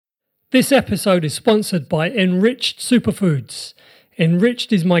This episode is sponsored by Enriched Superfoods.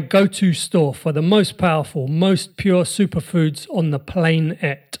 Enriched is my go-to store for the most powerful, most pure superfoods on the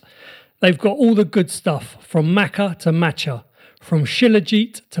planet. They've got all the good stuff, from maca to matcha, from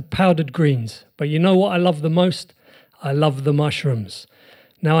shilajit to powdered greens. But you know what I love the most? I love the mushrooms.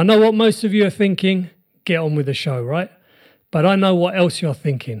 Now, I know what most of you are thinking. Get on with the show, right? But I know what else you're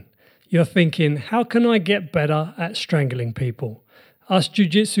thinking. You're thinking, how can I get better at strangling people? Us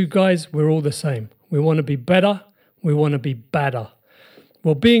jiu-jitsu guys, we're all the same. We want to be better. We want to be badder.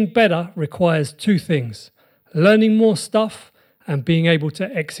 Well, being better requires two things: learning more stuff and being able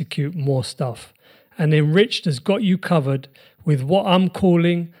to execute more stuff. And Enriched has got you covered with what I'm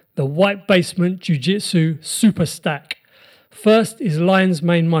calling the White Basement Jiu-Jitsu Super Stack. First is lion's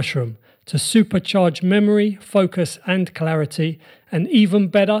mane mushroom to supercharge memory, focus and clarity, and even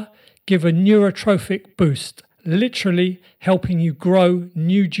better, give a neurotrophic boost, literally helping you grow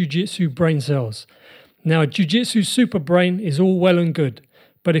new jiu-jitsu brain cells. Now, a jiu-jitsu super brain is all well and good,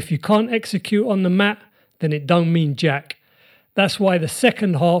 but if you can't execute on the mat, then it don't mean jack. That's why the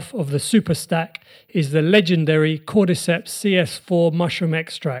second half of the super stack is the legendary Cordyceps CS4 mushroom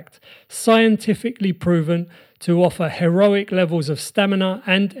extract, scientifically proven to offer heroic levels of stamina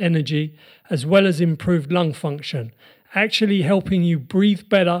and energy, as well as improved lung function, actually helping you breathe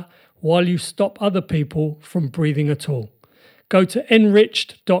better while you stop other people from breathing at all. Go to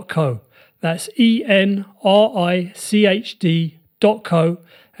enriched.co, that's enrichd.co,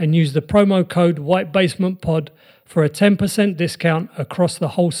 and use the promo code WhiteBasementPod for a 10% discount across the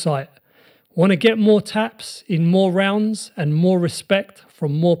whole site. Want to get more taps in more rounds and more respect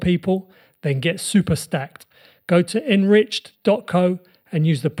from more people? Then get super stacked. Go to enriched.co and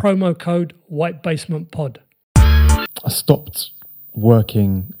use the promo code WhiteBasementPod. I stopped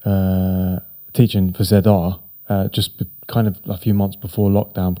working teaching for ZR just kind of a few months before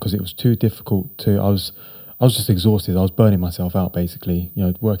lockdown because it was too difficult to. I was just exhausted. I was burning myself out basically. You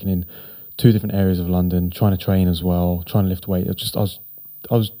know, working in two different areas of London, trying to train as well, trying to lift weight. I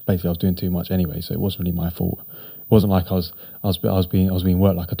was doing too much anyway, so it wasn't really my fault. It wasn't like I was being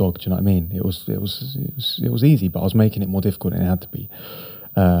worked like a dog. Do you know what I mean? It was easy, but I was making it more difficult than it had to be.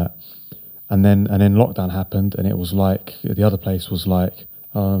 And then lockdown happened, and it was like the other place was like,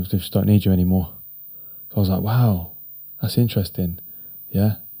 "Oh, we just don't need you anymore." So I was like, "Wow, that's interesting."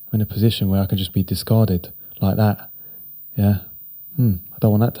 Yeah, I'm in a position where I can just be discarded like that. Yeah, I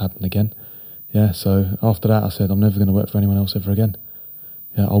don't want that to happen again. Yeah, so after that, I said, "I'm never going to work for anyone else ever again."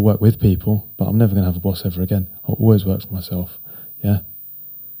 Yeah, I'll work with people, but I'm never going to have a boss ever again. I'll always work for myself. Yeah,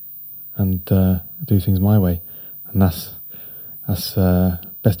 and do things my way, and that's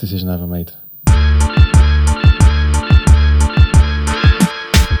best decision I ever made.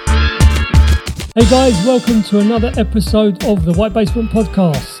 Hey guys, welcome to another episode of the White Basement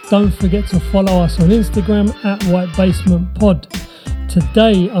Podcast. Don't forget to follow us on Instagram at White Basement Pod.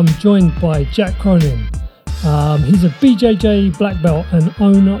 Today I'm joined by Jack Cronin. He's a BJJ black belt and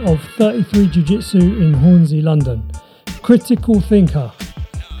owner of 33 Jiu-Jitsu in Hornsey, London. Critical thinker,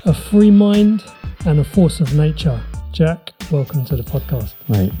 a free mind and a force of nature. Jack, welcome to the podcast.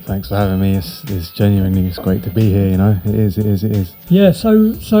 Mate, thanks for having me. It's genuinely, it's great to be here, you know. It is. Yeah,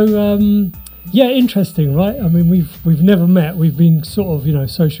 yeah, interesting, right? I mean, we've never met. We've been sort of,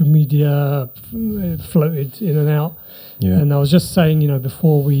 social media floated in and out. Yeah. And I was just saying,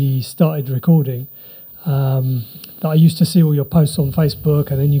 before we started recording, that I used to see all your posts on Facebook,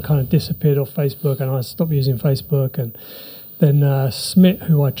 and then you kind of disappeared off Facebook, and I stopped using Facebook. And then Smith,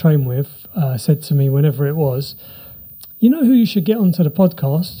 who I train with, said to me whenever it was, "You know who you should get onto the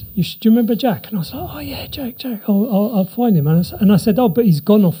podcast? Do you remember Jack?" And I was like, "Oh yeah, Jack. I'll find him." And I said, "Oh, but he's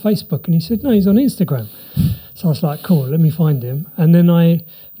gone off Facebook." And he said, "No, he's on Instagram." So I was like, "Cool, let me find him." And then I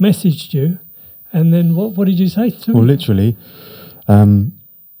messaged you. And then what did you say to me? Well, literally,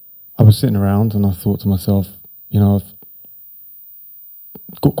 I was sitting around and I thought to myself, I've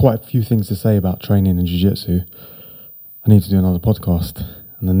got quite a few things to say about training and jiu-jitsu. I need to do another podcast.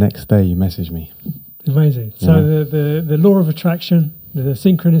 And the next day you messaged me. Amazing. So the law of attraction, the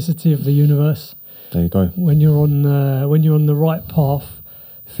synchronicity of the universe. There you go. When you're on the right path,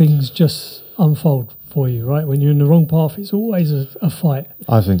 things just unfold for you, right? When you're in the wrong path, it's always a fight.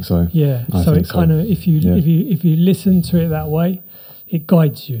 I think so. Yeah. So it kind of, if you listen to it that way, it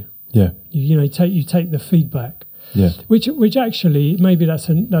guides you. Yeah. You take the feedback. Yeah. Which actually maybe that's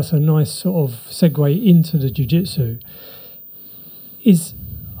a nice sort of segue into the jiu-jitsu.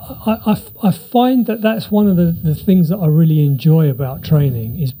 I find that's one of the things that I really enjoy about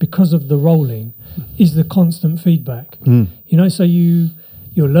training is because of the rolling, is the constant feedback. So you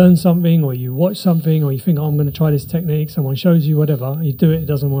you'll learn something, or you watch something, or you think, oh, I'm going to try this technique. Someone shows you whatever, you do it, it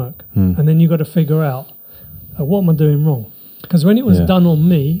doesn't work, and then you got to figure out what am I doing wrong? Because when it was done on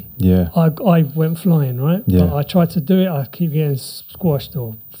me, I went flying, right? Yeah. But I tried to do it, I keep getting squashed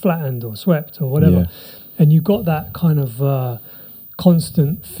or flattened or swept or whatever, and you got that kind of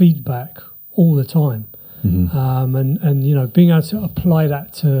constant feedback all the time, and you know, being able to apply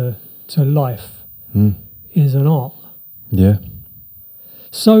that to life is an art. Yeah.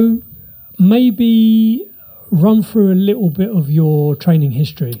 So maybe run through a little bit of your training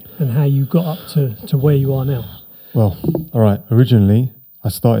history and how you got up to where you are now. Well, all right. Originally, I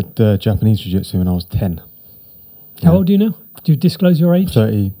started Japanese Jiu-Jitsu when I was 10. How old are you now? Do you disclose your age?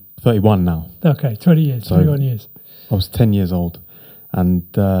 31 now. Okay, 20 years, So 21 years. I was 10 years old,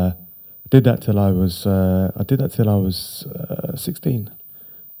 and did that till I was 16.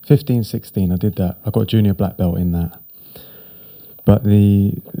 15, 16, I did that. I got a junior black belt in that. But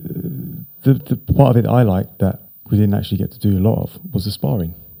the part of it I liked that we didn't actually get to do a lot of was the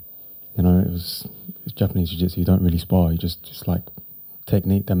sparring. You know, it's Japanese Jiu-Jitsu, you don't really spar, you just like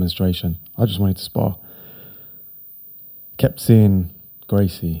technique demonstration. I just wanted to spar. Kept seeing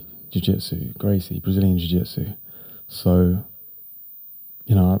Gracie Jiu-Jitsu, Brazilian Jiu-Jitsu. So,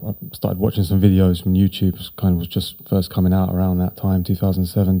 you know, I started watching some videos from YouTube. It kind of was just first coming out around that time,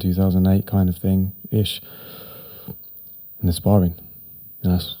 2007, 2008 kind of thing-ish. And the sparring.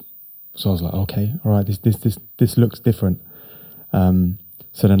 And so I was like, okay, all right, this looks different.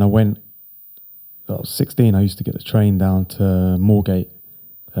 So then I went, I was 16, I used to get the train down to Moorgate,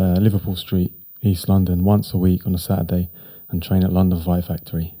 Liverpool Street, East London, once a week on a Saturday and train at London Fight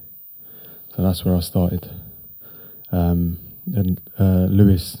Factory. So that's where I started. And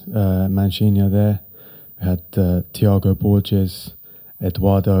Luis Mancini there. We had Tiago Borges,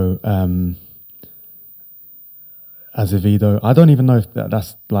 Eduardo Azevedo. I don't even know if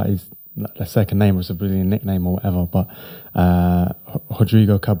that's like his second name or it's a Brazilian nickname or whatever, but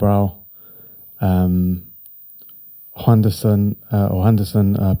Rodrigo Cabral, Henderson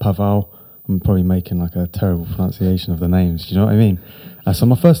Paval. I'm probably making like a terrible pronunciation of the names. Do you know what I mean? So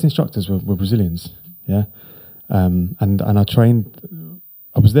my first instructors were Brazilians, yeah, and I trained.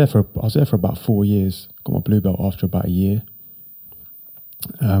 I was there for about 4 years. Got my blue belt after about a year.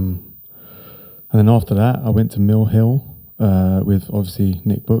 And then after that, I went to Mill Hill with obviously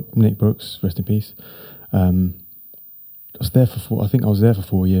Nick Brooks, rest in peace. I was there for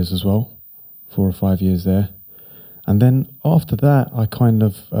 4 years as well, 4 or 5 years there. And then after that, I kind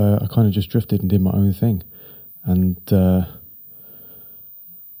of just drifted and did my own thing, and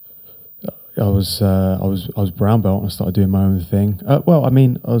I was brown belt and I started doing my own thing. I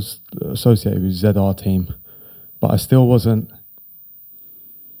was associated with ZR team, but I still wasn't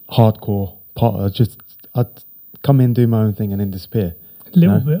hardcore part. I'd come in, do my own thing, and then disappear. A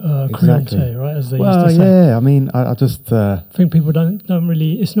little bit exactly. right, as they used to say. Yeah. I mean, I just I think people don't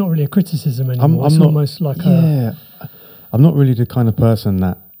really. It's not really a criticism anymore. It's almost like I'm not really the kind of person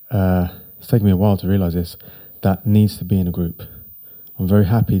that. It's taken me a while to realise this. That needs to be in a group. I'm very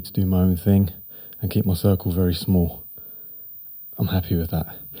happy to do my own thing and keep my circle very small. I'm happy with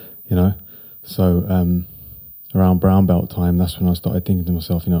that, you know. So around brown belt time, that's when I started thinking to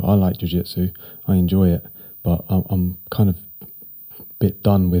myself, you know, I like jiu-jitsu, I enjoy it, but I'm kind of a bit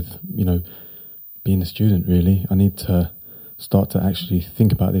done with, you know, being a student, really. I need to start to actually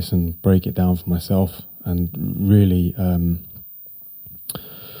think about this and break it down for myself and really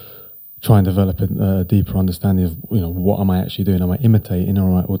try and develop a deeper understanding of, you know, what am I actually doing? Am I imitating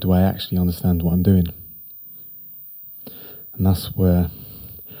or do I actually understand what I'm doing? And that's where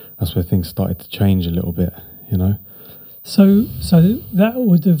things started to change a little bit, you know. So that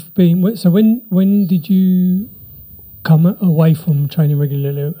would have been. So when did you come away from training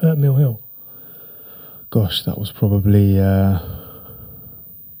regularly at Mill Hill? Gosh, that was probably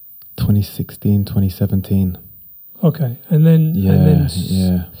 2016, 2017. Okay, and then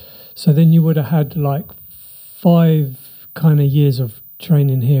So then you would have had like 5 kind of years of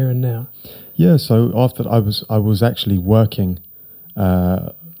training here and now. Yeah. So after I was actually working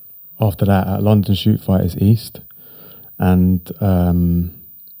after that at London Shoot Fighters East and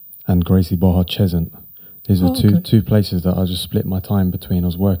Gracie Barra Chesant. These were two places that I just split my time between. I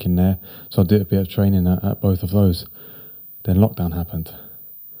was working there, so I did a bit of training at both of those. Then lockdown happened.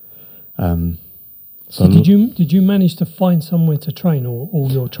 So did you manage to find somewhere to train, or all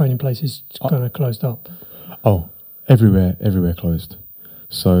your training places kind of closed up? Oh, everywhere closed.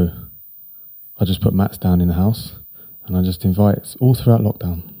 So I just put mats down in the house, and I just invite all throughout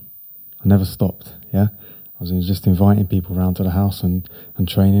lockdown. I never stopped. Yeah, I was just inviting people around to the house and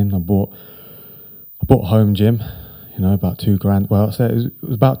training. I bought a home gym, you know, about £2,000. Well, I'd say it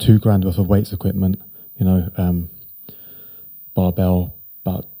was about £2,000 worth of weights equipment, you know, barbell,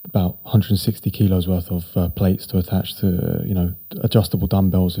 about 160 kilos worth of plates to attach to, you know, adjustable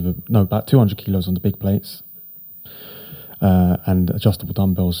dumbbells about 200 kilos on the big plates, and adjustable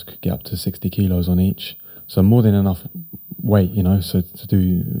dumbbells could get up to 60 kilos on each. So more than enough weight, you know, so to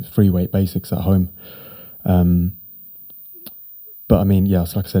do free weight basics at home. But I mean, yeah,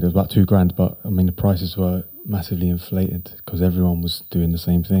 so like I said, it was about £2,000, but I mean, the prices were massively inflated because everyone was doing the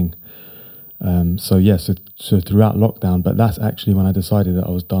same thing. So throughout lockdown, but that's actually when I decided that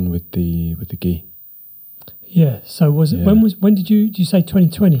I was done with the gi. Yeah. So was it when did you say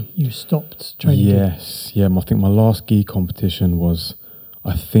 2020 you stopped training? Yes. Yeah. I think my last gi competition was,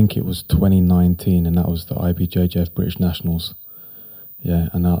 I think it was 2019, and that was the IBJJF British Nationals. Yeah,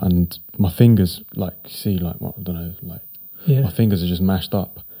 and my fingers, like, see, like, I don't know, like, my fingers are just mashed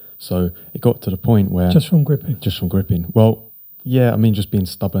up. So it got to the point where just from gripping. Well, yeah, I mean, just being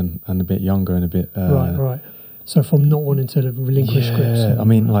stubborn and a bit younger and a bit right. So from not wanting to relinquish grips. Yeah, I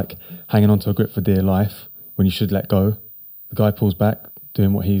mean, like hanging onto a grip for dear life when you should let go. The guy pulls back,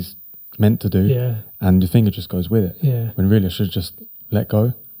 doing what he's meant to do, and your finger just goes with it. Yeah. When really I should just let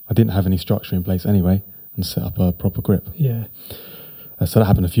go. I didn't have any structure in place anyway, and set up a proper grip. Yeah. So that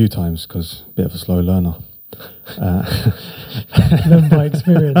happened a few times because a bit of a slow learner. Learn by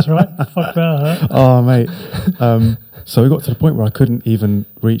experience, right? Fuck that. Huh? Oh, mate. So we got to the point where I couldn't even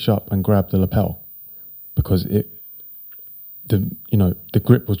reach up and grab the lapel because the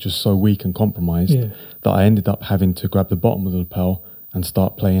grip was just so weak and compromised that I ended up having to grab the bottom of the lapel and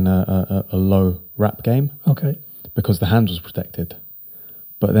start playing a low wrap game. Okay. Because the hand was protected.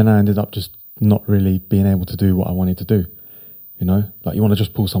 But then I ended up just not really being able to do what I wanted to do. You know, like you want to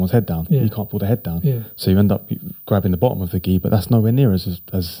just pull someone's head down. You can't pull the head down. Yeah. So you end up grabbing the bottom of the gi, but that's nowhere near as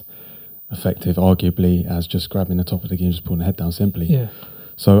effective, arguably, as just grabbing the top of the gi and just pulling the head down simply. Yeah.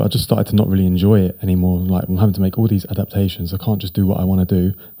 So I just started to not really enjoy it anymore. Like, I'm having to make all these adaptations. I can't just do what I want to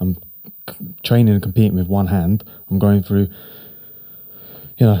do. I'm training and competing with one hand. I'm going through,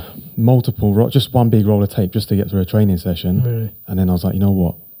 you know, just one big roll of tape just to get through a training session. Really? And then I was like, you know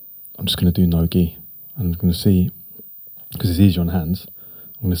what? I'm just going to do no gi. I'm going to see, because it's easier on hands,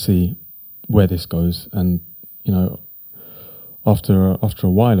 I'm going to see where this goes. And, you know, after a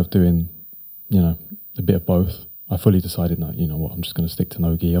while of doing, you know, a bit of both, I fully decided, no, you know what, I'm just going to stick to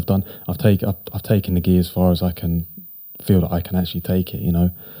no gi. I've taken the gi as far as I can feel that I can actually take it, you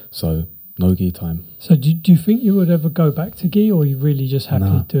know. So no gi time. So do you think you would ever go back to gi, or are you really just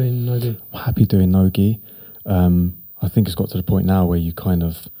happy doing no gi? I'm happy doing no gi. I think it's got to the point now where you kind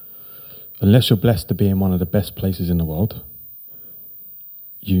of, unless you're blessed to be in one of the best places in the world,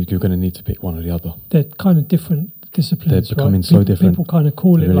 you're going to need to pick one or the other. They're kind of different disciplines. They're becoming so different. People kind of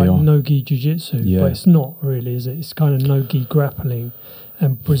call it really like are. no-gi jiu-jitsu, but it's not really, is it? It's kind of no-gi grappling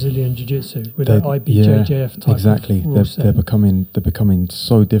and Brazilian jiu-jitsu with that IBJJF type. Exactly. They're becoming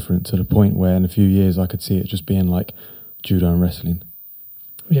so different to the point where in a few years I could see it just being like judo and wrestling.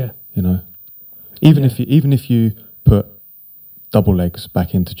 Yeah. You know, even if you put double legs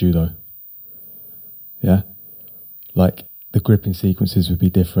back into judo, like the gripping sequences would be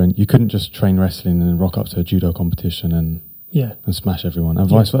different. You couldn't just train wrestling and then rock up to a judo competition and smash everyone, and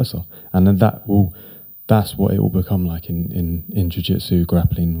vice versa. And then that's what it will become like in jiu-jitsu,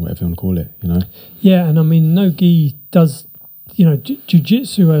 grappling, whatever you want to call it, you know? Yeah, and I mean, no-gi does, you know,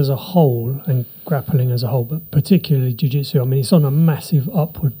 jiu-jitsu as a whole and grappling as a whole, but particularly jiu-jitsu, I mean, it's on a massive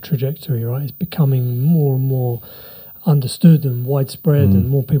upward trajectory, right? It's becoming more and more understood and widespread, and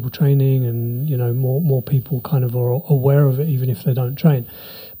more people training, and, you know, more people kind of are aware of it, even if they don't train.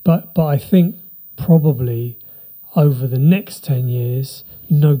 But I think probably over the next 10 years,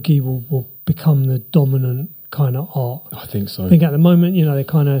 no-gi will become the dominant kind of art. I think so. I think at the moment, you know, they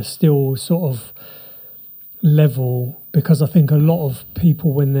kind of still sort of level, because I think a lot of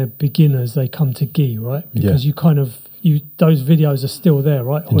people, when they're beginners, they come to gi, right? Because those videos are still there,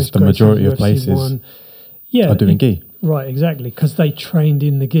 right? The majority of places are doing gi. Right, exactly, because they trained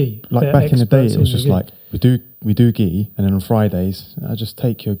in the gi. Like They're back in the day, it was just gi. like, we do gi, and then on Fridays, I just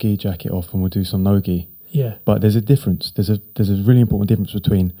take your gi jacket off and we'll do some no gi. Yeah. But there's a difference. There's a really important difference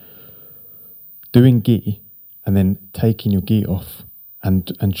between doing gi and then taking your gi off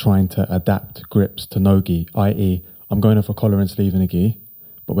and trying to adapt grips to no gi, i.e., I'm going off a collar and sleeve in a gi,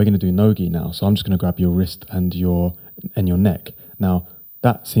 but we're going to do no gi now, so I'm just going to grab your wrist and your neck. Now,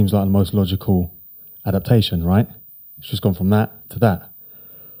 that seems like the most logical adaptation, right? It's just gone from that to that.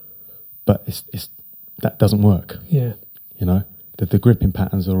 But it's that doesn't work. Yeah. You know, the gripping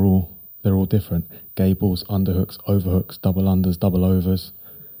patterns they're all different. Gables, underhooks, overhooks, double unders, double overs.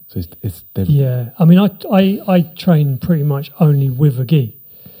 So yeah. I mean, I train pretty much only with a gi,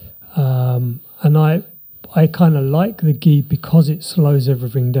 and I kind of like the gi because it slows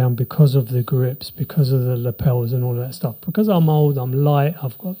everything down, because of the grips, because of the lapels and all that stuff. Because I'm old, I'm light,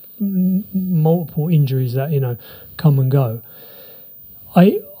 I've got multiple injuries that come and go.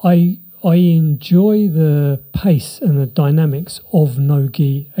 I enjoy the pace and the dynamics of no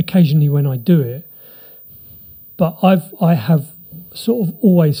gi occasionally when I do it, but I have sort of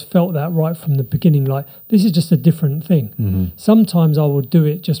always felt that right from the beginning, like this is just a different thing. Mm-hmm. Sometimes I will do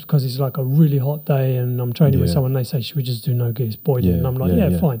it just because it's like a really hot day and I'm training with someone, they say, should we just do no gi, it's boiling, and I'm like,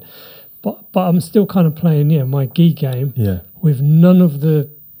 fine. But I'm still kind of playing my gi game with none of the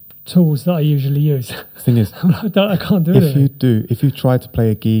tools that I usually use. The thing is, I can't do it. If you try to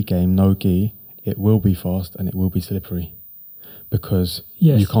play a gi game, no gi, it will be fast and it will be slippery because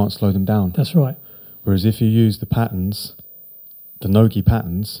you can't slow them down. That's right. Whereas if you use the patterns, the no-gi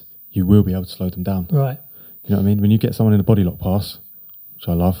patterns, you will be able to slow them down. Right. You know what I mean? When you get someone in a body lock pass, which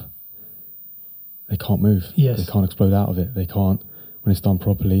I love, they can't move. Yes. They can't explode out of it. They can't, when it's done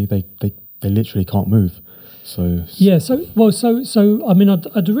properly, they literally can't move. So yeah, so I mean,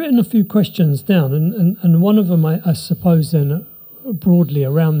 I'd written a few questions down, and one of them, I suppose, then broadly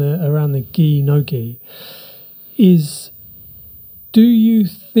around the gi no gi, is, do you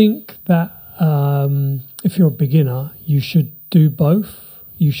think that if you're a beginner, you should do both?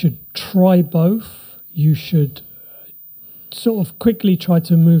 You should try both. You should sort of quickly try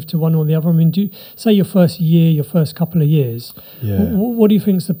to move to one or the other. I mean, say your first year, your first couple of years, what do you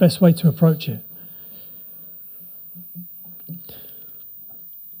think is the best way to approach it?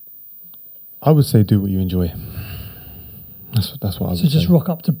 I would say do what you enjoy. That's what I would say. So just rock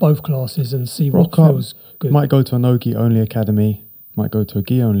up to both classes and see what feels good. Might go to a no-gi only academy, might go to a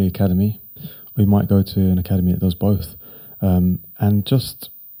gi only academy, or you might go to an academy that does both. And just,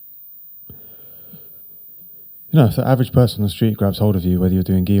 if the average person on the street grabs hold of you, whether you're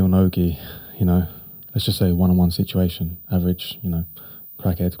doing gi or no gi, let's just say a one-on-one situation, average,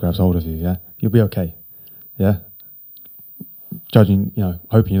 crackhead grabs hold of you, you'll be okay, judging,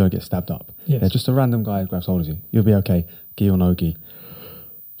 hoping you don't get stabbed up. Yes. Yeah, just a random guy grabs hold of you, you'll be okay, gi or no gi.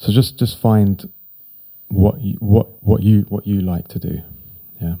 So just find what you like to do.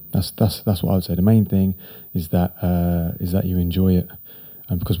 Yeah, that's what I would say. The main thing is that you enjoy it,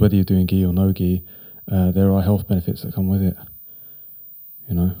 and because whether you're doing gi or no gi, there are health benefits that come with it.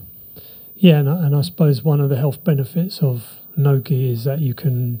 Yeah, and I suppose one of the health benefits of no gi is that you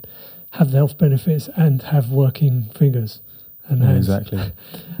can have the health benefits and have working fingers and hands. Exactly.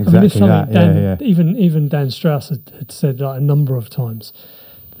 I mean, it's something even Dan Strauss had said like a number of times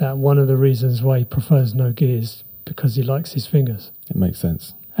that one of the reasons why he prefers no gi is because he likes his fingers. It makes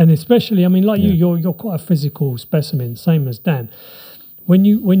sense. And especially, I mean, like you're quite a physical specimen, same as Dan. When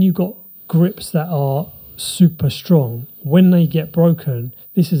you got grips that are super strong, when they get broken,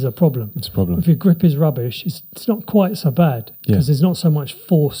 this is a problem. It's a problem. If your grip is rubbish, it's not quite so bad because there's not so much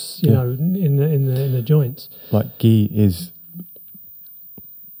force, in the joints. Like gi is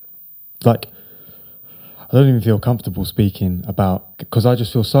like, I don't even feel comfortable speaking about, because I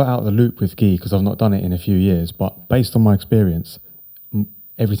just feel so out of the loop with gi because I've not done it in a few years. But based on my experience,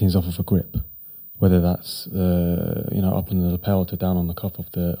 everything's off of a grip, whether that's up on the lapel to down on the cuff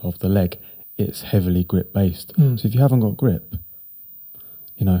of the leg. It's heavily grip based. So if you haven't got grip,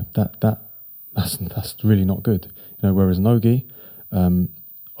 that's really not good. Whereas no gi,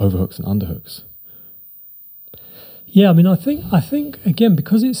 overhooks and underhooks. Yeah, I mean, I think again,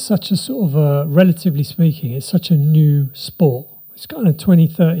 because it's such a sort of a, relatively speaking, it's such a new sport. It's kind of 20,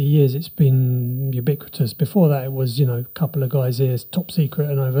 30 years it's been ubiquitous. Before that, it was, a couple of guys here, top secret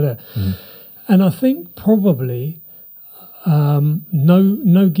and over there. Mm. And I think probably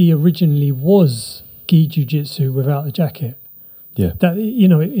no gi originally was gi jiu-jitsu without the jacket. Yeah. That,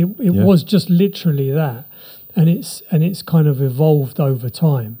 it was just literally that. And it's kind of evolved over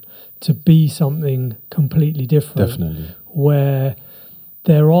time to be something completely different. Definitely. Where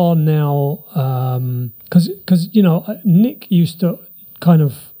there are now, because Nick used to kind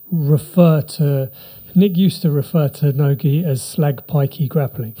of refer to no gi as slag pikey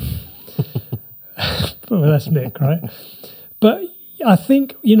grappling. Well, that's Nick, right? But I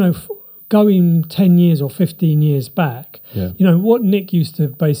think going 10 years or 15 years back, what Nick used to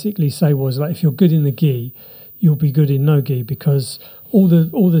basically say was like, if you're good in the gi, you'll be good in no gi, because all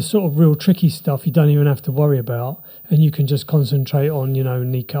the sort of real tricky stuff you don't even have to worry about, and you can just concentrate on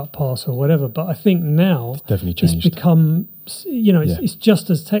knee cut pass or whatever. But I think now it's definitely changed. It's become it's just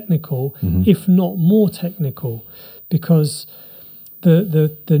as technical, if not more technical, because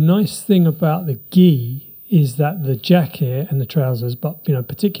the nice thing about the gi is that the jacket and the trousers, but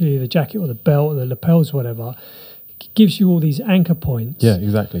particularly the jacket or the belt or the lapels, whatever, gives you all these anchor points. Yeah,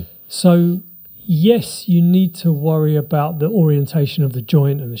 exactly. So yes, you need to worry about the orientation of the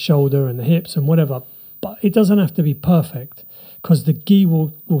joint and the shoulder and the hips and whatever, but it doesn't have to be perfect, because the gi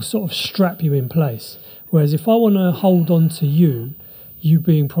will sort of strap you in place. Whereas if I want to hold on to you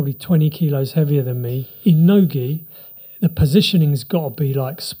being probably 20 kilos heavier than me, in no gi, the positioning's got to be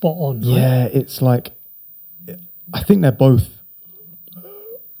like spot on. Right? Yeah, it's like, I think they're both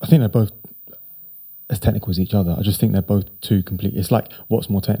as technical as each other. I just think they're both two complete. It's like, what's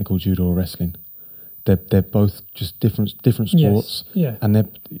more technical, judo or wrestling? They're both just different sports. Yes, yeah. And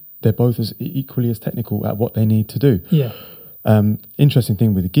they're both as equally as technical at what they need to do. Yeah. Interesting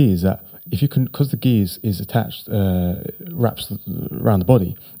thing with the gi is that if you can, because the gi is attached, wraps around the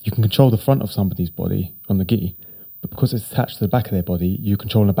body, you can control the front of somebody's body on the gi, but because it's attached to the back of their body, you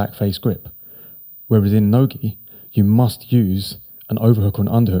control a back face grip. Whereas in no gi, you must use an overhook or an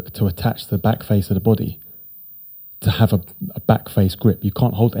underhook to attach the back face of the body to have a back face grip. You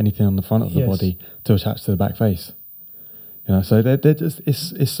can't hold anything on the front of the body to attach to the back face. So they're just,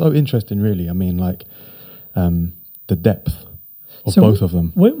 it's so interesting, really. I mean, like, the depth of both of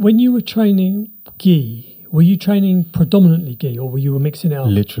them. When you were training gi, were you training predominantly gi, or were you mixing it up?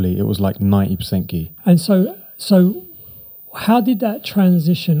 Literally, it was like 90% gi. And so how did that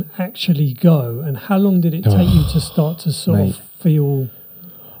transition actually go, and how long did it take you to start to sort of feel?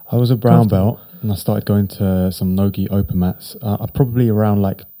 I was a brown belt, and I started going to some no-gi open mats, probably around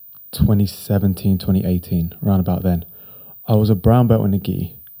like 2017, 2018, around about then. I was a brown belt in the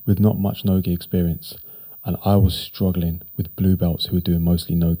gi with not much no-gi experience, and I was struggling with blue belts who were doing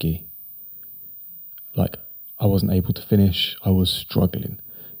mostly no-gi. Like, I wasn't able to finish. I was struggling,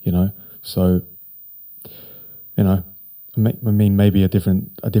 So, I mean, maybe a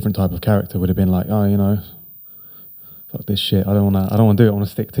different type of character would have been like, fuck this shit. I don't want to do it. I want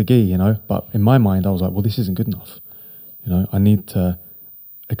to stick to gi, But in my mind, I was like, well, this isn't good enough. I need to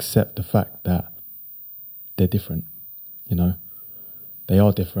accept the fact that they're different. They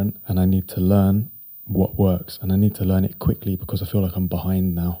are different, and I need to learn what works, and I need to learn it quickly because I feel like I'm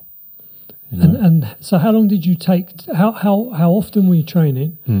behind now. And so, how long did you take? How often were you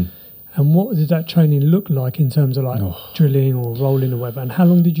training? And what did that training look like in terms of like drilling or rolling or whatever? And how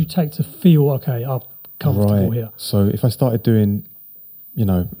long did you take to feel, okay, I'm comfortable here? So if I started doing,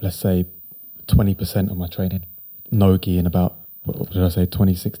 let's say 20% of my training, no-gi in about, what did I say,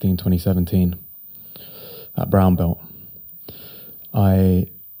 2016, 2017, at brown belt, I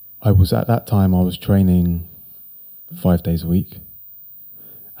was, at that time, I was training 5 days a week.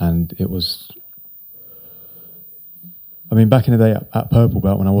 And it was, I mean, back in the day at purple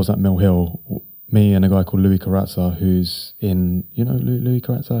belt, when I was at Mill Hill, me and a guy called Louis Carazza, who's in, Louis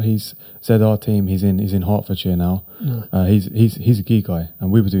Carazza, he's ZR team, he's in Hertfordshire now. No. He's a gi guy,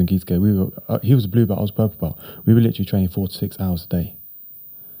 and we were doing gi together. He was a blue belt, I was purple belt. We were literally training 4 to 6 hours a day.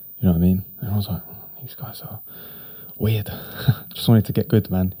 You know what I mean? And I was like, these guys are weird. Just wanted to get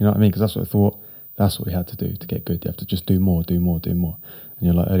good, man. You know what I mean? Because that's what I thought. That's what we had to do to get good. You have to just do more. And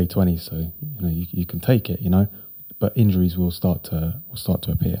you're like early 20s, so you can take it, But injuries will start to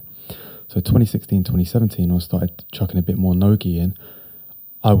appear. So 2016, 2017, when I started chucking a bit more no-gi in,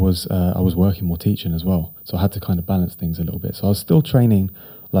 I was working more teaching as well. So I had to kind of balance things a little bit. So I was still training,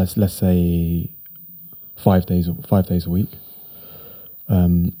 let's say 5 days a week,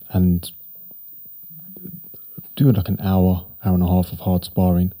 and doing like an hour and a half of hard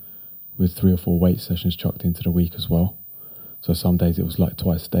sparring with 3 or 4 weight sessions chucked into the week as well. So some days it was like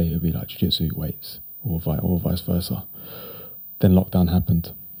twice a day. It would be like jiu-jitsu weights or vice versa. Then lockdown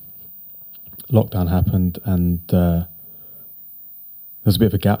happened, and there was a bit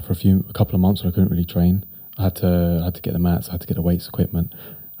of a gap for a couple of months where I couldn't really train. I had to get the mats, I had to get the weights equipment,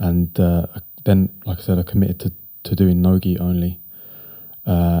 and then, like I said, I committed to doing no-gi only.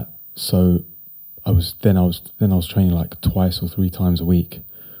 So I was training like twice or 3 times a week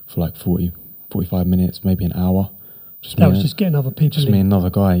for like 45 minutes, maybe an hour. Just getting other people. Just me and another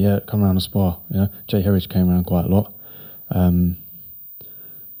guy, come around and spar. Jay Herridge came around quite a lot.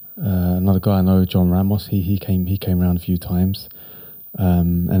 Another guy I know, John Ramos, he came around a few times.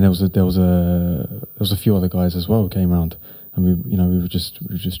 And there was a few other guys as well who came around, and we would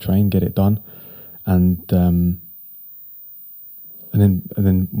just train, get it done, and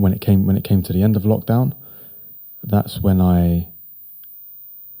then when it came to the end of lockdown, that's when I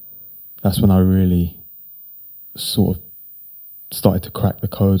really sort of started to crack the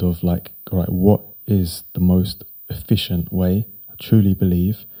code of like, all right, what is the most efficient way, I truly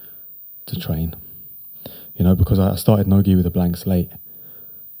believe, to train? Because I started no-gi with a blank slate,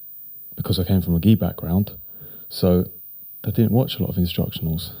 because I came from a gi background. So I didn't watch a lot of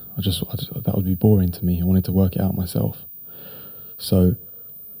instructionals. That would be boring to me. I wanted to work it out myself. So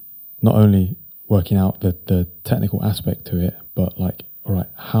not only working out the technical aspect to it, but like, all right,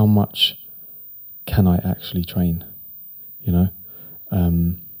 how much can I actually train? You know,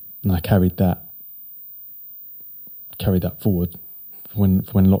 and I carried that forward when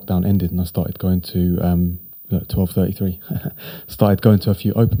lockdown ended, and I started going to 12:33. Started going to a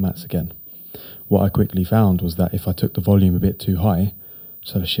few open mats again. What I quickly found was that if I took the volume a bit too high,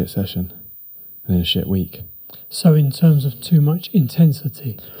 just had a shit session and then a shit week. So in terms of too much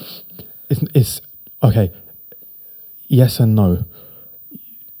intensity, it's okay. Yes and no.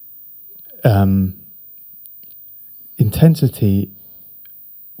 Intensity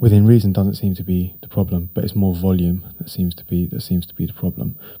within reason doesn't seem to be the problem, but it's more volume that seems to be the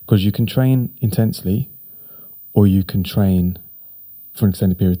problem. Because you can train intensely, or you can train for an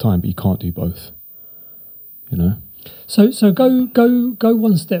extended period of time, but you can't do both. You know. So go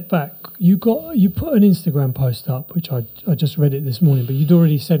one step back. You put an Instagram post up, which I just read it this morning, but you'd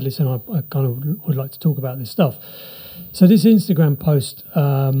already said, listen, I kind of would like to talk about this stuff. So this Instagram post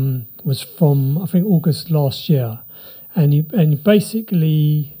was from, I think, August last year, and you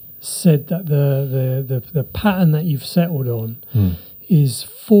basically said that the pattern that you've settled on is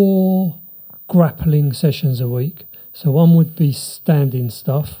 4 grappling sessions a week. So one would be standing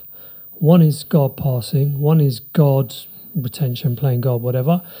stuff, one is guard passing, one is guard retention, playing guard,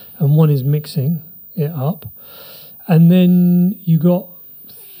 whatever, and one is mixing it up. And then you got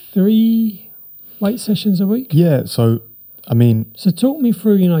 3 weight sessions a week? Yeah, so I mean... So talk me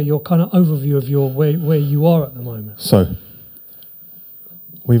through, your kind of overview of your where you are at the moment. So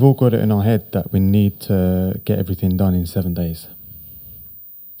we've all got it in our head that we need to get everything done in 7 days.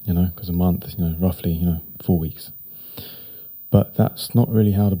 Because a month, roughly, 4 weeks. But that's not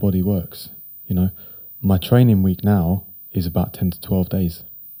really how the body works. My training week now is about 10 to 12 days.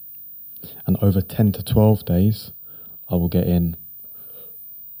 And over 10 to 12 days, I will get in,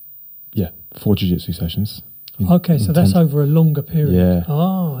 4 jiu-jitsu sessions. Okay, so that's over a longer period. Yeah.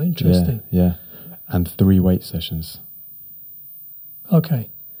 Oh, interesting. Yeah. And 3 weight sessions. Okay.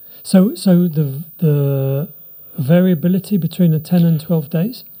 So the variability between the 10 and 12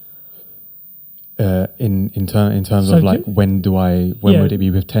 days? In terms of like when would it be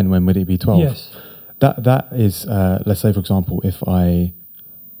with 10, when would it be 12? Yes. That is let's say, for example, if I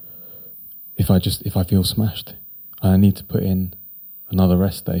feel smashed, I need to put in another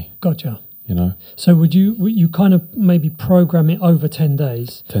rest day. Gotcha. So would you kind of maybe program it over 10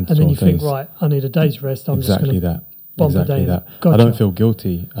 days, 10 to and then 12 you think, days. right, I need a day's rest. I'm exactly just going that. to bump Exactly a day. that. Gotcha. I don't feel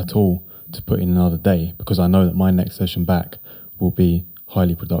guilty at all to put in another day, because I know that my next session back will be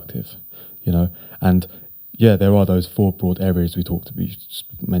highly productive. And there are those 4 broad areas we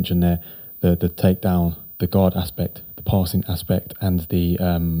mentioned there: the takedown, the guard aspect, the passing aspect, and the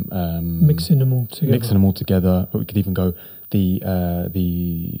mixing them all together. But we could even go the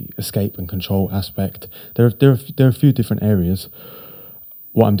escape and control aspect. There are a few different areas.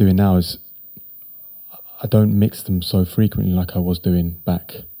 What I'm doing now is I don't mix them so frequently like I was doing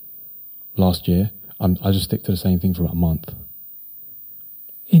back last year. I just stick to the same thing for about a month.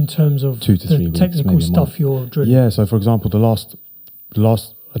 In terms of 2 to 3 weeks, technical maybe stuff you're drilling. Yeah, so for example, the last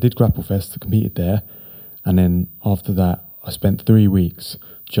I did Grapple Fest, competed there, and then after that I spent 3 weeks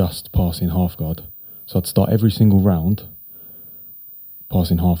just passing half guard. So I'd start every single round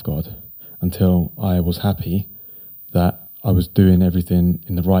passing half guard until I was happy that I was doing everything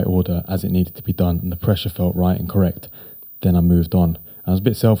in the right order as it needed to be done, and the pressure felt right and correct. Then I moved on. I was a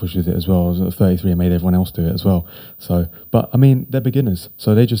bit selfish with it as well. I was at 33 and made everyone else do it as well. So, but I mean, they're beginners,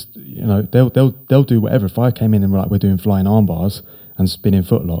 so they just, they'll do whatever. If I came in and we're doing flying arm bars and spinning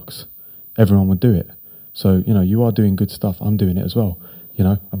footlocks, everyone would do it. So, you are doing good stuff. I'm doing it as well.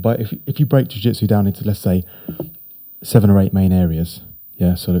 But if you break jiu-jitsu down into, let's say, 7 or 8 main areas,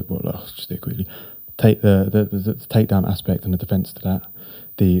 So let's just do it quickly. Take the takedown aspect and the defense to that.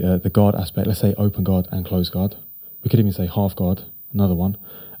 The guard aspect. Let's say open guard and close guard. We could even say half guard. Another one.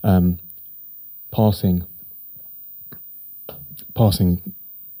 Passing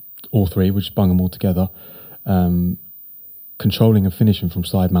all 3, we just bung them all together. Controlling and finishing from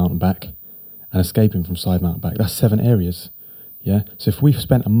side mount and back, and escaping from side mount and back. That's 7 areas. Yeah. So if we've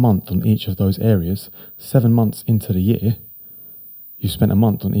spent a month on each of those areas, 7 months into the year, you've spent a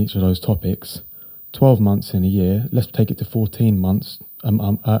month on each of those topics. 12 months in a year. Let's take it to 14 months.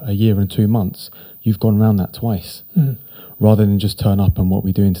 A year and 2 months. You've gone around that twice. Rather than just turn up and what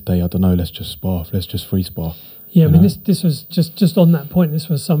we're doing today, I don't know, let's just spar, let's just free spar. Yeah, I mean, this was just on that point, this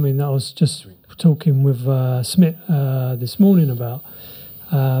was something that I was just talking with Smith this morning about.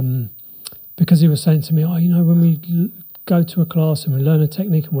 because he was saying to me, when we go to a class and we learn a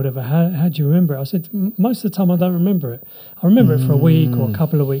technique and whatever, how do you remember it? I said, most of the time I don't remember it. I remember it for a week or a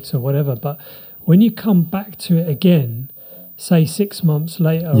couple of weeks or whatever, but when you come back to it again, say 6 months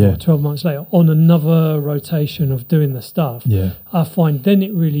later or 12 months later, on another rotation of doing the stuff, I find then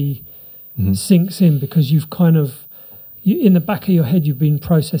it really sinks in, because you've kind of, in the back of your head, you've been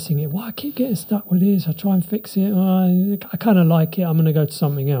processing it. Why I keep getting stuck with this? I try and fix it. I kind of like it. I'm going to go to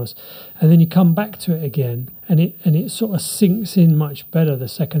something else. And then you come back to it again, and it sort of sinks in much better the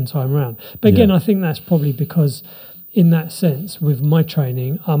second time round. But again, I think that's probably because in that sense, with my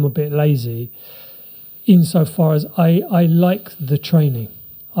training, I'm a bit lazy insofar as I like the training.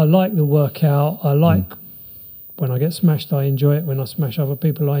 I like the workout. I like when I get smashed, I enjoy it. When I smash other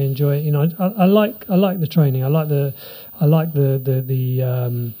people, I enjoy it. You know, I like the training. I like the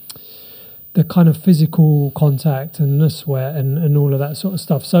kind of physical contact and the sweat and all of that sort of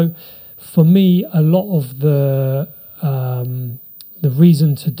stuff. So for me, a lot of the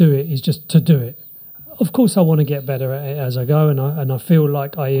reason to do it is just to do it. Of course, I want to get better at it as I go, and I feel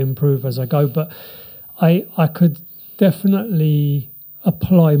like I improve as I go. But I could definitely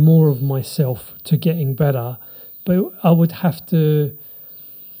apply more of myself to getting better, but I would have to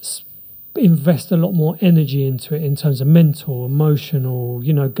invest a lot more energy into it in terms of mental, emotional,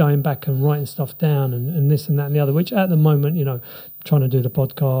 you know, going back and writing stuff down and this and that and the other, which at the moment, you know, trying to do the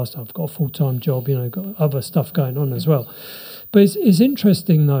podcast, I've got a full-time job, you know, got other stuff going on as well. But it's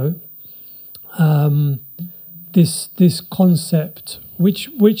interesting though, this concept, which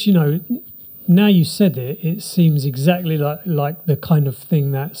you know, now you said it, it seems exactly like the kind of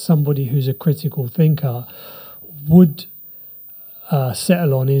thing that somebody who's a critical thinker would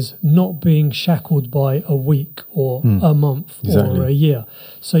settle on, is not being shackled by a week or a month or a year.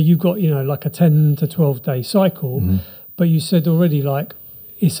 So you've got, you know, like a 10 to 12 day cycle, but you said already like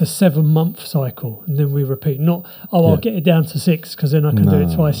it's a 7-month cycle, and then we repeat. Not, I'll get it down to 6 because then I can do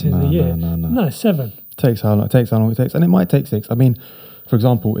it twice in the year. No, 7. Takes how long it takes, and it might take 6. I mean, for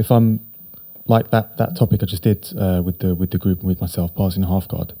example, if I'm like that topic I just did with the group and with myself, passing a half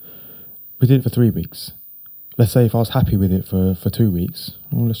guard, we did it for 3 weeks. Let's say if I was happy with it for 2 weeks,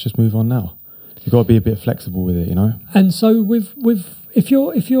 well, let's just move on now. You've got to be a bit flexible with it, you know. And so with if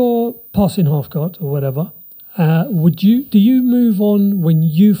you're passing half guard or whatever, do you move on when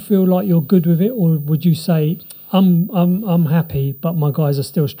you feel like you're good with it, or would you say I'm happy, but my guys are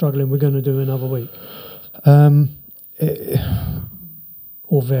still struggling, we're going to do another week?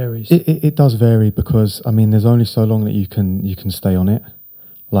 Or varies. It does vary, because I mean, there's only so long that you can stay on it.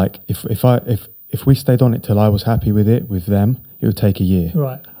 Like if we stayed on it till I was happy with it with them, it would take a year.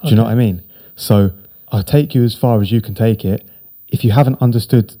 Right. Okay. Do you know what I mean? So I'll take you as far as you can take it. If you haven't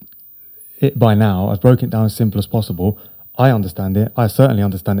understood it by now, I've broken it down as simple as possible. I understand it. I certainly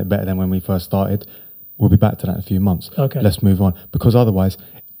understand it better than when we first started. We'll be back to that in a few months. Okay. Let's move on, because otherwise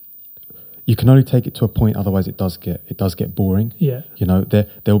you can only take it to a point. Otherwise, it does get boring. Yeah. You know,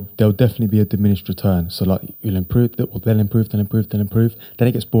 there'll definitely be a diminished return. So like you'll improve, they'll improve. Then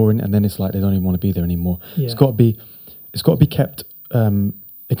it gets boring, and then it's like they don't even want to be there anymore. Yeah. It's got to be kept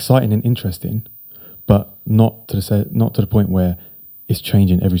exciting and interesting, but not to the point where it's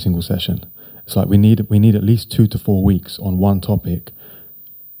changing every single session. It's like we need at least 2 to 4 weeks on one topic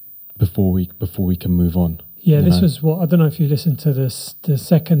before we can move on. Yeah, this was what, I don't know if you listened to the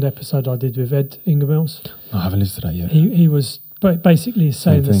second episode I did with Ed Ingemells. I haven't listened to that yet. He was basically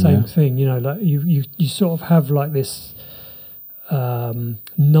saying the same thing. You know, like you sort of have like this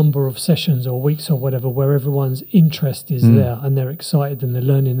number of sessions or weeks or whatever where everyone's interest is there and they're excited and they're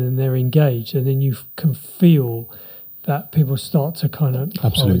learning and they're engaged, and then you can feel that people start to kind of,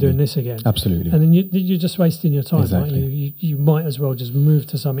 we're doing this again. Absolutely. And then you're just wasting your time. Exactly. Right? You might as well just move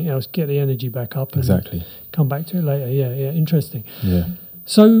to something else, get the energy back up, and come back to it later. Yeah, interesting. Yeah.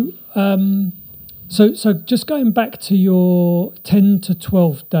 So, so just going back to your 10 to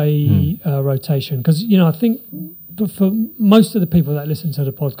 12 day rotation, because, you know, I think for most of the people that listen to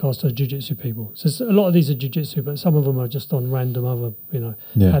the podcast are jiu-jitsu people. So a lot of these are jiu-jitsu, but some of them are just on random other, you know,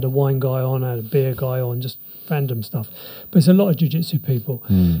 had a wine guy on, had a beer guy on, just random stuff. But it's a lot of jiu-jitsu people.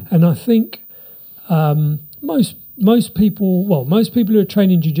 And I think most people who are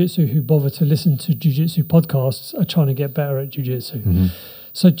training jiu-jitsu who bother to listen to jiu-jitsu podcasts are trying to get better at jiu-jitsu.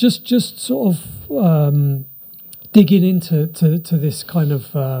 So just sort of digging into this kind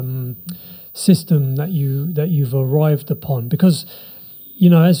of system that you've arrived upon, because, you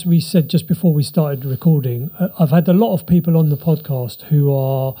know, as we said just before we started recording, I've had a lot of people on the podcast who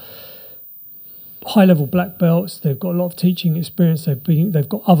are high-level black belts. They've got a lot of teaching experience. They've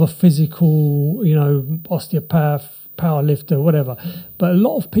got other physical, you know, osteopath, power lifter, whatever. But a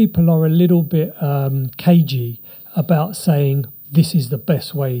lot of people are a little bit cagey about saying this is the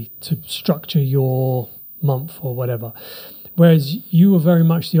best way to structure your month or whatever. Whereas you were very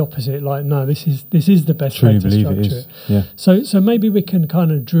much the opposite. Like, no, this is the best way to structure it. Yeah. So maybe we can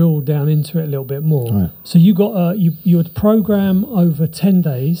kind of drill down into it a little bit more. Right. So you got you would program over 10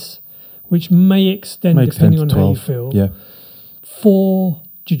 days, which may extend depending on 12. how you feel. Yeah. 4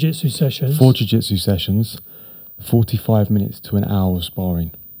 jiu-jitsu sessions. 4 jiu-jitsu sessions, 45 minutes to an hour of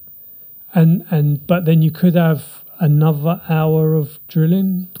sparring. But then you could have another hour of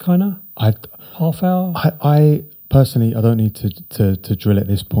drilling, kind of half hour. I personally, I don't need to drill at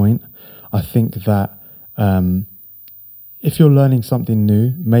this point. I think that if you're learning something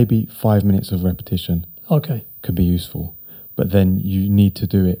new, maybe 5 minutes of repetition could be useful. But then you need to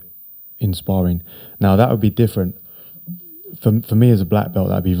do it in sparring. Now, that would be different. For me as a black belt,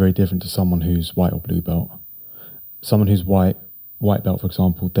 that would be very different to someone who's white or blue belt. Someone who's white belt, for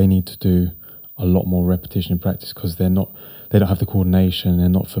example, they need to do a lot more repetition in practice because they don't have the coordination, they're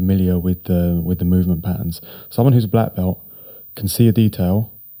not familiar with the movement patterns. Someone who's a black belt can see a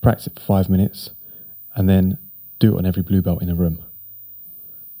detail, practice it for 5 minutes, and then do it on every blue belt in a room.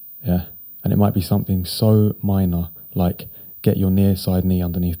 Yeah. And it might be something so minor, like get your near side knee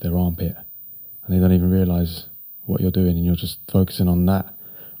underneath their armpit, and they don't even realise what you're doing, and you're just focusing on that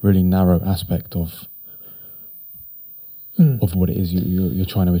really narrow aspect of what it is you're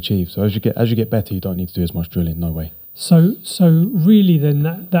trying to achieve. So as you get better, you don't need to do as much drilling. No way. So really, then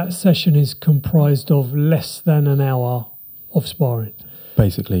that session is comprised of less than an hour of sparring.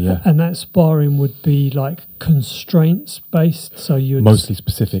 Basically, yeah. And that sparring would be like constraints based. So you mostly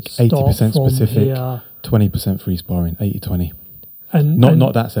specific, 80% specific, 20% free sparring, 80-20. And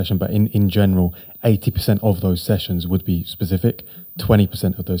not that session, but in general, 80% of those sessions would be specific.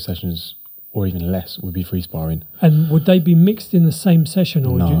 20% of those sessions, or even less, would be free sparring. And would they be mixed in the same session,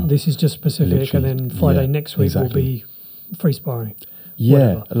 or this is just specific, and then Friday next week will be free sparring?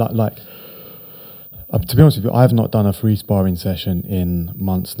 Yeah, like to be honest with you, I have not done a free sparring session in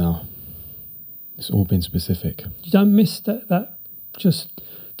months now. It's all been specific. You don't miss that just.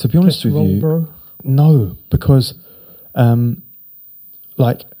 To be honest with you, bro? No, because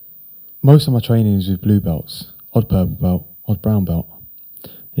like most of my training is with blue belts, odd purple belt, odd brown belt.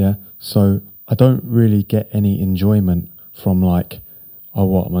 Yeah, so I don't really get any enjoyment from like, oh,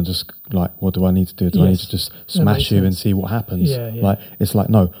 what am I just like? What do I need to do? Do I need to just smash you and see what happens? Yeah. Like it's like,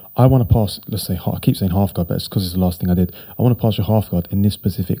 no, I want to pass. Let's say I keep saying half guard, but it's because it's the last thing I did. I want to pass your half guard in this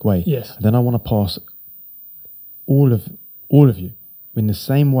specific way. Yes. And then I want to pass all of you in the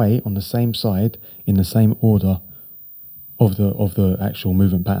same way, on the same side, in the same order of the actual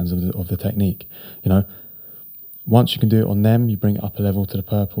movement patterns of the technique. You know. Once you can do it on them, you bring it up a level to the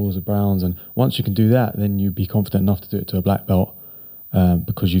purples, the browns, and once you can do that, then you'd be confident enough to do it to a black belt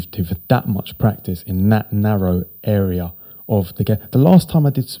because you've had that much practice in that narrow area of the game. The last time I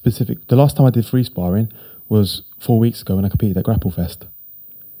did free sparring was 4 weeks ago when I competed at Grapple Fest.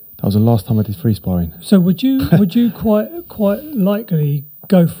 That was the last time I did free sparring. So would you quite likely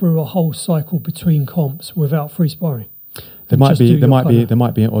go through a whole cycle between comps without free sparring? There might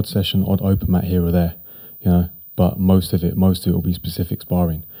be an odd session, odd open mat here or there, you know. But most of it will be specific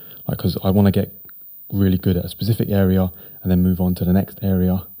sparring, like because I want to get really good at a specific area and then move on to the next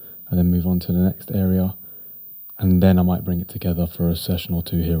area and then move on to the next area, and then I might bring it together for a session or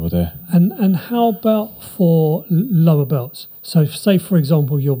two here or there. And how about for lower belts? So say for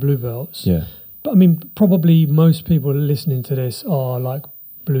example you're blue belts. Yeah. But I mean probably most people listening to this are like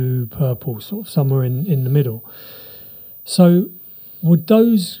blue, purple, sort of somewhere in the middle. So.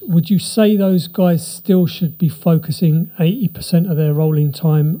 Would you say those guys still should be focusing 80% of their rolling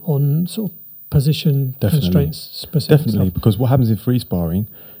time on sort of position constraints specific? Definitely, stuff? Because what happens in free sparring,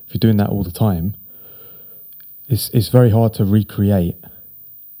 if you're doing that all the time, it's very hard to recreate.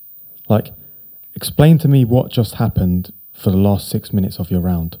 Like, explain to me what just happened for the last 6 minutes of your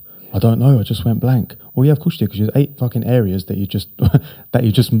round. I don't know, I just went blank. Well, yeah, of course you did, because there's 8 fucking areas that you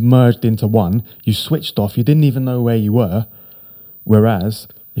just merged into one. You switched off, you didn't even know where you were. Whereas,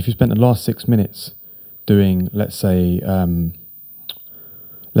 if you spent the last 6 minutes doing, let's say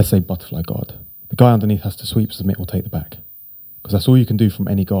butterfly guard, the guy underneath has to sweep, submit, or take the back. Because that's all you can do from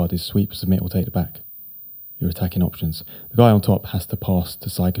any guard is sweep, submit, or take the back. Your attacking options. The guy on top has to pass to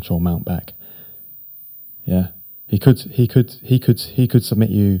side control, mount back. Yeah, he could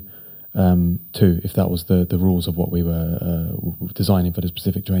submit you too if that was the rules of what we were designing for the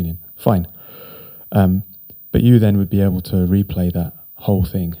specific training. Fine. But you then would be able to replay that whole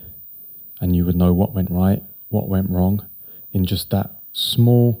thing and you would know what went right, what went wrong in just that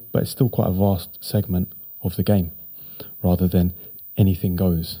small, but it's still quite a vast segment of the game. rather than anything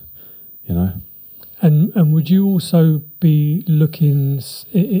goes, you know. And would you also be looking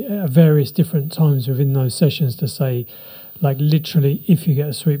at various different times within those sessions to say, like literally, if you get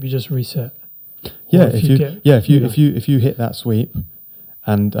a sweep, you just reset? Yeah, if you hit that sweep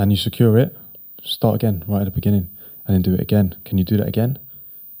and you secure it, start again right at the beginning and then do it again. Can you do that again?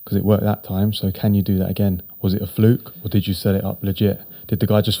 Because it worked that time, so can you do that again? Was it a fluke or did you set it up legit? Did the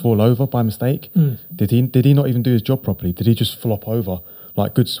guy just fall over by mistake? Did he not even do his job properly? Did he just flop over?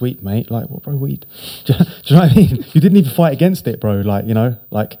 Like, good sweep, mate. Like, what, bro, do you know what I mean? You didn't even fight against it, bro. Like, you know,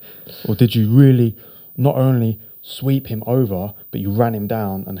 like, or did you really not only sweep him over, but you ran him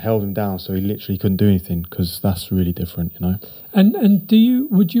down and held him down so he literally couldn't do anything? Because that's really different, you know. And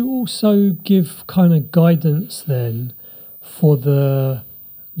would you also give kind of guidance then for the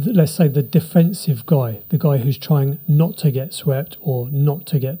let's say the defensive guy, the guy who's trying not to get swept or not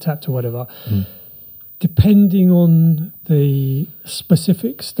to get tapped or whatever? Depending on the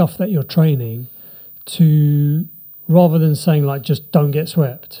specific stuff that you're training, to rather than saying like just don't get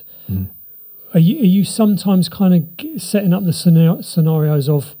swept, are you sometimes kind of setting up the scenarios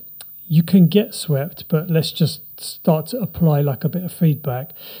of you can get swept, but let's just start to apply like a bit of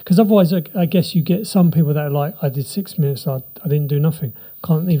feedback? Because otherwise, I guess you get some people that are like, I did 6 minutes, I didn't do nothing,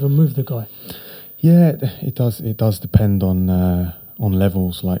 can't even move the guy. Yeah, it does depend on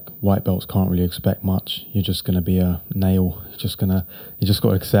levels. Like, white belts can't really expect much. You're just going to be a nail. You just got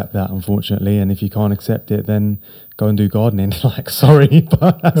to accept that, unfortunately. And if you can't accept it, then go and do gardening. Like, sorry,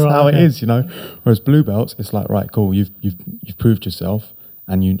 but that's how it is, you know. Whereas blue belts, it's like, right, cool, you've proved yourself,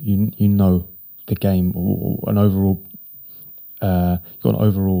 and you know the game, an overall you've got an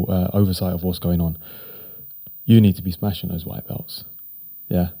overall oversight of what's going on. You need to be smashing those white belts.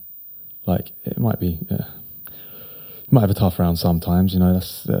 Yeah, like it might be. Might have a tough round sometimes, you know.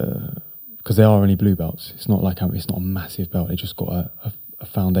 That's because they are only blue belts. It's not like it's not a massive belt. They just got a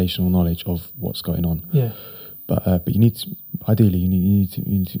foundational knowledge of what's going on. Yeah. But you need to, ideally you need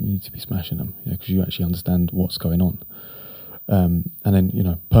to be smashing them, you know, because you actually understand what's going on. And then, you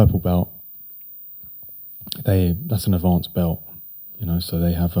know, purple belt. That's an advanced belt, you know, so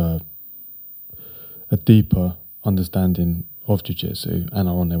they have a deeper understanding of jiu-jitsu and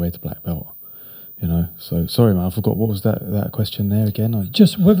are on their way to black belt. You know, so sorry, man, I forgot, what was that question there again?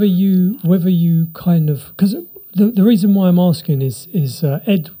 Just whether you kind of, because the reason why I'm asking is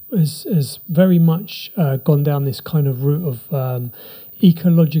Ed has very much gone down this kind of route of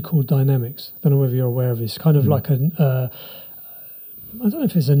ecological dynamics. I don't know whether you're aware of this. Kind of like I don't know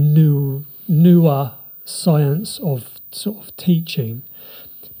if it's a newer science of sort of teaching,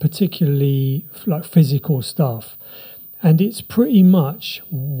 particularly like physical stuff. And it's pretty much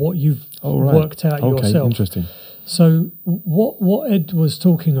what you've worked out yourself. Interesting. So what Ed was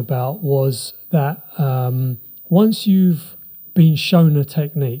talking about was that once you've been shown a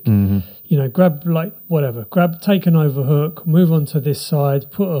technique, you know, grab take an overhook, move on to this side,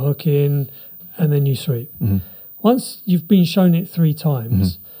 put a hook in, and then you sweep. Once you've been shown it 3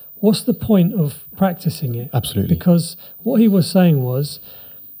 times, what's the point of practicing it? Absolutely. Because what he was saying was,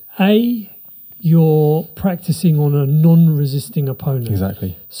 you're practicing on a non-resisting opponent.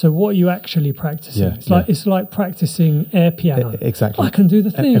 Exactly. So what are you actually practicing? Yeah, it's like practicing air piano. Exactly. I can do the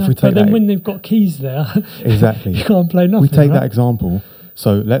thing, but then when they've got keys there, exactly, you can't play nothing. We take that example.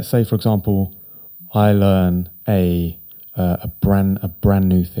 So let's say, for example, I learn a brand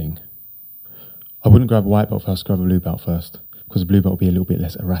new thing. I wouldn't grab a white belt first. Grab a blue belt first, because the blue belt will be a little bit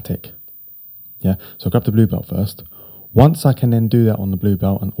less erratic. Yeah. So I grab the blue belt first. Once I can then do that on the blue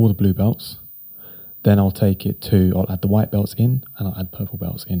belt and all the blue belts, then I'll I'll add the white belts in and I'll add purple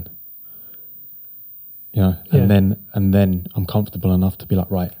belts in. You know, and then I'm comfortable enough to be like,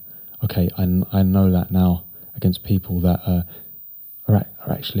 right, okay, I know that now against people that are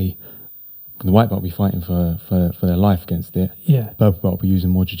actually, the white belt will be fighting for their life against it. Yeah. Purple belt will be using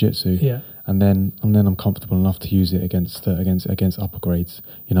more jiu-jitsu. Yeah. And then I'm comfortable enough to use it against upper grades.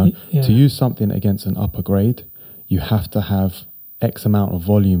 You know, to use something against an upper grade, you have to have X amount of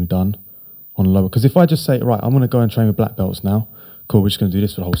volume done on lower. Because if I just say, right, I'm going to go and train with black belts now, cool, we're just going to do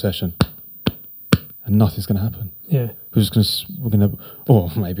this for the whole session, and nothing's going to happen. Yeah. We're going to,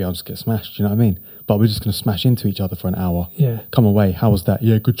 or maybe I'll just get smashed, you know what I mean? But we're just going to smash into each other for an hour. Yeah. Come away, how was that?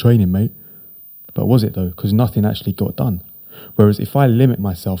 Yeah, good training, mate. But was it though? Because nothing actually got done. Whereas if I limit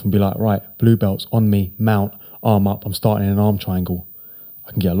myself and be like, right, blue belts on me, mount, arm up, I'm starting in an arm triangle,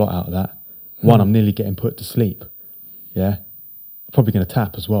 I can get a lot out of that. One, I'm nearly getting put to sleep. Yeah. Probably going to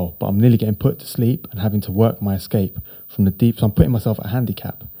tap as well, but I'm nearly getting put to sleep and having to work my escape from the deep. So I'm putting myself at a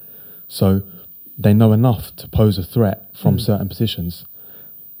handicap. So they know enough to pose a threat from certain positions.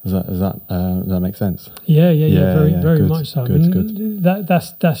 Does that make sense? Yeah, very good, much so. Good, I mean, good.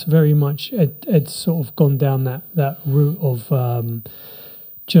 That's very much Ed's sort of gone down that route of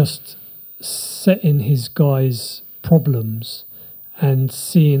just setting his guys' problems and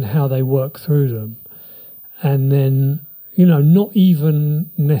seeing how they work through them, and then not even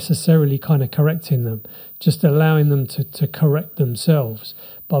necessarily kind of correcting them, just allowing them to correct themselves.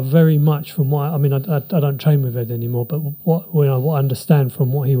 But very much from what I mean, I don't train with Ed anymore, but what I understand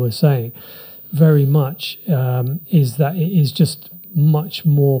from what he was saying, very much is that it is just much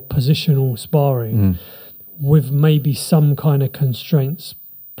more positional sparring with maybe some kind of constraints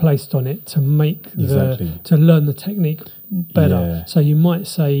placed on it to make to learn the technique better. Yeah. So you might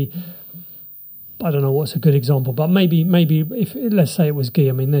say, I don't know what's a good example, but maybe if let's say it was gi.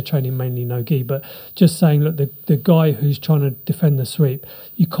 I mean, they're training mainly no gi, but just saying, look, the guy who's trying to defend the sweep,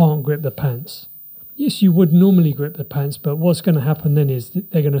 you can't grip the pants. Yes, you would normally grip the pants, but what's going to happen then is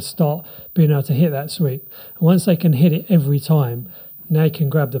they're going to start being able to hit that sweep. And once they can hit it every time, now you can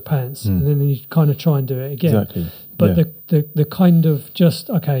grab the pants, and then you kind of try and do it again. Exactly. But the kind of just,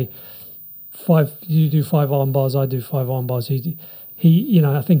 okay, you do 5 arm bars, I do 5 arm bars. He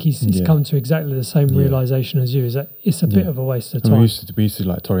I think he's come to exactly the same realization as you, is that it's a bit of a waste of time. We used to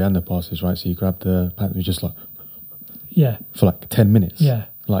like Torianda passes, right? So you grab the pants, we just like for like 10 minutes. Yeah.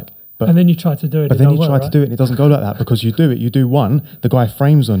 But and then you try to do it. But then you try to do it and it doesn't go like that, because you do one, the guy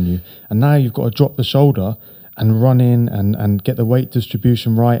frames on you, and now you've got to drop the shoulder and run in and get the weight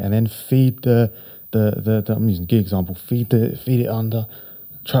distribution right, and then feed the I'm using gi example, feed it under,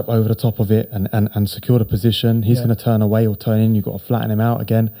 trap over the top of it and secure the position. He's going to turn away or turn in. You've got to flatten him out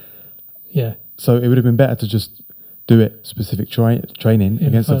again. Yeah. So it would have been better to just do it specific training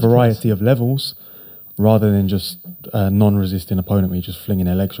against a variety of levels, rather than just a non-resisting opponent where you're just flinging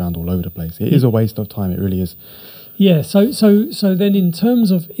their legs around all over the place. It is a waste of time. It really is. Yeah. So then, in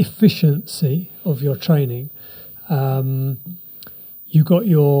terms of efficiency of your training, you got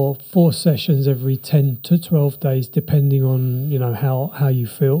your 4 sessions every 10 to 12 days, depending on how you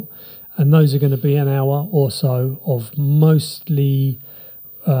feel, and those are going to be an hour or so of mostly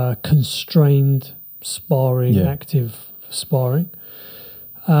constrained sparring, active sparring.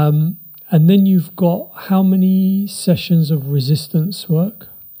 And then you've got how many sessions of resistance work?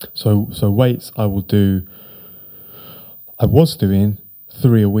 So weights I was doing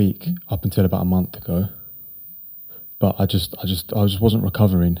 3 a week up until about a month ago. But I just wasn't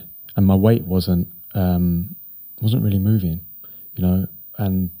recovering, and my weight wasn't really moving,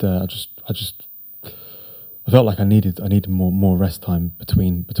 and I felt like I needed more rest time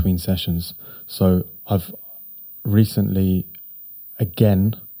between sessions. So I've recently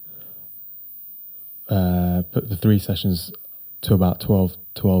again put the 3 sessions to about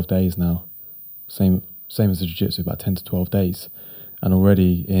 12 days now, same as the jiu-jitsu, about 10 to 12 days, and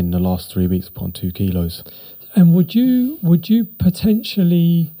already in the last 3 weeks put on 2 kilos. And would you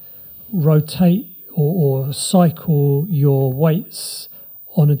potentially rotate or cycle your weights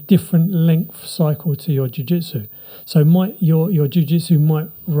on a different length cycle to your jiu-jitsu? So your jiu-jitsu might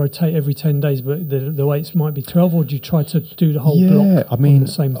rotate every 10 days, but the weights might be 12, or do you try to do the whole block on the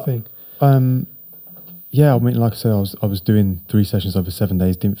same thing? Yeah, I mean, like I said, I was doing 3 sessions over 7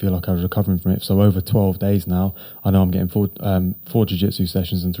 days, didn't feel like I was recovering from it. So over 12 days now, I know I'm getting 4 jiu-jitsu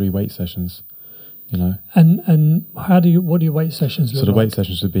sessions and 3 weight sessions. And what do your weight sessions look like? So the weight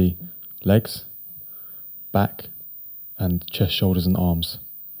sessions would be legs, back, and chest, shoulders, and arms.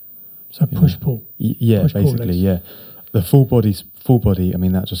 So push pull. Yeah, push, basically, yeah. The full body. I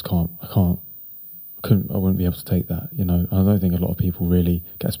mean, that just I wouldn't be able to take that. I don't think a lot of people really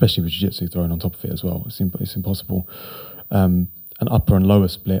get, especially with jiu-jitsu thrown on top of it as well. It's impossible. An upper and lower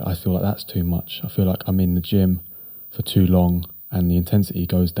split, I feel like that's too much. I feel like I'm in the gym for too long and the intensity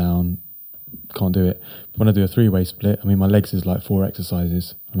goes down. Can't do it. But when I do a 3-way split, I mean, my legs is like 4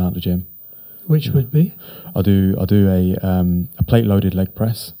 exercises. I'm out the gym. Which would be? I do a plate loaded leg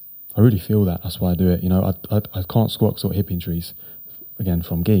press. I really feel that. That's why I do it. I can't squat because I've got hip injuries. Again,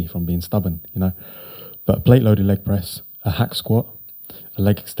 from being stubborn. But a plate loaded leg press, a hack squat, a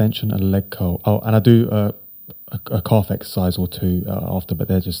leg extension, and a leg curl. Oh, and I do a calf exercise or 2 after, but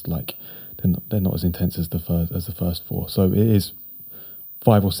they're just like they're not as intense as the first 4. So it is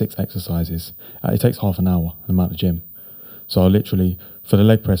 5 or 6 exercises. It takes half an hour, and I'm at the gym. So I literally, for the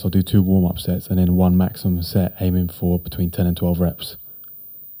leg press, I'll do 2 warm-up sets and then 1 maximum set, aiming for between 10 and 12 reps.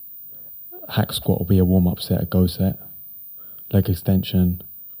 Hack squat will be a warm-up set, a go set. Leg extension,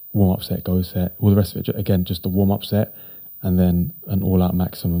 warm-up set, go set. All the rest of it, again, just a warm-up set and then an all-out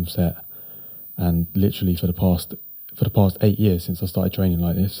maximum set. And literally for the past 8 years since I started training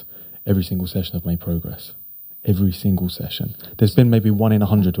like this, every single session I've made progress. every single session. There's been maybe 1 in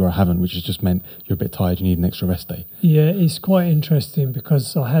 100 where I haven't, which has just meant you're a bit tired, you need an extra rest day. Yeah, it's quite interesting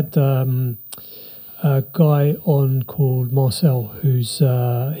because I had a guy on called Marcel, who's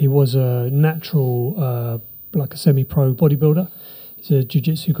he was a natural, like a semi-pro bodybuilder. He's a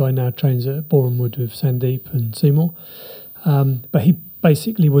jiu-jitsu guy now, trains at Borehamwood with Sandeep and Seymour. But he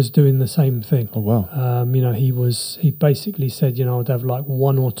basically was doing the same thing. Oh, wow. He basically said, I'd have like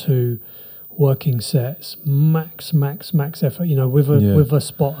 1 or 2 working sets, max effort, with a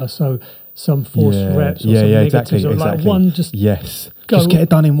spotter. So some forced reps or some negatives, or like one just just get it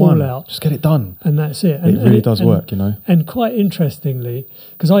done in one. Out. Just get it done, and that's it. And it really does work, And quite interestingly,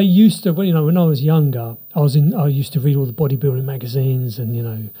 because I used to, when I was younger, I used to read all the bodybuilding magazines, and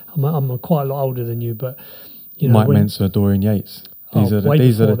I'm quite a lot older than you, but Mike Menser, Dorian Yates. These are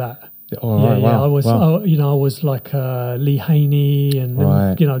that. Oh, right, wow. I was, wow. I was like Lee Haney and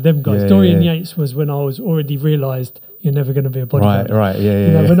them, them guys. Yeah, Dorian Yates was when I was already realised you're never going to be a bodybuilder. Right,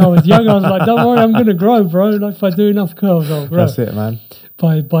 yeah. When I was young, I was like, don't worry, I'm going to grow, bro. Like, if I do enough curls, I'll grow. That's it, man.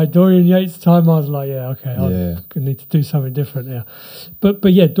 By Dorian Yates' time, I was like, I need to do something different here. But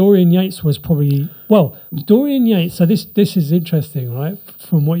yeah, Dorian Yates was probably, Dorian Yates, so this is interesting, right,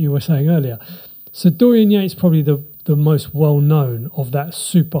 from what you were saying earlier. So Dorian Yates probably the most well-known of that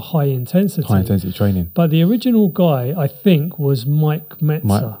super high-intensity training. But the original guy, I think, was Mike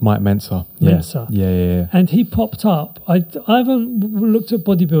Menser. Mike Menser. Menser. Yeah. And he popped up. I haven't looked at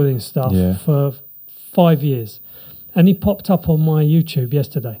bodybuilding stuff for 5 years. And he popped up on my YouTube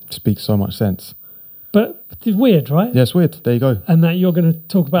yesterday. Speaks so much sense. But it's weird, right? Yeah, it's weird. There you go. And that you're going to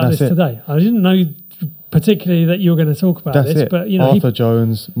talk about this today. I didn't know particularly that you were going to talk about this. But, Arthur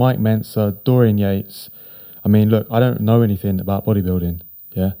Jones, Mike Menser, Dorian Yates. I mean, look, I don't know anything about bodybuilding,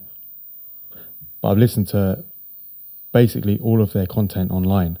 yeah? But I've listened to basically all of their content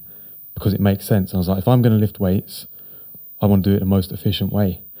online because it makes sense. And I was like, if I'm going to lift weights, I want to do it the most efficient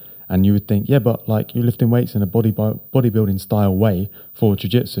way. And you would think, but like you're lifting weights in a bodybuilding style way for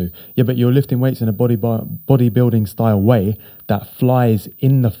jiu-jitsu. Yeah, but you're lifting weights in a bodybuilding style way that flies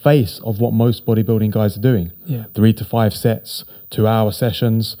in the face of what most bodybuilding guys are doing. Yeah. 3 to 5 sets, 2-hour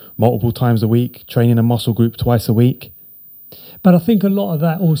sessions, multiple times a week, training a muscle group twice a week. But I think a lot of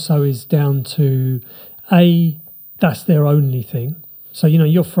that also is down to, that's their only thing. So,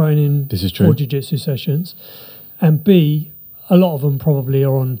 you're throwing in 4 jiu-jitsu sessions. And B, a lot of them probably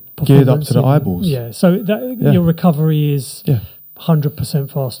are on performance. Geared up to the eyeballs. Yeah, so your recovery is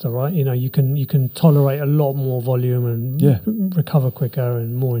 100% faster, right? You can tolerate a lot more volume and recover quicker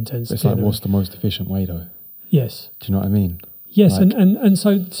and more intensity. It's like, what's the most efficient way, though? Yes. Do you know what I mean? Yes, like, and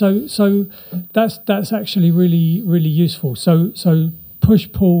so that's actually really, really useful. So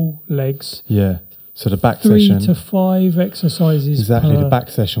push-pull legs. Yeah. So the back 3 session. 3 to 5 exercises. Exactly. The back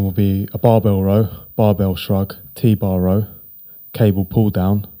session will be a barbell row, barbell shrug, T-bar row, cable pull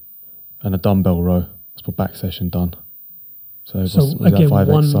down, and a dumbbell row. That's what back session done. So again, 5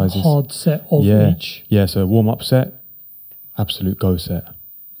 one exercises. Hard set of each. Yeah. So a warm up set, absolute go set,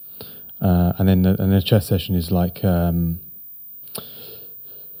 and then the chest session is like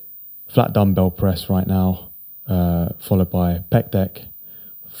flat dumbbell press right now, followed by pec deck,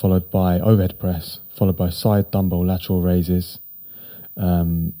 followed by overhead press, followed by side dumbbell lateral raises,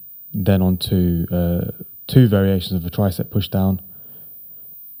 then on to 2 variations of a tricep push down.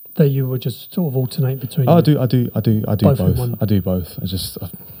 That you would just sort of alternate between. I do both. I do both. I just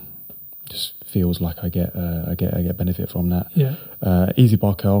feels like I get benefit from that. Yeah. Easy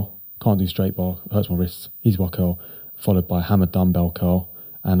bar curl. Can't do straight bar. Hurts my wrists. Easy bar curl, followed by hammered dumbbell curl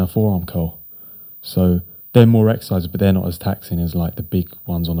and a forearm curl. So they're more exercises, but they're not as taxing as like the big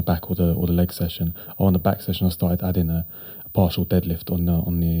ones on the back or the leg session. On the back session, I started adding a partial deadlift on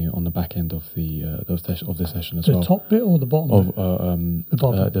the back end of the session as well. The top bit or the bottom? The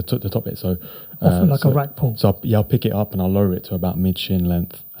bottom. The top bit. So often like a rack pull. So I'll pick it up and I'll lower it to about mid shin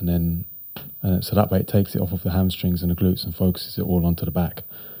length, and then so that way it takes it off of the hamstrings and the glutes and focuses it all onto the back.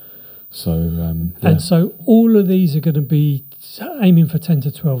 So and so all of these are going to be aiming for 10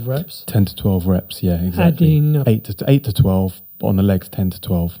 to 12 reps. 10 to 12 reps, yeah, exactly. Adding 8 to 12, but on the legs 10 to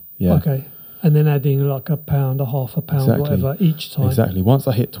 12. Yeah. Okay. And then adding like a pound, a half a pound, whatever, each time. Exactly. Once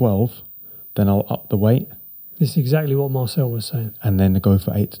I hit 12, then I'll up the weight. This is exactly what Marcel was saying. And then go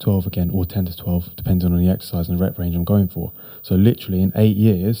for 8 to 12 again, or 10 to 12, depending on the exercise and the rep range I'm going for. So literally in 8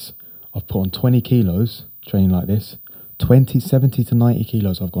 years, I've put on 20 kilos training like this. 70 to 90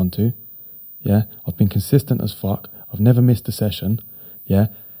 kilos I've gone to. Yeah. I've been consistent as fuck. I've never missed a session. Yeah.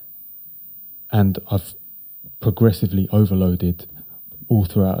 And I've progressively overloaded all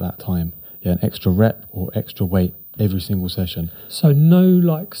throughout that time. Yeah, an extra rep or extra weight every single session. So no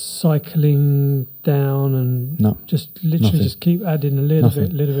like cycling down and No, just literally nothing. just keep adding a little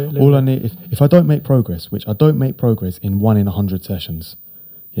bit. All I need, if I don't make progress, which I don't make progress in 1 in 100 sessions,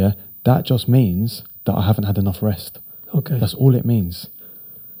 yeah, that just means that I haven't had enough rest. Okay. That's all it means.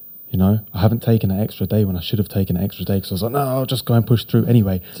 You know, I haven't taken an extra day when I should have taken an extra day because I was like, no, I'll just go and push through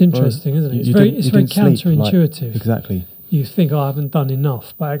anyway. It's interesting, isn't it? It's very counterintuitive. Exactly. You think, I haven't done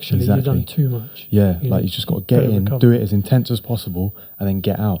enough, but actually you've done too much. Yeah, like you just got to get in, do it as intense as possible, and then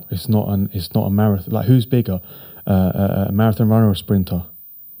get out. It's not a marathon. Like, who's bigger, a marathon runner or a sprinter?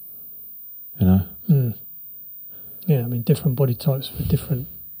 You know. Mm. Yeah, I mean, different body types for different.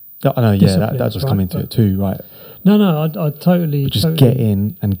 I know. Yeah, that just come into it too, right? No, I totally. But just get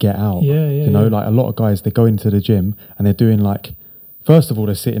in and get out. Yeah. You know, like a lot of guys, they go into the gym and they're doing like. First of all,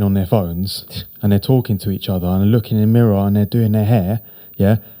 they're sitting on their phones and they're talking to each other and they're looking in the mirror and they're doing their hair,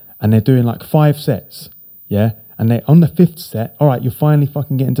 yeah, and they're doing like 5 sets, yeah, and they on the 5th set, all right, you're finally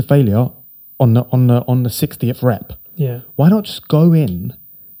fucking getting to failure on the 60th rep. Yeah. Why not just go in,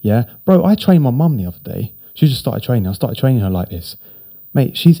 yeah, bro? I trained my mum the other day. She just started training. I started training her like this,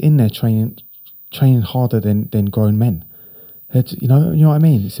 mate. She's in there training harder than grown men. You know what I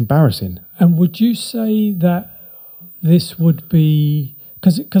mean? It's embarrassing. And would you say that? This would be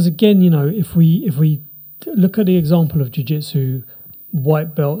because again, you know, if we look at the example of jiu-jitsu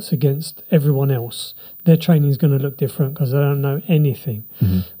white belts against everyone else, their training is going to look different because they don't know anything.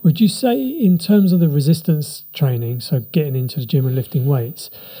 Mm-hmm. Would you say, in terms of the resistance training, so getting into the gym and lifting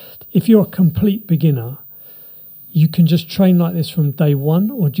weights, if you're a complete beginner, you can just train like this from day one,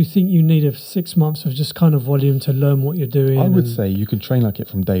 or do you think you need 6 months of just kind of volume to learn what you're doing? I would say you can train like it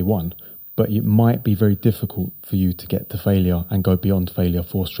from day one. But it might be very difficult for you to get to failure and go beyond failure,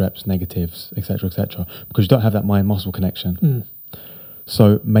 forced reps, negatives, etc., because you don't have that mind-muscle connection. Mm.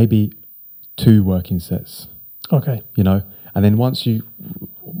 So maybe 2 working sets. Okay. You know, and then once you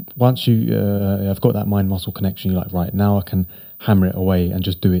have got that mind-muscle connection, you're like, right, now I can hammer it away and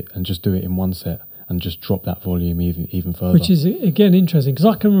just do it in 1 set and just drop that volume even further. Which is, again, interesting, because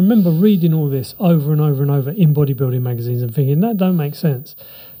I can remember reading all this over and over and over in bodybuilding magazines and thinking, that don't make sense.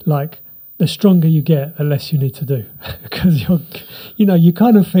 Like, the stronger you get, the less you need to do. Because you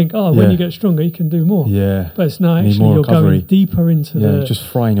kind of think, when you get stronger, you can do more. Yeah. But it's not actually, you're going deeper into you're just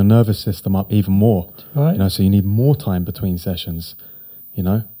frying your nervous system up even more. Right. You know, so you need more time between sessions, you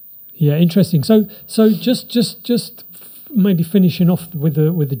know? Yeah, interesting. So just maybe finishing off with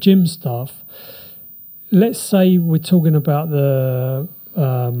the gym stuff, let's say we're talking about the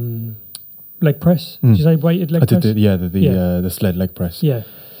leg press. Did you say weighted leg press? I did, the sled leg press. Yeah.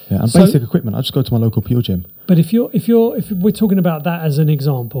 Yeah, and basic equipment. I just go to my local pure gym. But if we're talking about that as an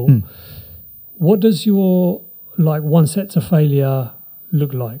example, what does your 1 set to failure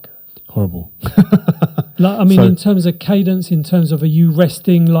look like? Horrible. In terms of cadence, in terms of, are you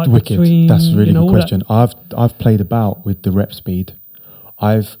resting wicked. Between? That's a really good question. I've played about with the rep speed.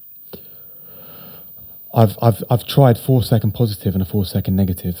 I've tried 4-second positive and a 4-second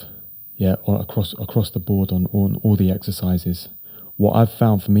negative. Yeah, across the board on all the exercises. What I've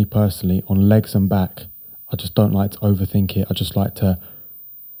found for me personally on legs and back, I just don't like to overthink it. I just like to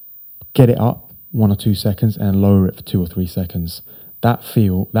get it up 1 or 2 seconds and lower it for 2 or 3 seconds. That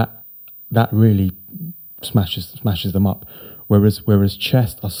really smashes them up. Whereas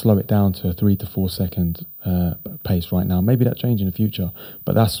chest, I slow it down to a 3 to 4 second pace right now. Maybe that change in the future,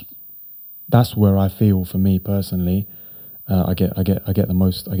 but that's where I feel, for me personally, I get the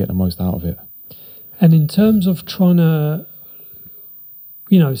most out of it. And in terms of trying to,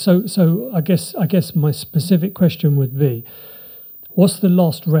 so I guess my specific question would be, what's the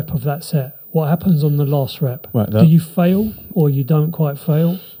last rep of that set? What happens on the last rep? Right, do you fail or you don't quite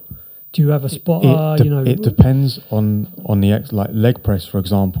fail? Do you have a spotter? It depends on the leg press, for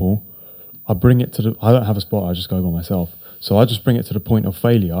example. I don't have a spotter. I just go by myself. So I just bring it to the point of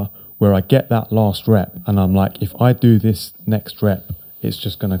failure where I get that last rep, and I'm like, if I do this next rep,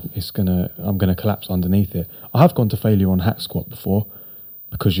 I'm gonna collapse underneath it. I have gone to failure on hack squat before.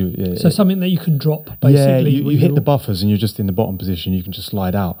 Because so something that you can drop, basically. Yeah, you hit the buffers and you're just in the bottom position. You can just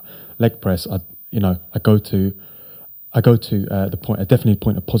slide out. Leg press, I go to the point, definitely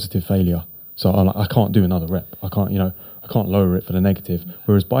point of positive failure. So I can't do another rep. I can't lower it for the negative.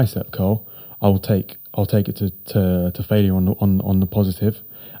 Whereas bicep curl, I'll take it to failure on the positive.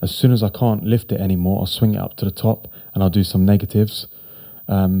 As soon as I can't lift it anymore, I'll swing it up to the top and I'll do some negatives.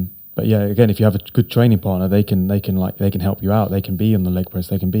 But yeah, again, if you have a good training partner, they can help you out. They can be on the leg press.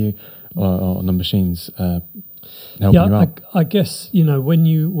 They can be on the machines helping you out. I guess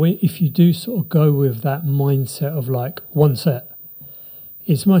if you do sort of go with that mindset of 1 set,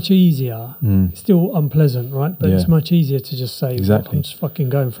 it's much easier. It's still unpleasant, right? But it's much easier to just say, exactly. I'm just fucking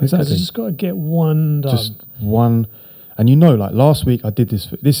going for it. Because I just got to get one done. Just one. And you know, like last week I did this.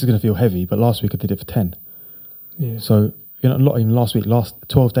 This is going to feel heavy, but last week I did it for 10. Yeah. So, you know, not even last week,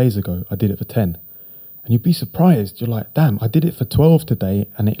 12 days ago, I did it for 10. And you'd be surprised. You're like, damn, I did it for 12 today,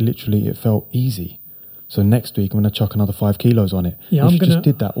 and it felt easy. So next week I'm going to chuck another 5 kilos on it. Yeah, if you just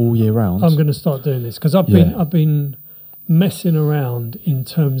did that all year round. I'm going to start doing this because I've been messing around in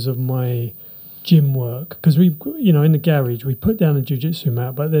terms of my gym work, because we, you know, in the garage we put down a jiu-jitsu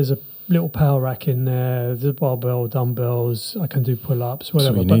mat, but there's a little power rack in there, the barbell, dumbbells, I can do pull-ups,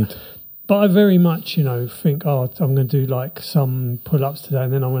 whatever. But I very much, you know, think, I'm going to do like some pull-ups today,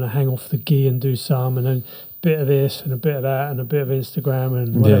 and then I'm going to hang off the gi and do some, and then a bit of this and a bit of that and a bit of Instagram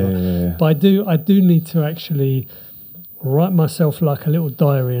and whatever. Yeah. But I do need to actually write myself like a little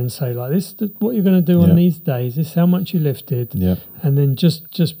diary and say, like, this is what you're going to do on these days, this is how much you lifted, and then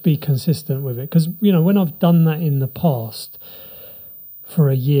just be consistent with it. Because, you know, when I've done that in the past for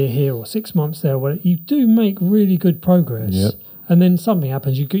a year here or 6 months there, you do make really good progress. And then something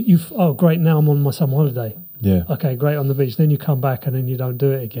happens, oh great, now I'm on my summer holiday. Yeah. Okay, great, on the beach. Then you come back and then you don't do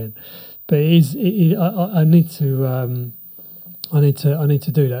it again. But I need to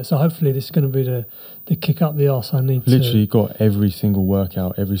do that. So hopefully this is going to be the kick up the arse I need. Literally got every single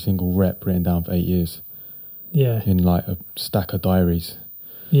workout, every single rep written down for 8 years. Yeah. In like a stack of diaries.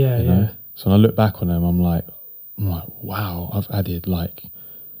 Yeah, you know? So when I look back on them, I'm like, wow, I've added like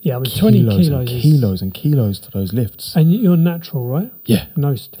 20 kilos and kilos to those lifts. And you're natural, right? Yeah.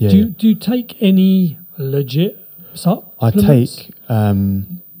 Most. Do you take any legit supplements?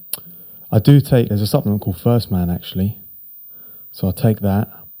 I do take, there's a supplement called First Man actually. So I take that.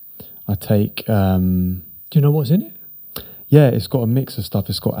 I take... do you know what's in it? Yeah, it's got a mix of stuff.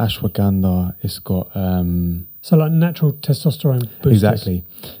 It's got ashwagandha. It's got... so like natural testosterone boosters. Exactly.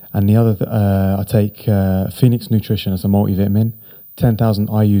 And the other, I take Phoenix Nutrition as a multivitamin. 10,000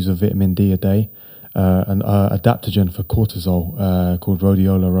 IUs of vitamin D a day, an adaptogen for cortisol called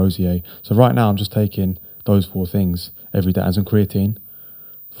Rhodiola rosea. So right now I'm just taking those 4 things every day, and some creatine.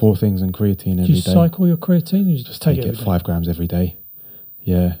 4 things in creatine every day. Do you cycle your creatine? You just take it 5 grams every day.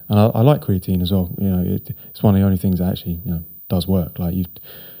 Yeah, and I like creatine as well. You know, it's one of the only things that actually, you know, does work. Like you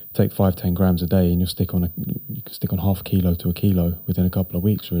take 5-10 grams a day, and you can stick on half a kilo to a kilo within a couple of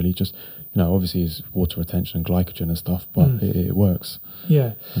weeks. Really, just, you know, obviously it's water retention and glycogen and stuff, but it works.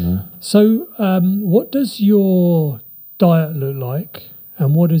 Yeah. You know? So, what does your diet look like,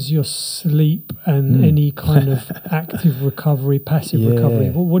 and what is your sleep and any kind of active recovery, passive recovery?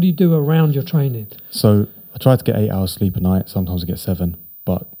 What do you do around your training? So I try to get 8 hours sleep a night. Sometimes I get 7,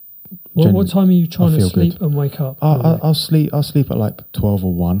 but what time are you trying to sleep and wake up? I'll sleep at like 12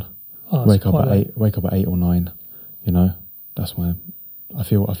 or 1. Wake up at 8 or 9. You know, that's when I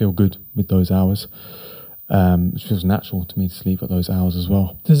feel good with those hours. It feels natural to me to sleep at those hours as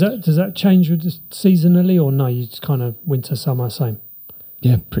well. Does that change with seasonally, or no? You just kind of winter, summer, same.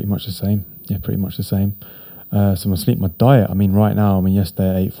 Yeah, pretty much the same. So my diet. I mean, right now,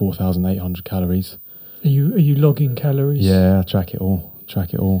 yesterday I ate 4,800 calories. Are you logging calories? Yeah, I track it all.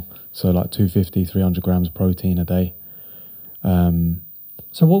 So like 250, 300 grams of protein a day.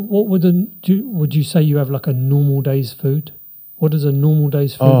 So what would you say you have like a normal day's food? What is a normal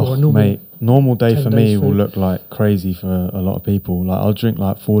day's food? Or a normal day for me food? Will look like crazy for a lot of people. Like I'll drink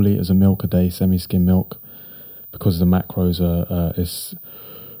like 4 litres of milk a day, semi-skim milk, because the macros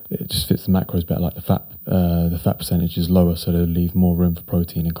it just fits the macros better. Like the fat percentage is lower, so they'll leave more room for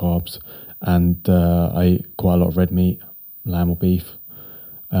protein and carbs. And I eat quite a lot of red meat, lamb or beef.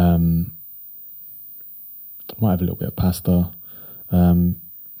 Might have a little bit of pasta. I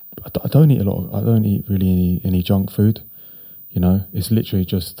don't eat really any junk food. You know, it's literally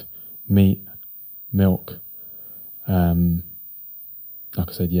just meat, milk. Like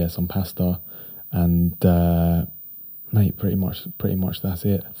I said, some pasta, and mate, pretty much that's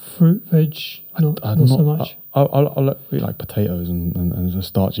it. Fruit, veg, not so much. I'll eat like potatoes and the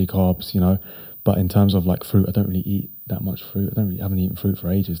starchy carbs, you know. But in terms of like fruit, I don't really eat that much fruit. I haven't eaten fruit for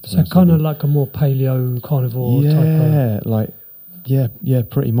ages. So kind of like a more paleo carnivore type of... Yeah,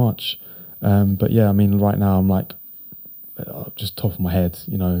 pretty much. But yeah, I mean, right now I'm like, just top of my head,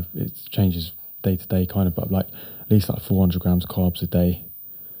 you know, it changes day to day kind of, but like at least like 400 grams carbs a day,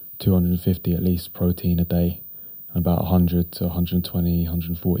 250 at least protein a day, and about 100 to 120,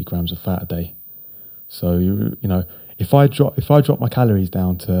 140 grams of fat a day. So you know, if I drop my calories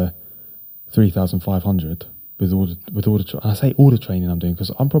down to 3,500 with all the I say all the training I'm doing,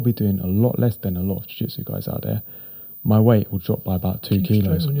 because I'm probably doing a lot less than a lot of jiu-jitsu guys out there, my weight will drop by about 2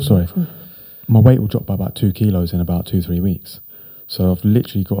 kilos. My weight will drop by about 2 kilos in about 2-3 weeks. So I've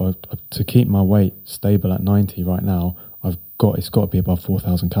literally got to keep my weight stable at 90 right now. It's got to be above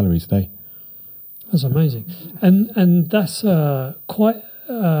 4,000 calories a day. That's amazing, and that's quite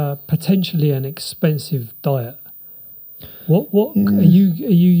potentially an expensive diet. What are you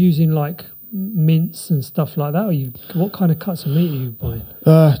using, like mince and stuff like that? What kind of cuts of meat are you buying?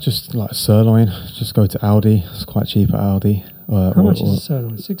 Just like sirloin. Just go to Aldi. It's quite cheap at Aldi. How much is a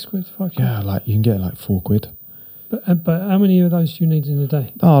sirloin? 6 quid, 5 quid? Yeah, like you can get like 4 quid. But how many of those do you need in a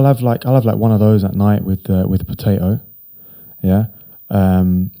day? Oh, I'll have like one of those at night with potato. Yeah.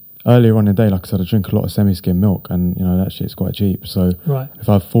 Earlier on in the day, like I said, I drink a lot of semi-skim milk, and that shit's quite cheap. So right. if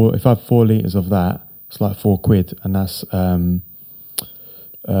I have 4 litres of that, it's like 4 quid, and that's a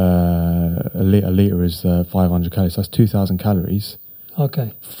litre is 500 calories. So that's 2,000 calories.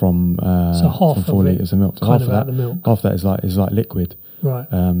 Okay. From so half from 4 litres of milk. So half of that, the milk. Half of that is like liquid. Right.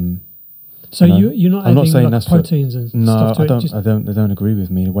 So you're not adding like proteins and stuff to it? They don't agree with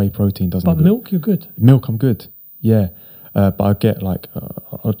me. Whey protein doesn't. But milk, you're good. Milk, I'm good. Yeah. But I get like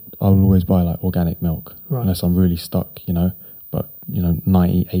I'll always buy like organic milk, right, unless I'm really stuck, But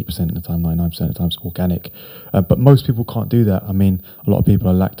 98% of the time, 99% of the time, it's organic. But most people can't do that. I mean, a lot of people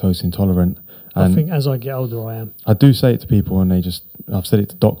are lactose intolerant. And I think as I get older, I am. I do say it to people, and I've said it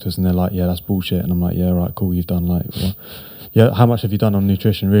to doctors, and they're like, "Yeah, that's bullshit." And I'm like, "Yeah, right, cool. You've done like, well, yeah. How much have you done on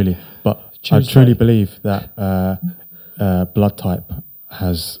nutrition, really?" But I truly believe that blood type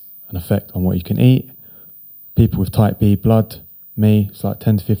has an effect on what you can eat. People with type B blood, it's like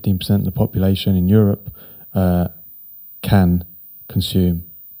 10 to 15% of the population in Europe can consume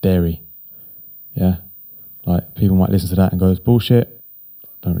dairy. Yeah, like people might listen to that and go, "It's bullshit."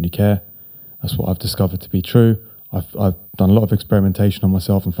 Don't really care. That's what I've discovered to be true. I've done a lot of experimentation on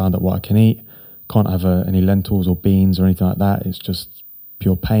myself and found out what I can eat. Can't have any lentils or beans or anything like that. It's just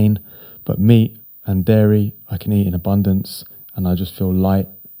pure pain. But meat and dairy I can eat in abundance, and I just feel light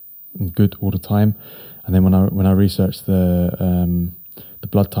and good all the time. And then when I researched the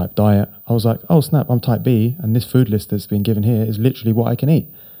blood type diet, I was like, oh snap, I'm type B, and this food list that's been given here is literally what I can eat.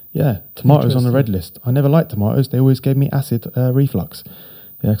 Yeah, tomatoes on the red list. I never liked tomatoes. They always gave me acid reflux.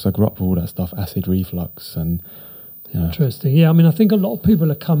 Yeah, because I grew up with all that stuff, acid reflux and. Interesting. Yeah, I mean, I think a lot of people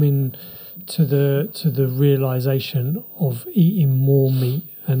are coming to the realization of eating more meat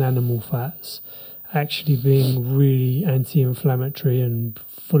and animal fats actually being really anti-inflammatory and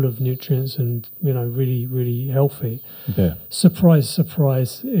full of nutrients and really, really healthy. Yeah. Surprise,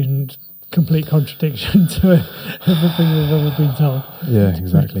 surprise, in complete contradiction to everything we've ever been told. Yeah,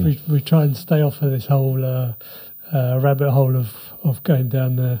 exactly. We try and stay off of this whole rabbit hole of going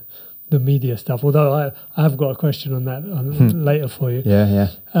down the media stuff. Although I have got a question on that later for you. Yeah.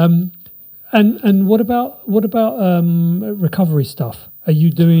 And what about recovery stuff? Are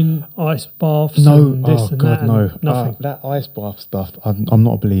you doing ice baths? No, and this and God, that? no. Nothing. That ice bath stuff, I'm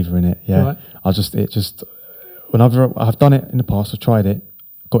not a believer in it. Yeah, right. Whenever I've done it in the past, I've tried it,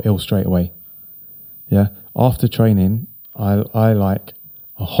 got ill straight away. Yeah, after training, I like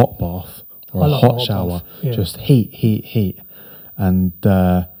a hot bath or a hot shower, yeah. Just heat, and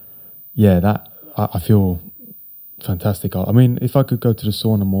that I feel fantastic. I mean, if I could go to the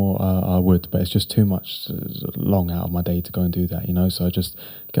sauna more, I would, but it's just too much long out of my day to go and do that, So I just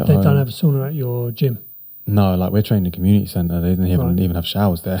get home. They don't have a sauna at your gym? No, like we're trained in a community centre. They didn't even have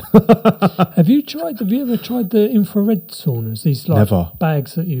showers there. Have you ever tried the infrared saunas? These never.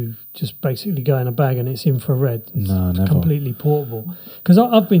 Bags that you just basically go in a bag and it's infrared. It's never. Completely portable. Because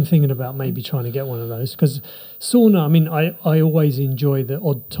I've been thinking about maybe trying to get one of those. Because sauna, I mean, I always enjoy the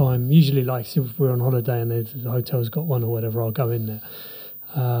odd time. Usually, like if we're on holiday and the hotel's got one or whatever, I'll go in there.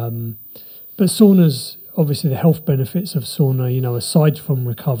 But saunas, obviously the health benefits of sauna, aside from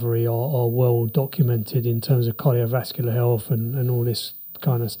recovery, are well documented in terms of cardiovascular health and all this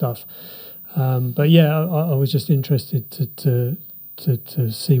kind of stuff. But yeah, I was just interested to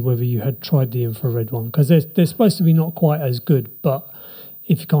see whether you had tried the infrared one, because they're supposed to be not quite as good, but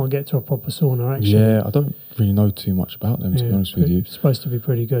if you can't get to a proper sauna, actually. Yeah, I don't really know too much about them, to be honest with you. It's supposed to be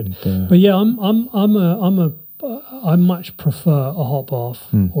pretty good. But yeah, I much prefer a hot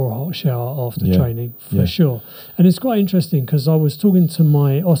bath or a hot shower after training, for sure. And it's quite interesting because I was talking to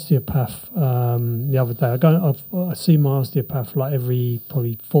my osteopath the other day. I see my osteopath like every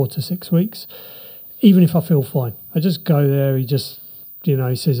probably 4 to 6 weeks, even if I feel fine. I just go there. He just,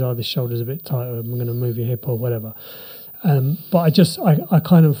 he says, "Oh, this shoulder's a bit tighter. I'm going to move your hip or whatever." But I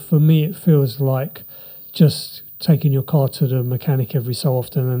kind of, for me, it feels like just taking your car to the mechanic every so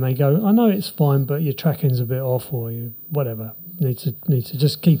often, and they go, "I know it's fine, but your tracking's a bit off, or you whatever. Need to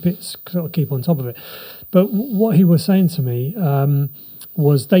just keep on top of it." But what he was saying to me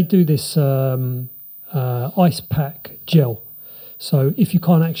was they do this ice pack gel. So if you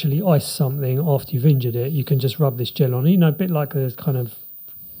can't actually ice something after you've injured it, you can just rub this gel on. You know, a bit like the kind of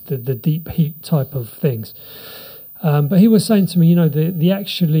the deep heat type of things. But he was saying to me, you know,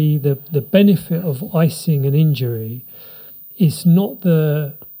 the benefit of icing an injury is not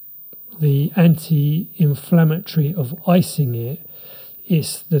the anti-inflammatory of icing it.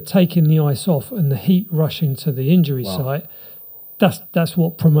 It's the taking the ice off and the heat rushing to the injury site. That's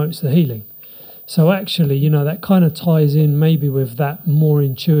what promotes the healing. So actually, you know, that kind of ties in maybe with that more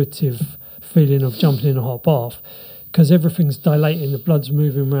intuitive feeling of jumping in a hot bath, because everything's dilating, the blood's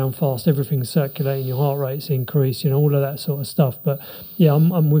moving around fast, everything's circulating, your heart rate's increased, you know, all of that sort of stuff. But yeah,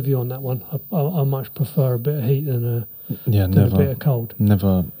 I'm with you on that one. I much prefer a bit of heat than a bit of cold.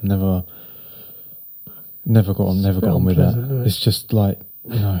 Never got on with that. It's just like,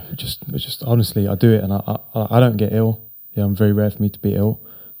 you know, just honestly, I do it and I don't get ill. Yeah, I'm very rare for me to be ill.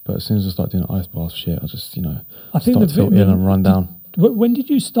 But as soon as I start doing ice bath shit, I just, you know, I think start to feel ill and run down. When did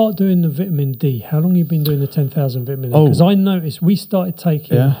you start doing the vitamin D? How long have you been doing the 10,000 vitamin D? Because I noticed we started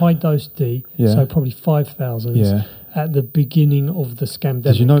taking high dose D, so probably 5,000 at the beginning of the scamdemic.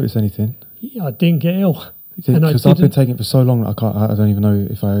 Did you notice anything? Yeah, I didn't get ill. Because I've been taking it for so long, I don't even know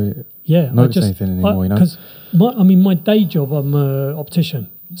if I notice anything anymore. You know, because my day job, I'm an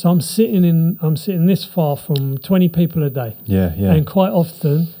optician, so I'm sitting this far from 20 people a day. Yeah. And quite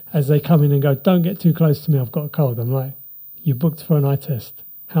often, as they come in and go, "Don't get too close to me, I've got a cold," I'm like, "You booked for an eye test.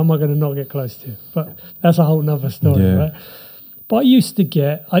 How am I going to not get close to you?" But that's a whole nother story, right? But I used to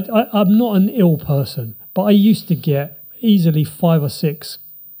get, I'm not an ill person, but I used to get easily 5 or 6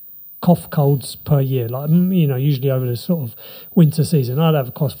 cough colds per year. Like, you know, usually over the sort of winter season, I'd have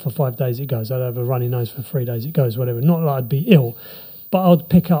a cough for 5 days, it goes. I'd have a runny nose for 3 days, it goes, whatever. Not like I'd be ill, but I'd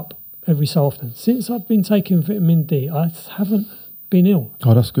pick up every so often. Since I've been taking vitamin D, I haven't been ill.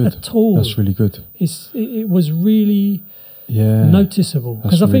 Oh, that's good. At all. That's really good. It was really noticeable,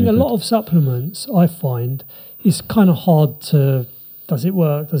 because I think a lot of supplements, I find, is kind of hard to, does it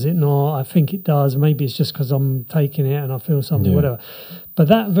work, does it not? I think it does. Maybe it's just because I'm taking it and I feel something, whatever. But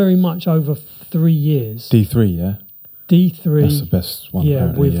that very much over 3 years. D3, yeah? D3. That's the best one,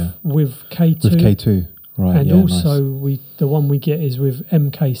 with K2. With K2, right. And also the one we get is with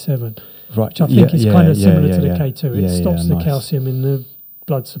MK7. Right. Which I think is kind of similar to the K2. It stops the nice. calcium in the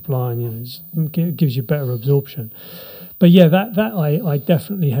blood supply and, you know, it gives you better absorption. But yeah, that I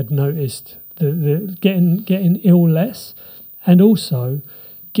definitely had noticed the getting ill less, and also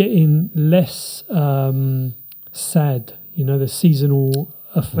getting less sad. You know, the seasonal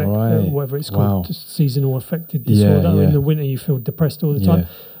affect, whatever it's called, seasonal affected disorder. In the winter, you feel depressed all the time.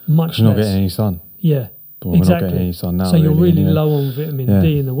 Much less. You're not getting any sun. Yeah, but exactly. We're not getting any sun now. So you're really low on vitamin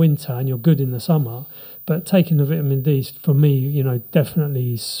D in the winter, and you're good in the summer. But taking the vitamin D, for me, you know,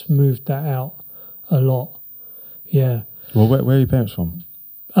 definitely smoothed that out a lot. Yeah. Well, where are your parents from?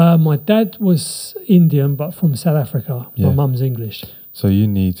 My dad was Indian, but from South Africa. Yeah. My mum's English. So you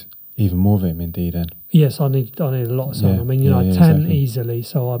need even more vitamin D then. Yes, I need a lot of sun. I mean, you know, I tan easily,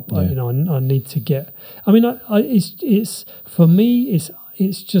 so I you know, I need to get. I mean, it's for me,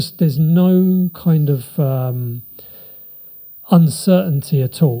 it's just there's no kind of uncertainty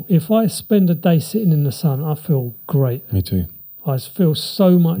at all. If I spend a day sitting in the sun, I feel great. Me too. I feel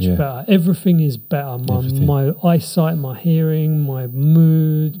so much better. Everything is better. My eyesight, my hearing, my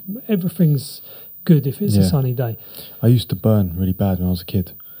mood, everything's good if it's a sunny day. I used to burn really bad when I was a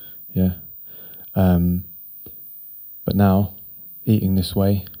kid. Yeah. But now, eating this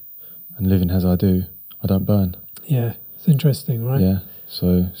way and living as I do, I don't burn. Yeah, it's interesting, right? Yeah.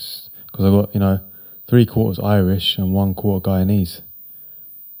 So, because I got, you know, 3/4 Irish and 1/4 Guyanese.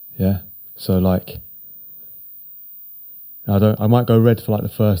 Yeah. So like, I might go red for like the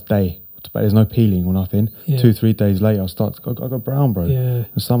first day, but there's no peeling or nothing. 2-3 days later, I go brown, bro. Yeah. In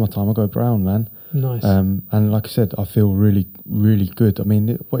the summertime, I go brown, man. Nice. And like I said, I feel really, really good. I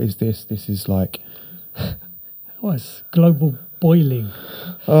mean, what is this? This is like, it's global boiling.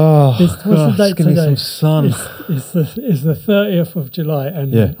 Oh, what's the date give me today? some sun. It's the 30th of July,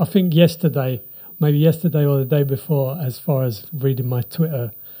 and I think maybe yesterday or the day before, as far as reading my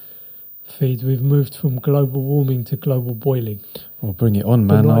Twitter feed, we've moved from global warming to global boiling. Well, bring it on,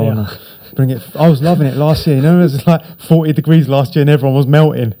 man. Bring it. I was loving it last year. You know, it was like 40 degrees last year and everyone was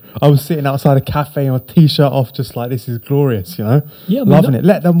melting. I was sitting outside a cafe on a t-shirt off, just like, this is glorious, you know? Yeah, loving it.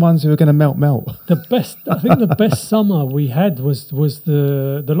 Let them ones who are going to melt. I think the best summer we had was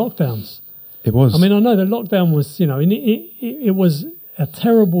the lockdowns. It was. I mean, I know the lockdown was, you know, it was a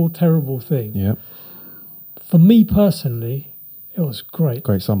terrible, terrible thing. Yeah. For me personally, it was great.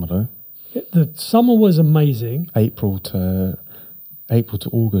 Great summer, though. The summer was amazing. April to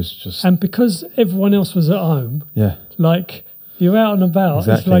August, just. And because everyone else was at home, yeah, like, you're out and about.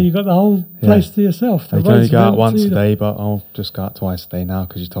 Exactly. It's like you've got the whole place to yourself. You can only go out once a day, but I'll just go out twice a day now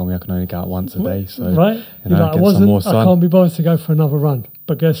because you told me I can only go out once a day. So right, you know, I can't be bothered to go for another run.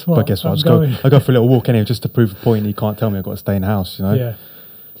 But guess what? I go for a little walk anyway, just to prove the point. You can't tell me I've got to stay in the house. You know.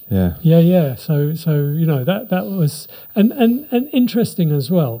 Yeah. So you know that was and interesting as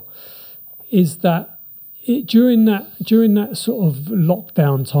well is that during that sort of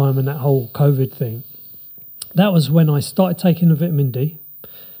lockdown time and that whole COVID thing, that was when I started taking the vitamin D.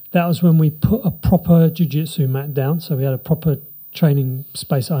 That was when we put a proper jiu-jitsu mat down. So we had a proper training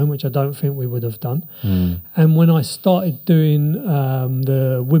space at home, which I don't think we would have done. And when I started doing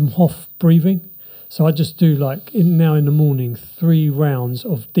the Wim Hof breathing, so I just do now in the morning 3 rounds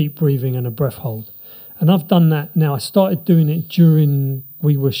of deep breathing and a breath hold. And I've done that now. I started doing it during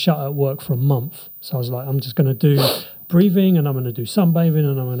we were shut at work for a month. So I was like, I'm just going to do breathing and I'm going to do sunbathing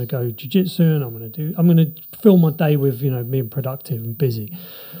and I'm going to go jiu-jitsu and I'm going to fill my day with, being productive and busy.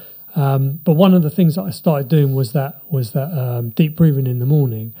 But one of the things that I started doing was that deep breathing in the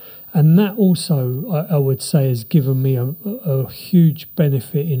morning. And that also, I would say, has given me a huge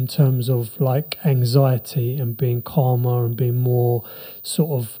benefit in terms of anxiety and being calmer and being more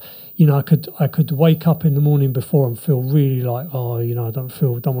sort of, I could wake up in the morning before and feel really I don't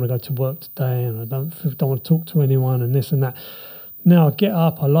want to go to work today and I don't want to talk to anyone and this and that. Now I get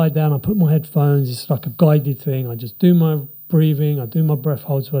up, I lie down, I put my headphones. It's like a guided thing. I just do my breathing, I do my breath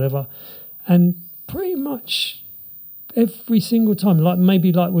holds, whatever, and pretty much every single time,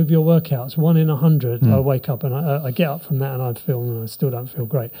 maybe with your workouts, 1 in 100, I wake up and I get up from that and I still don't feel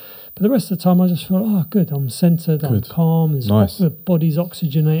great. But the rest of the time I just feel, oh, good, I'm centered, I'm calm, nice. The body's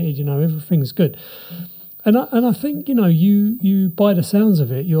oxygenated, everything's good. And I think, you by the sounds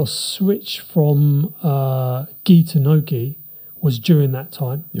of it, your switch from gi to no gi was during that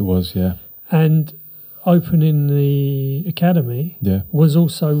time. It was, yeah. And opening the academy was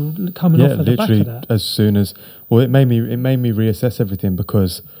also coming off at the back of that. As soon as it made me reassess everything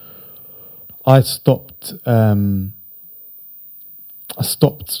because I stopped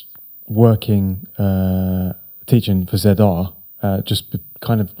working teaching for ZR just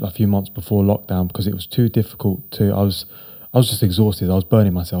kind of a few months before lockdown because it was too difficult to. I was just exhausted. I was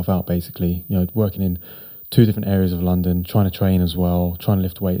burning myself out basically. Working in 2 different areas of London, trying to train as well, trying to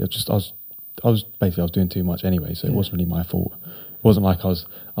lift weight. I was doing too much anyway, so it wasn't really my fault. It wasn't like I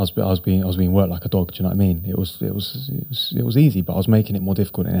was being worked like a dog. Do you know what I mean? It was easy, but I was making it more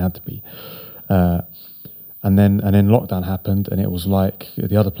difficult than it had to be. And then lockdown happened, and it was like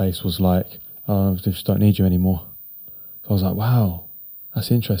the other place was like, oh, they just don't need you anymore. So I was like, wow,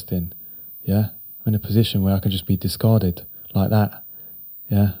 that's interesting. Yeah, I'm in a position where I can just be discarded like that.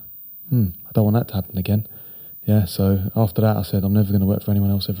 Yeah, I don't want that to happen again. Yeah, so after that, I said I'm never going to work for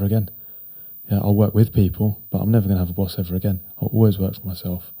anyone else ever again. Yeah, I'll work with people, but I'm never going to have a boss ever again. I'll always work for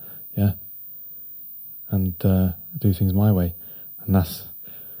myself, yeah, and do things my way, and that's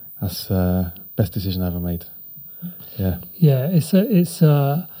best decision I ever made. Yeah, it's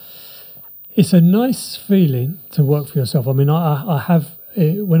a nice feeling to work for yourself. I mean, I have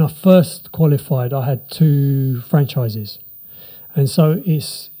when I first qualified, I had 2 franchises, and so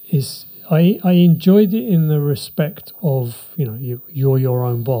I enjoyed it in the respect of you're your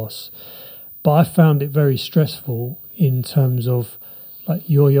own boss. But I found it very stressful in terms of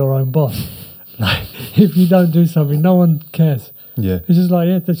you're your own boss. If you don't do something, no one cares. Yeah, it's just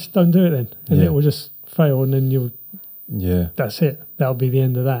just don't do it then, and it will just fail, and then that's it. That'll be the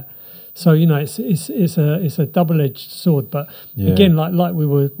end of that. So it's a double-edged sword. But again, like we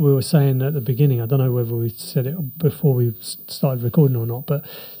were saying at the beginning, I don't know whether we said it before we started recording or not, but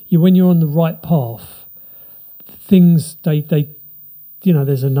when you're on the right path, things they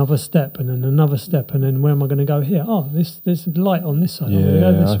there's another step and then another step and then where am I going to go here? Oh, there's a light on this side. I'm going to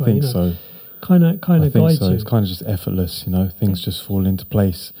go this way. I think so. Kind of guides you. It's kind of just effortless, Things just fall into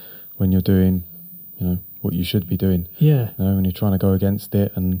place when you're doing, what you should be doing. Yeah. When you're trying to go against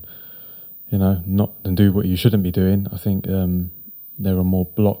it and, not and do what you shouldn't be doing. I think there are more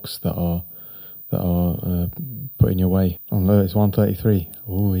blocks that are put in your way. Oh no, it's 1:33.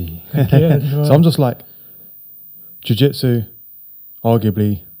 Ooh. Again, right. So I'm just like, jiu-jitsu.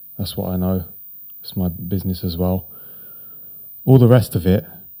 Arguably, that's what I know. It's my business as well. All the rest of it,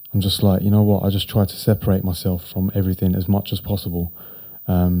 I'm just like, you know what? I just try to separate myself from everything as much as possible,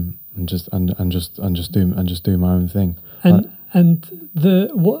 and just do my own thing. And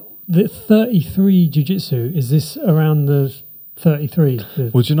the 33 jiu-jitsu, is this around the 33?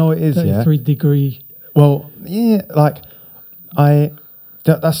 Well, do you know what it is? 33 degree. Well, yeah,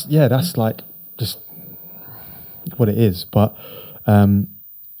 that's like just what it is, but. A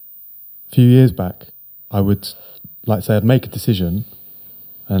few years back, I would like say I'd make a decision,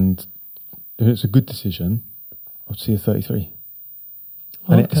 and if it's a good decision, I'd see a 33.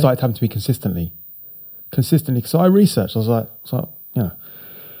 And it started happening to me consistently. So I researched. I was like, you know,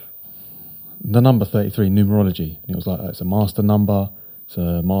 the number 33, numerology. And it was like, it's a master number. It's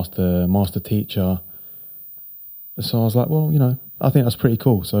a master teacher. So I was like, well, you know, I think that's pretty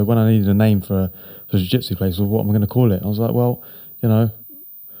cool. So when I needed a name for a jiu-jitsu place, well, what am I going to call it? I was like, well, you know,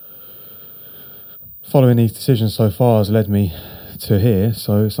 following these decisions so far has led me to here.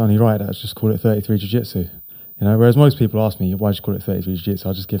 So it's only right that I just call it 33 Jiu-Jitsu. You know, whereas most people ask me, why did you call it 33 Jiu-Jitsu?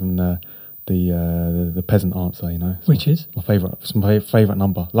 I just give them the peasant answer, you know. Which is? My favourite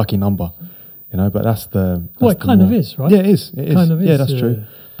number, lucky number. You know, but that's the... Well, it kind of is, right? Yeah, it is. Kind of is. Yeah, that's true.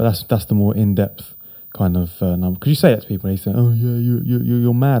 But that's the more in-depth kind of number. Because you say that to people and they say, oh, yeah,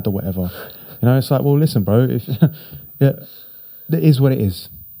 you're mad or whatever. You know, it's like, well, listen, bro, if yeah, it is what it is,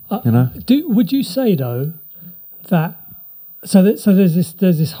 you know? Would you say, though, that... So there's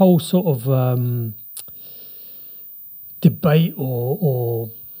this whole sort of debate or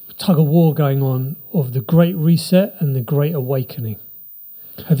tug of war going on of the Great Reset and the Great Awakening.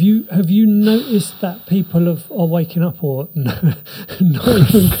 Have you noticed that people are waking up or not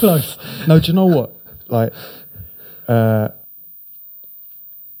even close? No, do you know what? Like, there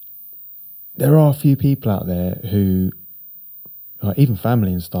are a few people out there who, like even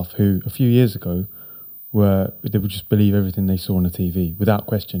family and stuff, who a few years ago they would just believe everything they saw on the TV without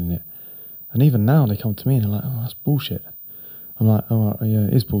questioning it. And even now they come to me and they're like, oh, that's bullshit. I'm like, oh, yeah,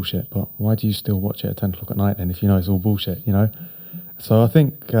 it is bullshit, but why do you still watch it at 10 o'clock at night then if you know it's all bullshit, you know? So I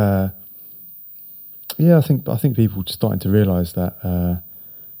think, I think people are just starting to realise that,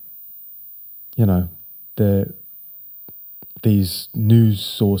 you know, these news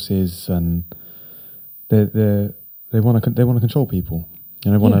sources and they want to control people,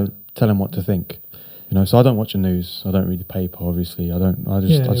 you know, they want to tell them what to think, you know. So I don't watch the news. I don't read the paper. Obviously, I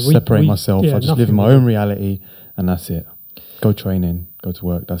just separate myself. I just live in my own reality, and that's it. Go training, go to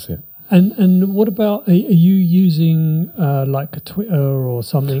work. That's it. And what about, are you using like a Twitter or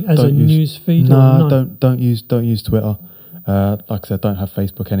something as a news feed? No, don't use Twitter. Like I said, I don't have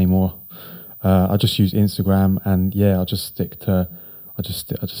Facebook anymore. I just use Instagram, and I just stick to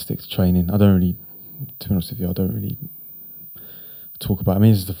training. I don't really, to be honest with you, I don't really talk about. I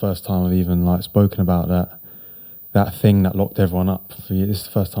mean, this is the first time I've even like spoken about that thing that locked everyone up. This is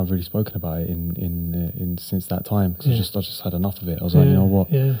the first time I've really spoken about it in since that time. Because I just had enough of it. I was like, you know what?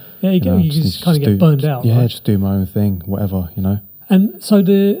 Yeah, you just kind of get burned out. Yeah, right? just do my own thing, whatever, you know. And so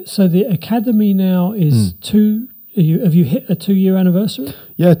the academy now is two. Have you hit a 2-year anniversary?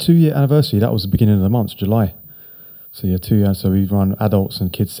 Yeah, 2-year anniversary. That was the beginning of the month, July. So 2 years. So we run adults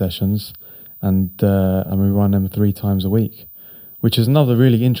and kids sessions, and we run them 3 times a week, which is another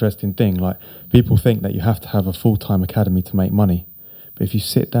really interesting thing. Like, people think that you have to have a full-time academy to make money, but if you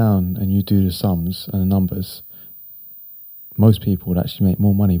sit down and you do the sums and the numbers, most people would actually make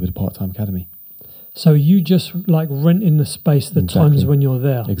more money with a part-time academy. So you just like renting the space the times when you're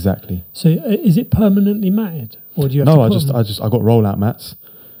there. Exactly. So is it permanently matted, or do you have to I got rollout mats,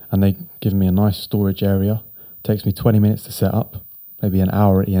 and they give me a nice storage area. It takes me 20 minutes to set up, maybe an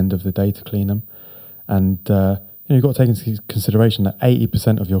hour at the end of the day to clean them, and you've got to take into consideration that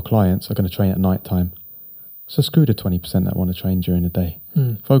 80% of your clients are going to train at night time. So screw the 20% that want to train during the day.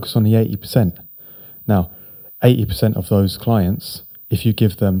 Focus on the 80%. Now, 80% of those clients, if you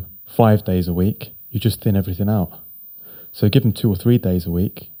give them 5 days a week, you just thin everything out. So give them 2 or 3 days a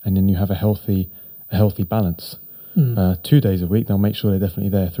week, and then you have a healthy balance. 2 days a week, they'll make sure they're definitely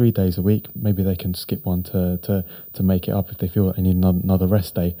there. 3 days a week, maybe they can skip one to make it up if they feel that they need another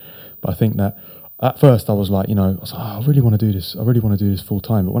rest day. But I think that at first I was like, I really want to do this. I really want to do this full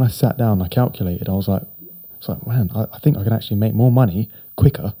time. But when I sat down, I calculated. I was like, man, I think I can actually make more money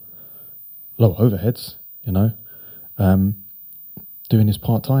quicker, lower overheads, doing this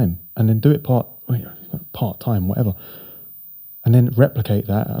part time, and then do it part time, whatever, and then replicate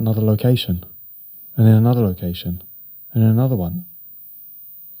that at another location, and then another location, and then another one.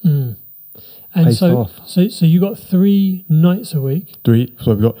 And so you got 3 nights a week. 3.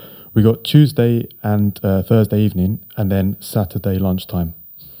 So we got Tuesday and Thursday evening, and then Saturday lunchtime.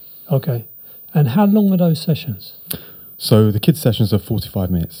 Okay. And how long are those sessions? So the kids' sessions are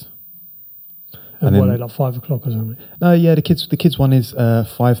 45 minutes. And what, are they like 5 o'clock or something? No, yeah, the kids one is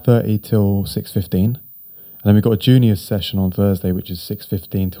 5:30 till 6:15. And then we've got a junior session on Thursday, which is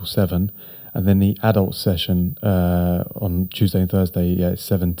 6:15 till 7. And then the adult session on Tuesday and Thursday, it's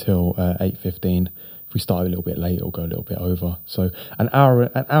 7 till 8:15. If we start a little bit late, it'll go a little bit over. So an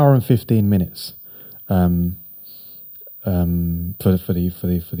hour and 15 minutes for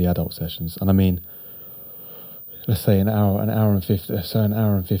the adult sessions. And I mean, let's say an hour and 50, so an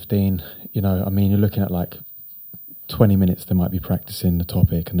hour and 15, you know, I mean, you're looking at like 20 minutes they might be practicing the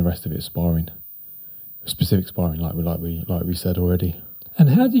topic and the rest of it is sparring. Specific sparring, like we said already. And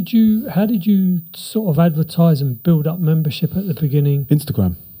how did you sort of advertise and build up membership at the beginning?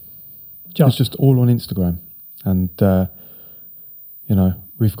 Instagram. It's just all on Instagram. And, you know,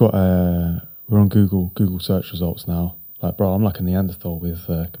 we've got, we're on Google search results now. Like, bro, I'm like a Neanderthal with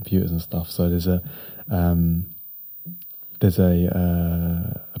computers and stuff. So there's a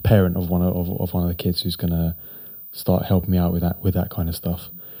parent of one of the kids who's going to start helping me out with that kind of stuff.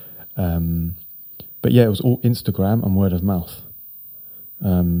 But yeah, it was all Instagram and word of mouth.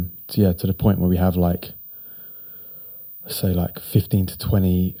 So yeah, to the point where we have like, say like 15 to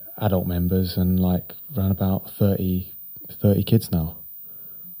 20 adult members and like around about 30 kids now.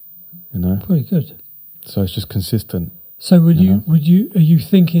 You know, pretty good. So it's just consistent. So are you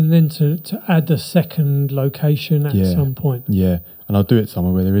thinking then to add a second location at some point? Yeah, and I'll do it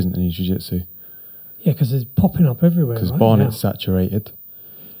somewhere where there isn't any jiu-jitsu. Yeah, because it's popping up everywhere. Because Barnet's saturated.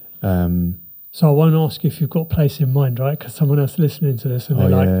 So I won't ask if you've got a place in mind, right? Because someone else listening to this and they're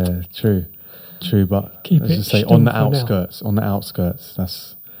like, true. But keep let's it just say on the outskirts. On the outskirts,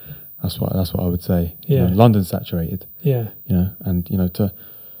 that's what I would say. Yeah, you know, London's saturated. Yeah, you know, and you know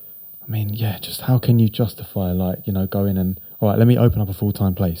just how can you justify like, you know, going and all right, let me open up a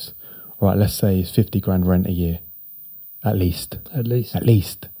full-time place. All right, let's say it's 50 grand rent a year, at least.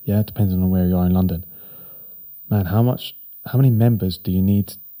 Yeah, depends on where you are in London. Man, how many members do you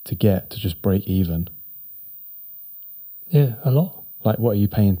need to get to just break even? Yeah, a lot. Like, what are you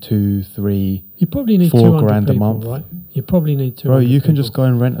paying? 2, 3, you probably need 4 grand people, a month, right? You probably need 200. Bro, you can just go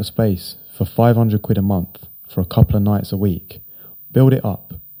and rent a space for 500 quid a month for a couple of nights a week. Build it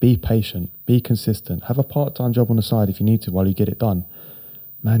up. Be patient. Be consistent. Have a part-time job on the side if you need to while you get it done.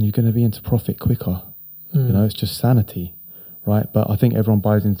 Man, you're going to be into profit quicker. You know, it's just sanity, right? But I think everyone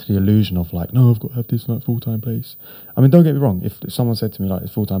buys into the illusion of like, no, I've got to have this like full-time place. I mean, don't get me wrong. If someone said to me like,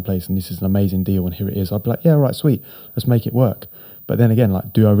 it's full-time place and this is an amazing deal and here it is, I'd be like, yeah, right, sweet. Let's make it work. But then again,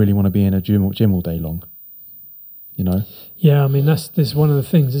 like, do I really want to be in a gym all day long? You know? Yeah, I mean, that's one of the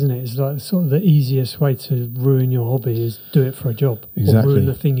things, isn't it? It's like sort of the easiest way to ruin your hobby is do it for a job. Exactly. Or ruin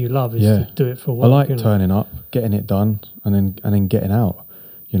the thing you love is to do it for work. I like turning up, getting it done, and then getting out,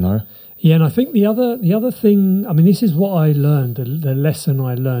 you know? Yeah, and I think the other thing, I mean, this is what I learned, the lesson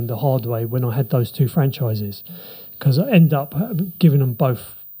I learned the hard way when I had those 2 franchises, because I end up giving them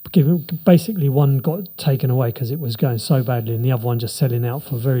both. Basically, one got taken away because it was going so badly, and the other one just selling out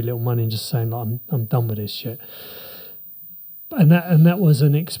for very little money and just saying, like, I'm done with this shit. And that was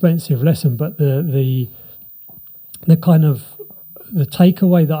an expensive lesson, but the kind of the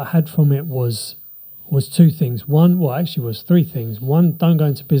takeaway that I had from it was 2 things. One, well, actually, was 3 things. One, don't go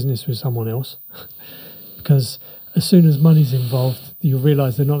into business with someone else, because as soon as money's involved, you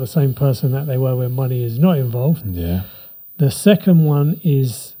realise they're not the same person that they were when money is not involved. Yeah. The second one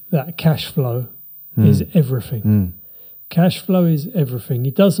is that cash flow is everything. Cash flow is everything.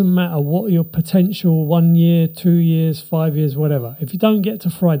 It doesn't matter what your potential 1 year, 2 years, 5 years, whatever. If you don't get to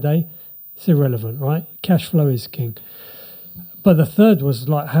Friday, it's irrelevant, right? Cash flow is king. But the third was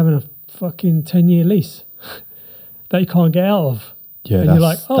like having a fucking 10-year lease that you can't get out of. Yeah, and you're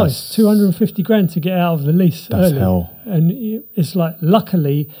like, it's 250 grand to get out of the lease. That's early. hell. And it's like,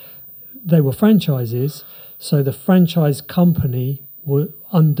 luckily, they were franchises, so the franchise company were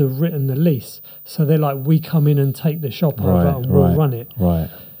underwritten the lease. So they're like, we come in and take the shop over and we'll run it.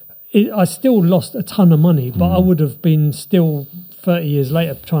 Right. I still lost a ton of money, but I would have been still 30 years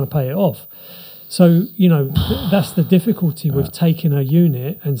later trying to pay it off. So, you know, that's the difficulty with taking a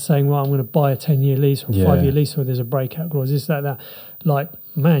unit and saying, well, I'm going to buy a 10-year lease or a 5-year lease, or there's a breakout clause, this, that. Like,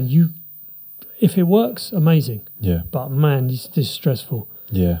 man, if it works, amazing. Yeah. But, man, it's just stressful.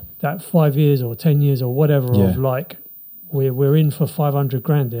 Yeah. That 5 years or 10 years or whatever of like, we're in for 500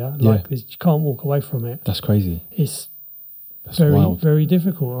 grand there. Like, you can't walk away from it. That's crazy. That's very, wild. Very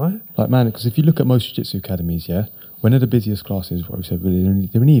difficult, right? Like, man, because if you look at most jiu-jitsu academies, when are the busiest classes? What we said, they're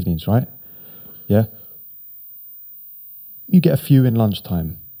in evenings, right? Yeah. You get a few in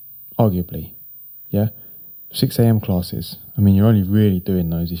lunchtime, arguably. Yeah. 6 a.m. classes. I mean, you're only really doing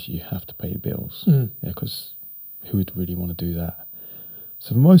those if you have to pay bills. Yeah, because who would really want to do that?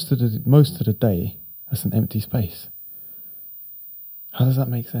 So most of the day, that's an empty space. How does that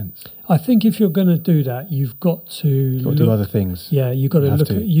make sense? I think if you're going to do that, you've got to do other things. Yeah, you've got to look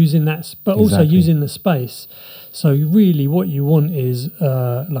at using that, but also using the space. So really what you want is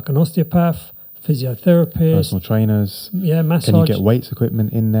like an osteopath, physiotherapist, personal trainers. Yeah, massage. Can you get weights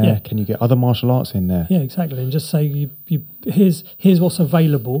equipment in there? Yeah. Can you get other martial arts in there? Yeah, exactly. And just say, here's what's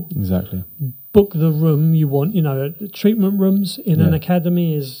available. Exactly. book the room you want. Treatment rooms in an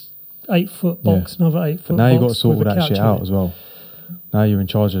academy is 8-foot box, another 8-foot box. But now you've got to sort all that shit out as well. Now you're in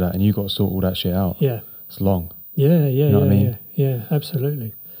charge of that, and you've got to sort all that shit out. Yeah. It's long. Yeah, You know what I mean? Yeah,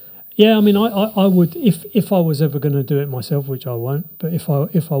 absolutely. Yeah, I mean, I would, if I was ever going to do it myself, which I won't, but if I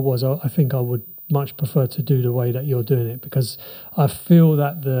was, I think I would much prefer to do the way that you're doing it, because I feel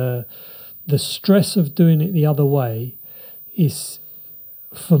that the stress of doing it the other way is,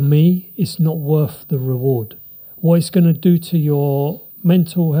 for me, it's not worth the reward. What it's going to do to your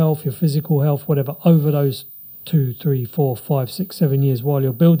mental health, your physical health, whatever, over those 2, 3, 4, 5, 6, 7 years while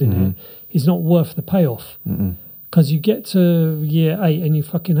you're building it, is not worth the payoff. Because you get to year 8 and you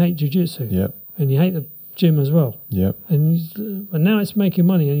fucking hate jiu-jitsu. Yep. And you hate the gym as well. Yep. And now it's making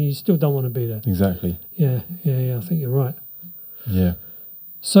money and you still don't want to be there. Exactly. Yeah, I think you're right. Yeah.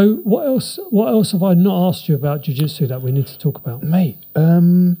 So what else have I not asked you about jiu-jitsu that we need to talk about? Mate,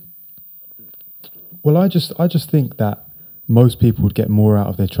 well, I just think that most people would get more out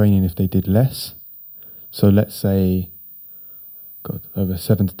of their training if they did less. So let's say, God, over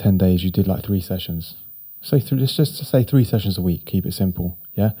 7 to 10 days, you did like 3 sessions. Let's just say 3 sessions a week. Keep it simple,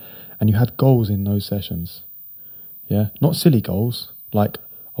 yeah. And you had goals in those sessions, yeah. Not silly goals like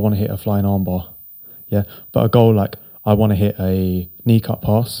I want to hit a flying armbar, yeah. But a goal like I want to hit a knee cut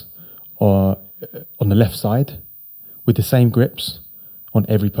pass or on the left side with the same grips on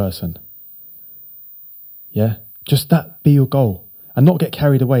every person. Yeah, just that be your goal, and not get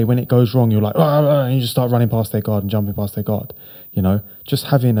carried away when it goes wrong. You're like, and you just start running past their guard and jumping past their guard. Just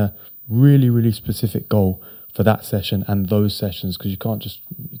having a really, really specific goal for that session and those sessions, because you can't just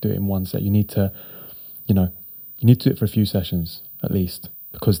do it in one set. You need to, you need to do it for a few sessions at least,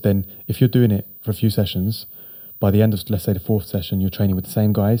 because then if you're doing it for a few sessions, by the end of, let's say, the 4th session, you're training with the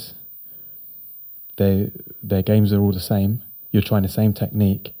same guys. Their games are all the same. You're trying the same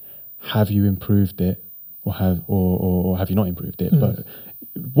technique. Have you improved it, or have you not improved it? But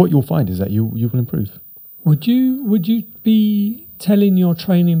what you'll find is that you will improve. Would you be telling your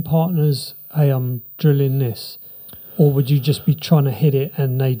training partners, hey, I'm drilling this? Or would you just be trying to hit it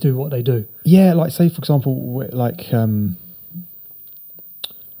and they do what they do? Yeah, like say, for example,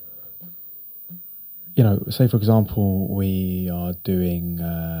 say, for example, we are doing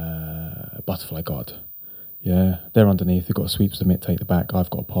a butterfly guard. Yeah, they're underneath. They've got a sweep, submit, take the back.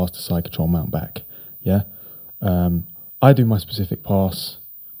 I've got a pass to side control, mount back. Yeah. I do my specific pass.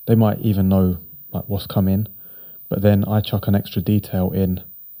 They might even know like what's coming, but then I chuck an extra detail in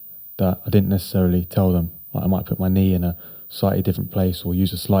that I didn't necessarily tell them. Like I might put my knee in a slightly different place or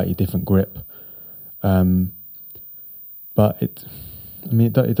use a slightly different grip. But it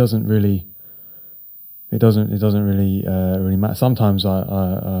doesn't really really matter. Sometimes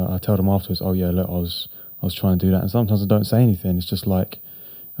I tell them afterwards, oh yeah, look, I was trying to do that, and sometimes I don't say anything. It's just like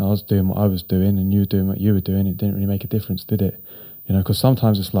I was doing what I was doing and you were doing what you were doing. It didn't really make a difference, did it? Because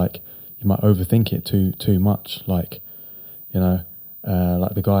sometimes it's like you might overthink it too much. Like, like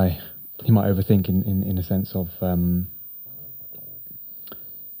the guy, he might overthink in a sense of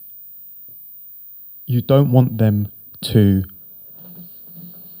you don't want them to,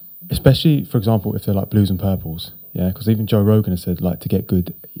 especially, for example, if they're like blues and purples, yeah, because even Joe Rogan has said, like, to get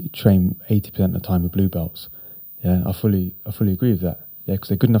good, train 80% of the time with blue belts. Yeah, I fully agree with that. Yeah, because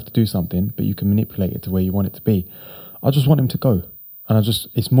they're good enough to do something, but you can manipulate it to where you want it to be. I just want them to go. And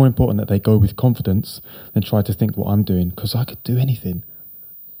it's more important that they go with confidence than try to think what I'm doing, because I could do anything.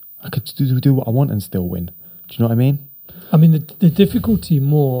 I could do what I want and still win. Do you know what I mean? I mean, the difficulty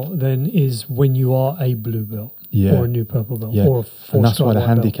more then is when you are a blue belt or a new purple belt or a 4-star. And that's why the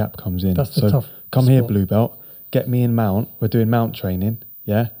handicap comes in. That's the tough come spot. here, blue belt, get me in mount. We're doing mount training,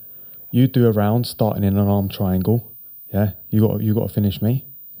 yeah? You do a round starting in an arm triangle, yeah? You got to finish me.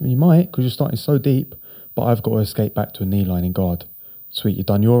 I mean, you might, because you're starting so deep, but I've got to escape back to a knee line in guard. Sweet, you've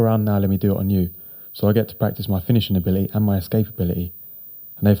done your round, now let me do it on you. So I get to practice my finishing ability and my escape ability.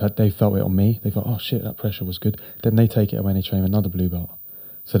 And they've felt it on me. They thought, oh shit, that pressure was good. Then they take it away and they train another blue belt.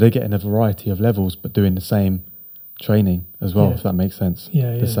 So they're getting a variety of levels, but doing the same training as well, if that makes sense.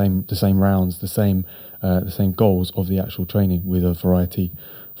 Yeah, the same rounds, the same goals of the actual training with a variety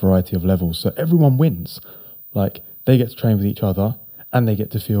of levels. So everyone wins. Like, they get to train with each other and they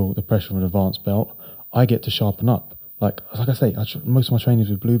get to feel the pressure of an advanced belt. I get to sharpen up. Like I say, most of my training is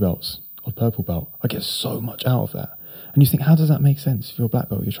with blue belts or purple belt. I get so much out of that. And you think, how does that make sense? If you're a black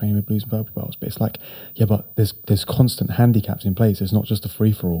belt, you're training with blues and purple belts. But it's like, yeah, but there's constant handicaps in place. It's not just a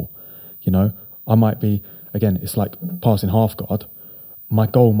free-for-all. I might be, again, it's like passing half guard. My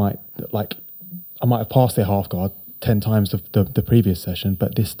goal I might have passed their half guard 10 times the previous session,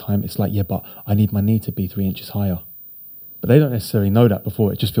 but this time it's like, yeah, but I need my knee to be 3 inches higher. But they don't necessarily know that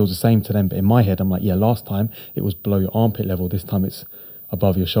before. It just feels the same to them. But in my head, I'm like, yeah, last time it was below your armpit level. This time it's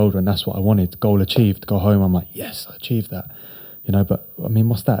above your shoulder, and that's what I wanted. Goal achieved. Go home. I'm like, yes, I achieved that. You know, but I mean,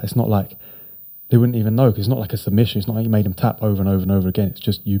 what's that? It's not like they wouldn't even know, because it's not like a submission. It's not like you made them tap over and over and over again. It's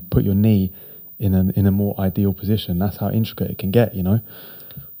just you put your knee in a more ideal position. That's how intricate it can get, you know?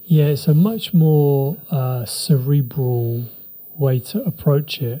 Yeah, it's a much more cerebral way to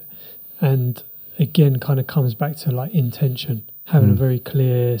approach it. And again, kind of comes back to like intention, having a very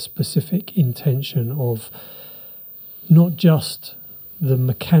clear, specific intention of not just the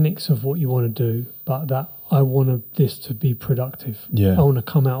mechanics of what you want to do, but that I want this to be productive. Yeah. I want to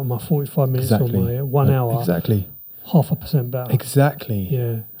come out of my 45 minutes or my 1 hour. Exactly. 0.5% better. Exactly.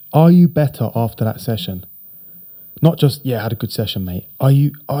 Yeah. Are you better after that session? Not just, yeah, I had a good session, mate. Are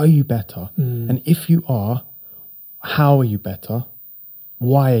you better? And if you are, how are you better?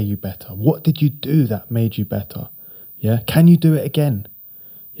 Why are you better? What did you do that made you better? Yeah. Can you do it again?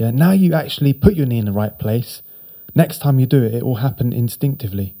 Yeah. Now you actually put your knee in the right place. Next time you do it, it will happen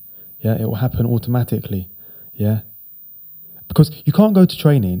instinctively. Yeah. It will happen automatically. Yeah. Because you can't go to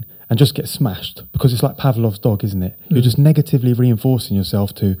training and just get smashed, because it's like Pavlov's dog, isn't it? You're just negatively reinforcing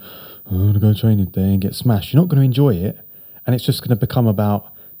yourself to, I'm going to go training today and get smashed. You're not going to enjoy it. And it's just going to become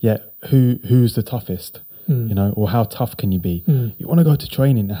about, yeah, who's the toughest, you know, or how tough can you be? You want to go to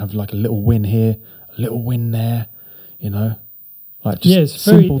training and have like a little win here, a little win there, you know, like just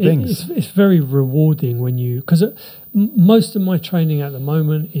simple things. It's very rewarding when you, because most of my training at the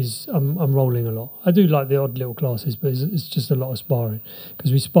moment is I'm rolling a lot. I do like the odd little classes, but it's just a lot of sparring,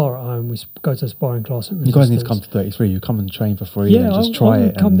 because we spar at home. We go to a sparring class at Resistance. You guys need to come to 33. You come and train for free and just try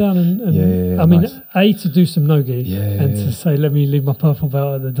it. Come down and I mean, nice. To do some no-gi and to say, let me leave my purple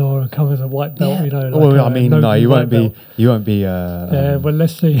belt at the door and come as a white belt, you know. Like well, I mean, no, you won't be. Belt. You won't be. Well,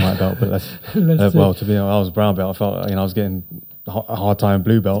 let's see. White belt, but let's well, to be honest, I was brown belt. I felt, I was getting a hard time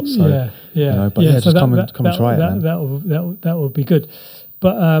blue belt. So, you know, but just come and try it. That would be good.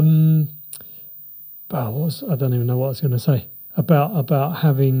 But I don't even know what I was going to say about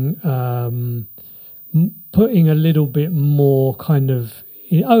having putting a little bit more kind of.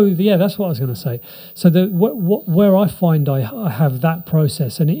 That's what I was going to say. So where I find I have that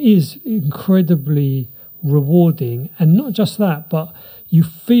process, and it is incredibly rewarding, and not just that, but you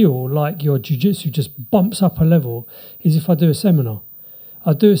feel like your jiu-jitsu just bumps up a level, is if I do a seminar.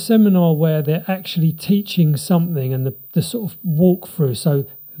 I do a seminar where they're actually teaching something, and the sort of walkthrough. So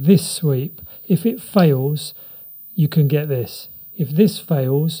this sweep, if it fails, you can get this. If this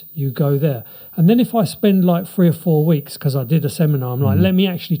fails, you go there. And then if I spend like 3 or 4 weeks, because I did a seminar, I'm like, let me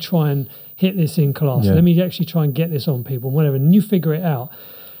actually try and hit this in class. Let me actually try and get this on people, whatever. And you figure it out.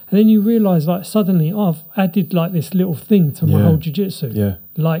 And then you realise, like, suddenly I've added like this little thing to my whole jiu-jitsu. Yeah.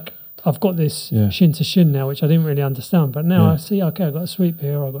 Like, I've got this shin to shin now, which I didn't really understand. But now I see, okay, I've got a sweep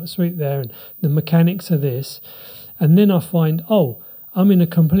here, I've got a sweep there, and the mechanics are this. And then I find, I'm in a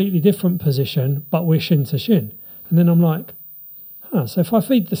completely different position, but we're shin to shin. And then I'm like, so if I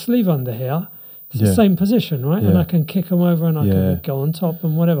feed the sleeve under here, it's the same position, right? And I can kick them over, and I can go on top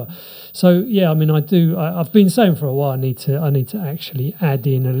and whatever. So I mean, I've been saying for a while, I need to actually add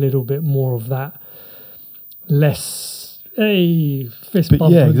in a little bit more of that, less fist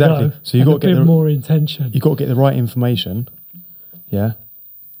bump. Yeah, exactly. Go, so you got to get more intention. You got to get the right information. Yeah.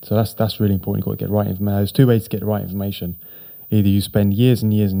 So that's really important. You got to get the right information. There's 2 ways to get the right information. Either you spend years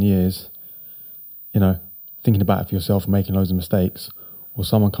and years and years, you know, thinking about it for yourself and making loads of mistakes, or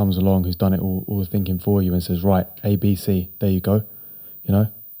someone comes along who's done it all the thinking for you and says, right, A, B, C, there you go. You know,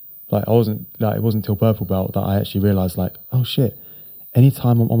 like it wasn't until purple belt that I actually realised, like, oh shit,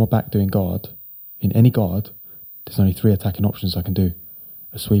 anytime I'm on my back doing guard, in any guard, there's only 3 attacking options I can do: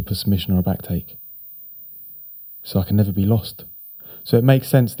 a sweep, a submission, or a back take. So I can never be lost. So it makes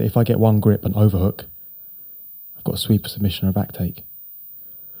sense that if I get one grip and overhook, I've got a sweep, a submission, or a back take.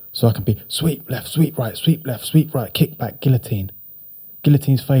 So I can be sweep left, sweep right, kick back, guillotine.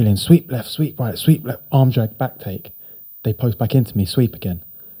 Guillotine's failing, sweep left, arm drag, back take. They post back into me, sweep again.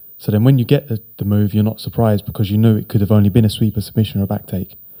 So then when you get the move, you're not surprised, because you knew it could have only been a sweep, a submission, or a back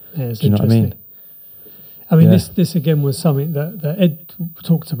take. Yeah, it's Do you know what I mean? I mean, this again was something that Ed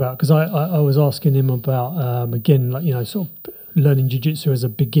talked about, because I was asking him about, again, like, you know, sort of learning jiu-jitsu as a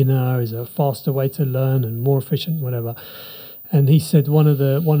beginner, is a faster way to learn and more efficient, whatever. And he said one of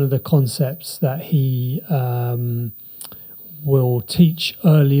the concepts that he will teach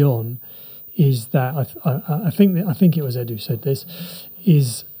early on is that I think it was Ed who said this,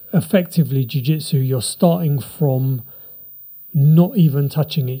 is effectively jiu-jitsu, you're starting from not even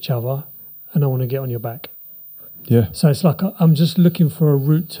touching each other, and I want to get on your back. Yeah. So it's like I'm just looking for a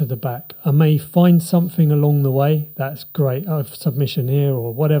route to the back. I may find something along the way that's great, submission here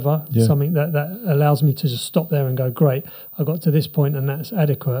or whatever, something that allows me to just stop there and go, great, I got to this point and that's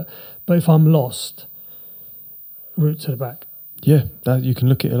adequate. But if I'm lost, route to the back. Yeah, that you can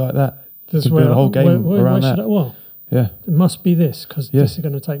look at it like that. That's you can build a whole game around that. Yeah, it must be this because this is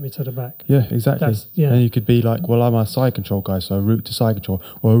going to take me to the back. Yeah, exactly. And you could be like, well, I'm a side control guy, so a route to side control,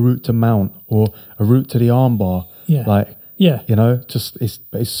 or a route to mount, or a route to the armbar. Yeah, like yeah, you know, just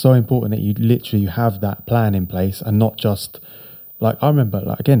it's so important that you literally have that plan in place and not just like I remember,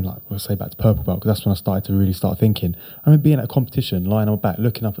 like again, like we'll say back to purple belt because that's when I started to really start thinking. I remember being at a competition, lying on my back,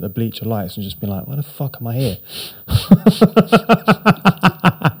 looking up at the bleacher lights, and just being like, "Why the fuck am I here?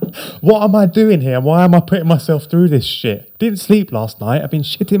 What am I doing here? Why am I putting myself through this shit? Didn't sleep last night. I've been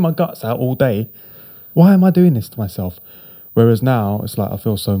shitting my guts out all day. Why am I doing this to myself?" Whereas now it's like I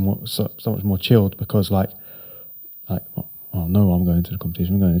feel so much more chilled because like well, no, I'm going to the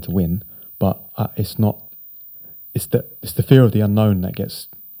competition. I'm going to win, but it's not. It's the fear of the unknown that gets,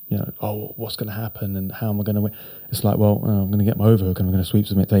 you know, oh, what's going to happen and how am I going to win? It's like, well, I'm going to get my overhook and I'm going to sweep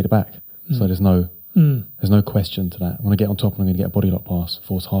submit, take it back. So there's no question to that. When I get on top and I'm going to get a body lock pass,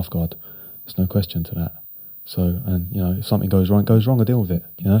 force half guard. There's no question to that. So, and you know, if something goes wrong, I deal with it.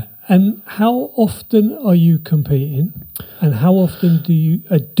 You know. And how often are you competing? And how often do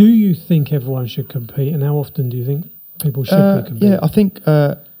you think everyone should compete? And how often do you think people should be competing? Yeah, I think.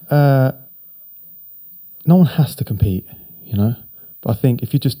 No one has to compete, you know. But I think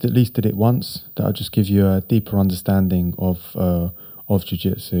if you just at least did it once, that'll just give you a deeper understanding of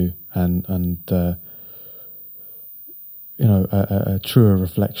jiu-jitsu and you know a truer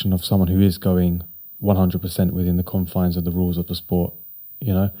reflection of someone who is going 100% within the confines of the rules of the sport,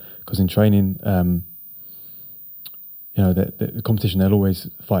 you know. Because in training, you know, the competition, they'll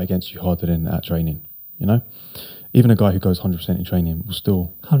always fight against you harder than at training, you know. Even a guy who goes 100% in training will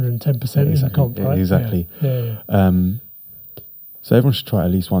still 110% in the comp, right? Exactly. Yeah. So everyone should try it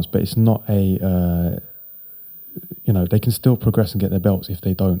at least once, but it's not a. You know, they can still progress and get their belts if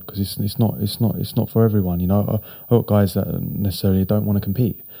they don't, because it's not for everyone. You know, I've got guys that necessarily don't want to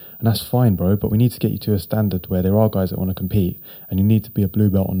compete, and that's fine, bro. But we need to get you to a standard where there are guys that want to compete, and you need to be a blue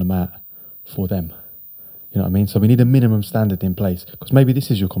belt on the mat for them. You know what I mean? So we need a minimum standard in place, because maybe this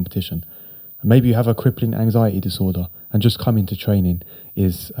is your competition. Maybe you have a crippling anxiety disorder, and just coming to training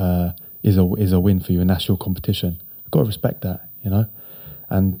is a win for you, and that's your competition. I've got to respect that, you know.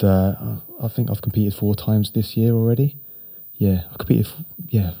 And I think I've competed 4 times this year already. Yeah, I've competed.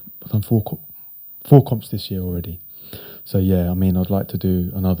 I've done 4 comps this year already. So yeah, I mean, I'd like to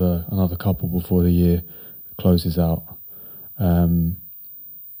do another couple before the year closes out. I'm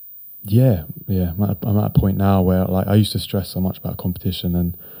at a point now where like I used to stress so much about competition,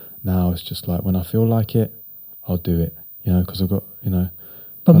 and now it's just like when I feel like it, I'll do it, you know, because I've got, you know.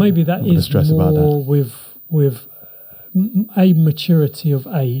 But maybe that is more with A, maturity of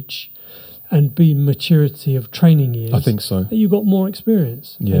age, and B, maturity of training years. I think so. That you got more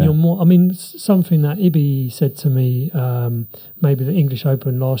experience. Yeah. And you're more. I mean, something that Ibi said to me, maybe the English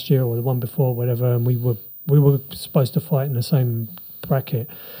Open last year or the one before, whatever, and we were supposed to fight in the same bracket.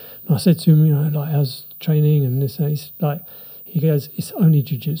 And I said to him, you know, like, how's training and this? And he's like, he goes, it's only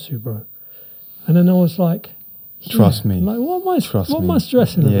jiu-jitsu, bro. And then I was like, trust me. Like, what am I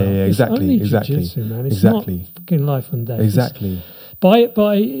stressing about? Yeah, exactly, it's only jiu-jitsu, man. It's not fucking life and death. Exactly.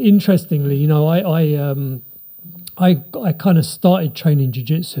 But interestingly, you know, I kind of started training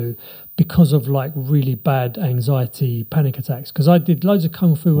jiu-jitsu because of like really bad anxiety, panic attacks. Because I did loads of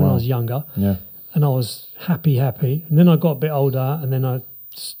kung fu when I was younger. Yeah. And I was happy. And then I got a bit older, and then I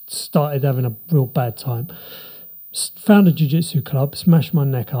started having a real bad time. Found a jiu-jitsu club, smashed my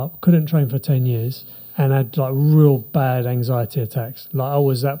neck up, couldn't train for 10 years, and had like real bad anxiety attacks. Like I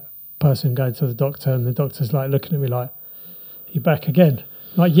was that person going to the doctor, and the doctor's like looking at me like, "You back again?"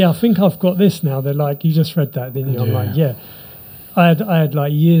 Like, yeah, I think I've got this now. They're like, "You just read that, didn't you?" I'm like, "Yeah." I had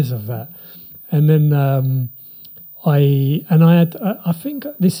like years of that, and then I think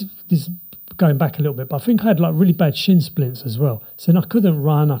this going back a little bit, but I think I had like really bad shin splints as well. So then I couldn't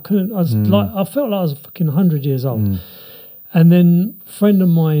run. I was like, I felt like I was fucking 100 years old. And then a friend of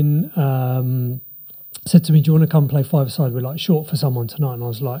mine said to me, "Do you want to come play 5-a-side with like short for someone tonight?" And I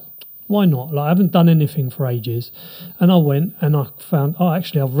was like, why not? Like I haven't done anything for ages. And I went and I found,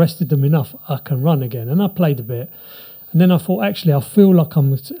 actually I've rested them enough. I can run again. And I played a bit. And then I thought, actually, I feel like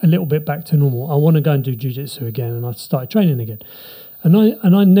I'm a little bit back to normal. I want to go and do jiu-jitsu again. And I started training again. And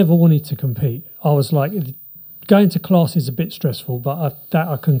I never wanted to compete. I was like, going to class is a bit stressful, but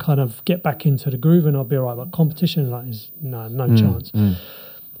I can kind of get back into the groove and I'll be all right. But competition, like, is no chance.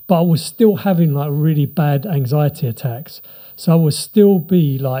 but I was still having like really bad anxiety attacks. So I would still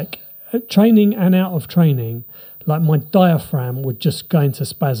be like at training and out of training, like my diaphragm would just go into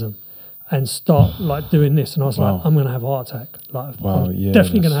spasm and start like doing this. And I was like, I'm going to have a heart attack. Like, I'm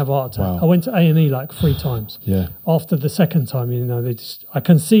definitely going to have a heart attack. I went to A&E like 3 times. Yeah. After the second time, you know, I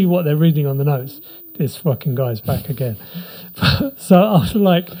can see what they're reading on the notes. This fucking guy's back again. So I was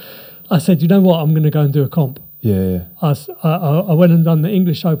like, I said, you know what? I'm going to go and do a comp. Yeah. I went and done the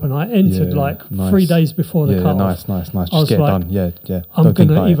English Open. I entered nice. 3 days before the cut-off. Nice. Just get it done. Yeah. I'm going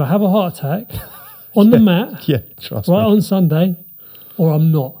to either have a heart attack on the mat trust me. on Sunday, or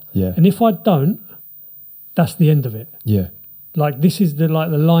I'm not. Yeah. And if I don't, that's the end of it. Yeah. Like this is the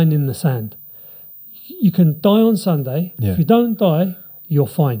line in the sand. You can die on Sunday. Yeah. If you don't die, you're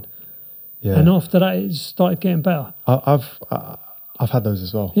fine. Yeah. And after that, it started getting better. I've had those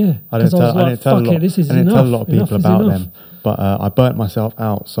as well. Yeah. I didn't tell a lot of people about them. But I burnt myself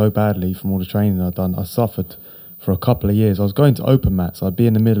out so badly from all the training I'd done. I suffered for a couple of years. I was going to open mats. I'd be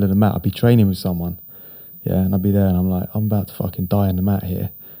in the middle of the mat. I'd be training with someone. Yeah, and I'd be there and I'm like, I'm about to fucking die on the mat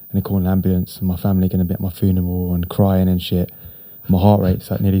here. And they call an ambulance and my family going to be at my funeral and crying and shit. My heart rate's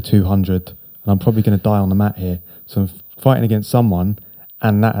at nearly 200 and I'm probably going to die on the mat here. So I'm fighting against someone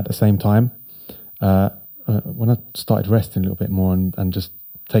and that at the same time. When I started resting a little bit more and just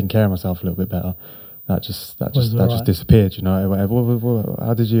taking care of myself a little bit better, that just disappeared. You know,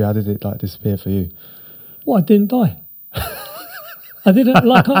 how did it like disappear for you? Well, I didn't die. I didn't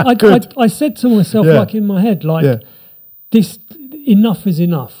like. I said to myself, like in my head, like this. Enough is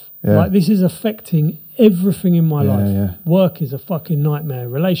enough. Yeah. Like this is affecting everything in my life. Yeah. Work is a fucking nightmare.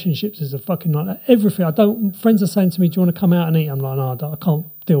 Relationships is a fucking nightmare. Everything. Friends are saying to me, "Do you want to come out and eat?" I'm like, "No, I can't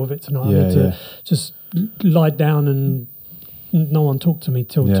deal with it tonight. I need to just lie down and no one talk to me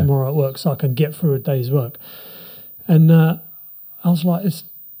till tomorrow at work, so I can get through a day's work." And I was like,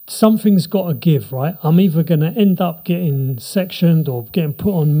 something's got to give, right? I'm either going to end up getting sectioned or getting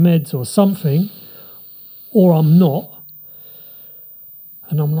put on meds or something, or I'm not.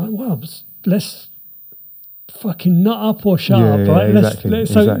 And I'm like, well, let's fucking nut up or shut up, right? Exactly.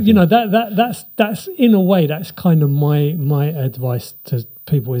 So you know that's in a way that's kind of my advice to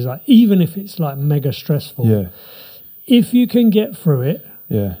people is like, even if it's like mega stressful, if you can get through it,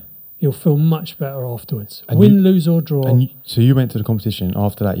 you'll feel much better afterwards. And win, lose or draw. So you went to the competition.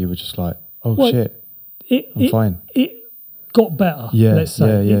 After that, you were just like, shit, I'm fine. It got better, let's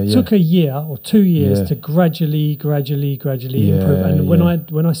say. It took a year or 2 years to gradually improve. And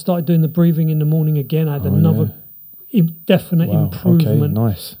when I started doing the breathing in the morning again, I had another definite improvement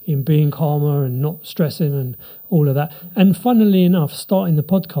in being calmer and not stressing and all of that. And funnily enough, starting the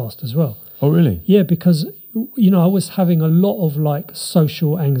podcast as well. Oh, really? Yeah, because, you know, I was having a lot of like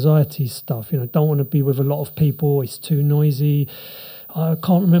social anxiety stuff. You know, don't want to be with a lot of people. It's too noisy. I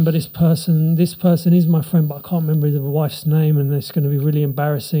can't remember this person. This person is my friend, but I can't remember the wife's name, and it's going to be really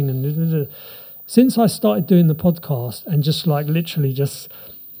embarrassing. And since I started doing the podcast and just like literally just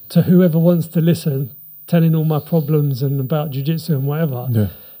to whoever wants to listen, telling all my problems and about jiu-jitsu and whatever,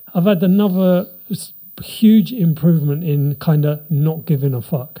 I've had another huge improvement in kind of not giving a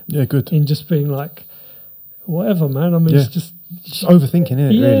fuck. Yeah, good. In just being like, whatever, man. I mean, it's just overthinking, isn't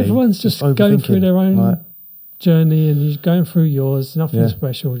it? Yeah, really? everyone's just going through their own journey, and you're going through yours. Nothing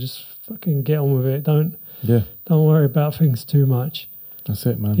special. Just fucking get on with it. Don't worry about things too much. That's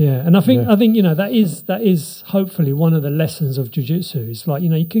it, man. Yeah, and I think you know that is hopefully one of the lessons of jiu-jitsu. It's like, you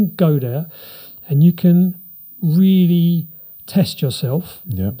know, you can go there and you can really test yourself.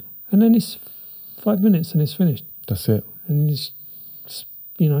 Yeah, and then it's 5 minutes and it's finished. That's it. And you just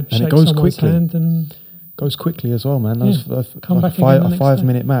you know, and shake it goes someone's quickly. hand and goes quickly as well, man. Come back a 5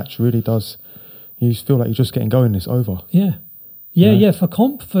 minute match really does. You feel like you're just getting going. It's over. Yeah. For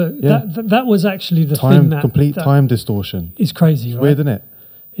comp, that was actually the thing that complete time distortion. Is crazy, right? Weird, isn't it?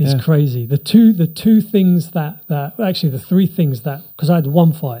 It's crazy. The two things that actually the three things that, because I had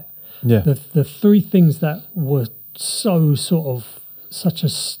one fight. Yeah. The three things that were so sort of such a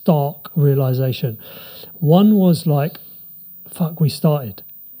stark realization. One was like, fuck, we started.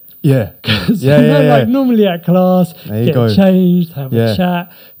 Yeah. Like normally at class, get changed, have a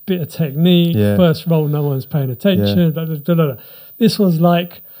chat, bit of technique, first roll, no one's paying attention. Blah, blah, blah, blah. This was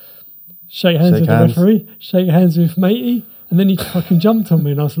like shake hands with the referee, shake hands with matey, and then he fucking jumped on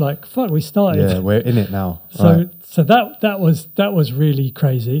me, and I was like, "Fuck, we started." Yeah, we're in it now. So that was really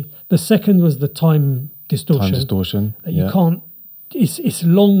crazy. The second was the time distortion. Time distortion. That you can't. It's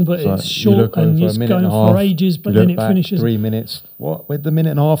long, but it's short, and you're going for ages, but then it finishes 3 minutes. What? Where'd the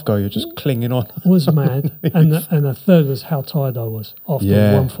minute and a half go? You're just clinging on. Was mad, and the third was how tired I was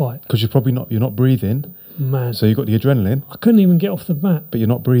after one fight. Because you're not breathing. Man. So you've got the adrenaline, I couldn't even get off the mat. but you're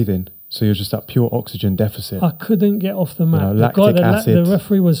not breathing. So you're just at pure oxygen deficit. I couldn't get off the mat. Lactic acid, the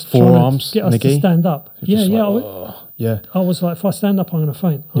referee was forearms, trying to get us to stand up. Yeah. I was like, if I stand up, I'm going to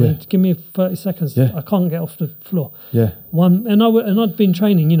faint. I mean, give me 30 seconds. Yeah. I can't get off the floor. Yeah. And I'd been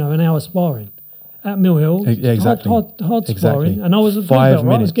training, an hour sparring at Mill Hill. Yeah, exactly. Hard sparring. And I was 5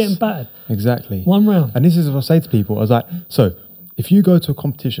 minutes. I was getting battered. Exactly. 1 round. And this is what I say to people. I was like, so if you go to a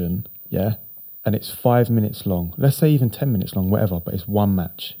competition, yeah, and it's 5 minutes long, let's say even 10 minutes long, whatever, but it's one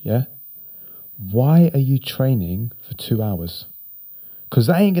match, yeah? Why are you training for 2 hours? Because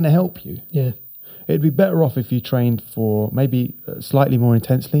that ain't going to help you. Yeah. It'd be better off if you trained for maybe slightly more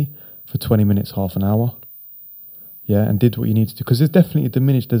intensely for 20 minutes, half an hour. Yeah, and did what you need to do. Because there's definitely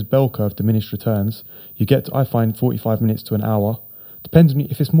there's bell curve, diminished returns. You get, I find 45 minutes to an hour. Depends on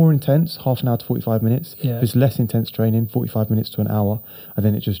if it's more intense, half an hour to 45 minutes. Yeah. If it's less intense training, 45 minutes to an hour, and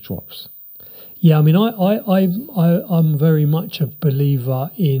then it just drops. Yeah, I mean, I'm very much a believer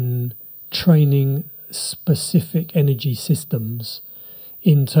in training specific energy systems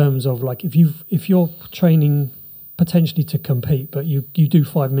in terms of like if you're training potentially to compete, but you do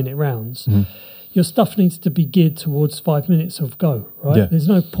 5 minute rounds, your stuff needs to be geared towards 5 minutes of go, right? Yeah. There's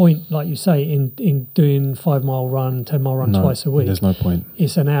no point, like you say, in doing 5 mile run, 10 mile run twice a week. There's no point.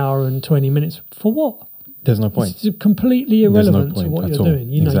 It's an hour and 20 minutes. For what? There's no point. It's completely irrelevant to what you're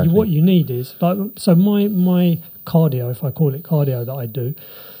doing. Exactly. What you need is like, so my cardio, if I call it cardio, that I do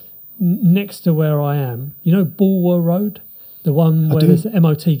next to where I am, Bulwer Road, the one where there's the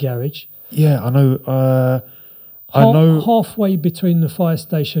MOT garage. Yeah, I know. I know halfway between the fire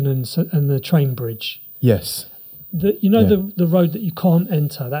station and the train bridge. Yes. The road that you can't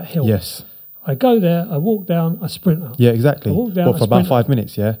enter, that hill. Yes. I go there, I walk down, I sprint up. Yeah, exactly. I walk down, for about 5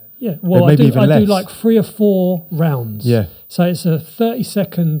 minutes, yeah? Yeah, well, I do like 3 or 4 rounds. Yeah. So it's a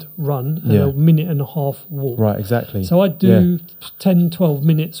 30-second run and a minute and a half walk. Right, exactly. So I do 10, 12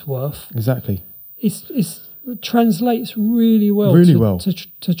 minutes worth. Exactly. It translates really well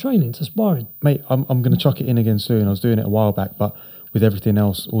to training, to sparring. Mate, I'm going to chuck it in again soon. I was doing it a while back, but with everything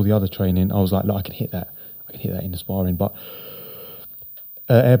else, all the other training, I was like, look, I can hit that. I can hit that in the sparring. But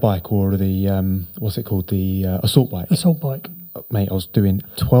air bike or the, what's it called? The assault bike. Assault bike. Mate, I was doing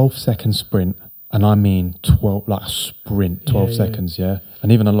 12-second sprint, and I mean 12, like a sprint, 12 seconds, yeah?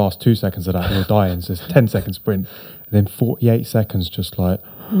 And even the last 2 seconds of that, we were dying, so it's 10-second sprint, and then 48 seconds just like,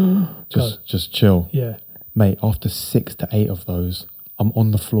 just chill. Yeah. Mate, after 6 to 8 of those, I'm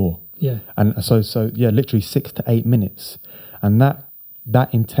on the floor. Yeah. And so literally 6 to 8 minutes. And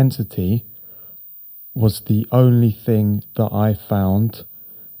that intensity was the only thing that I found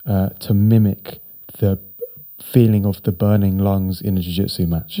to mimic the feeling of the burning lungs in a jiu-jitsu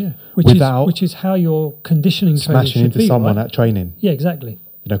match. Yeah. Which is how your conditioning training smashing into someone right? at training. Yeah, exactly.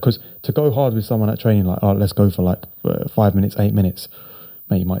 Because to go hard with someone at training, like, oh, let's go for like 5 minutes, 8 minutes,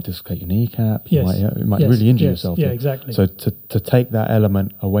 mate, you might dislocate your kneecap. Yes. You might really injure yourself. Yeah, exactly. So to take that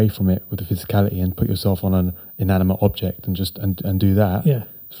element away from it with the physicality and put yourself on an inanimate object and just and do that,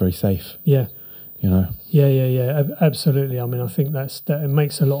 it's very safe. Yeah. Yeah, absolutely. I mean, I think that it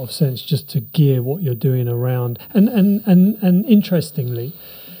makes a lot of sense just to gear what you're doing around. And interestingly,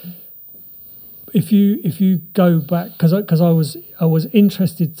 if you go back, because I was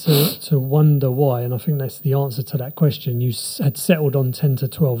interested to wonder why, and I think that's the answer to that question. You had settled on 10 to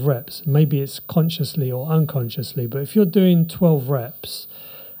 12 reps. Maybe it's consciously or unconsciously, but if you're doing 12 reps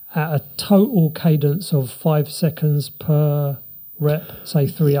at a total cadence of 5 seconds per rep, say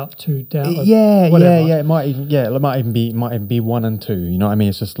 3 up, 2 down. Yeah. It might even be 1 and 2. You know what I mean?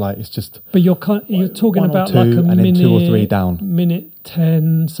 It's just. But you're talking about two, like a and minute, then 2 or 3 down, minute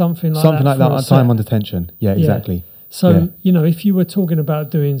 10, something like that. For time under tension. Yeah, exactly. So if you were talking about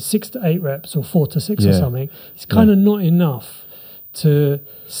doing 6 to 8 reps or 4 to 6 or something, it's kind of not enough to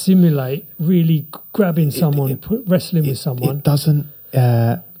simulate really grabbing someone, wrestling with someone. It doesn't.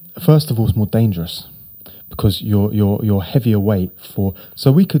 First of all, it's more dangerous. Because you're heavier weight for, so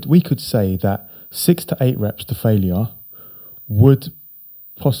we could say that 6 to 8 reps to failure would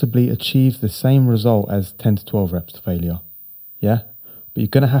possibly achieve the same result as 10 to 12 reps to failure, yeah. But you're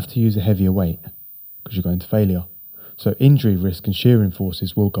going to have to use a heavier weight because you're going to failure. So injury risk and shearing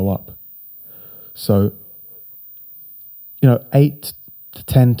forces will go up. So 8 to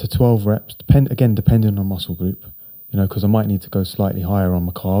 10 to 12 reps, depending on muscle group, because I might need to go slightly higher on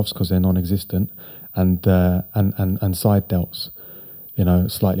my calves because they're non-existent. And side delts,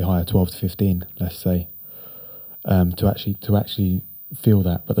 slightly higher, 12 to 15, let's say, to actually feel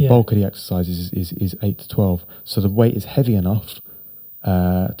that. But the bulk of the exercises is 8 to 12. So the weight is heavy enough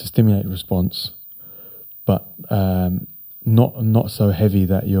to stimulate response, but not so heavy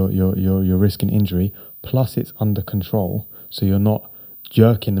that you're risking injury, plus it's under control, so you're not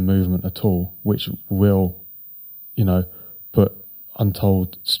jerking the movement at all, which will, put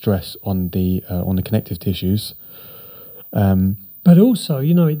untold stress on the connective tissues. But also,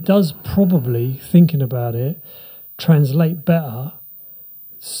 it does probably, thinking about it, translate better,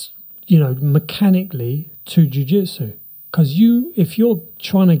 mechanically to jiu-jitsu. Because if you're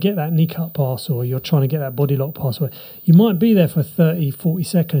trying to get that knee cut pass or you're trying to get that body lock pass, you might be there for 30, 40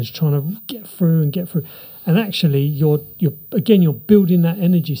 seconds trying to get through. And actually, you're building that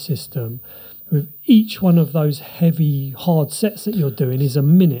energy system. With each one of those heavy, hard sets that you're doing is a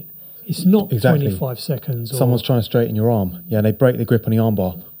minute. It's not 25 seconds. Someone's trying to straighten your arm. Yeah, they break the grip on the arm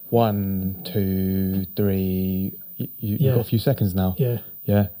bar. 1, 2, 3. You've got a few seconds now. Yeah.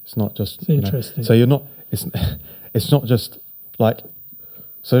 Yeah, it's not just... It's interesting. So you're not... It's not just like...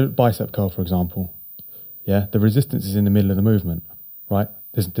 So bicep curl, for example. Yeah, the resistance is in the middle of the movement, right?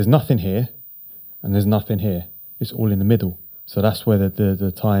 There's nothing here and there's nothing here. It's all in the middle. So that's where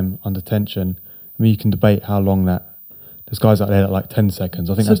the time under tension... I mean, you can debate how long that... There's guys out there that like 10 seconds.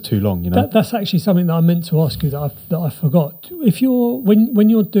 I think that's too long, That's actually something that I meant to ask you that I forgot. If you're when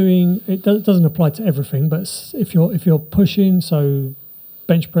you're doing... It doesn't apply to everything, but if you're pushing, so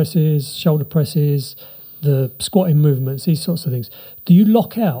bench presses, shoulder presses... the squatting movements, these sorts of things. Do you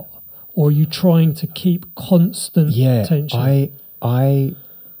lock out, or are you trying to keep constant tension? I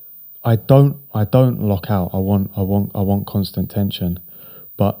don't lock out. I want constant tension.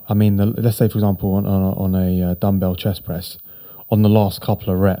 But I mean, let's say for example on a dumbbell chest press, on the last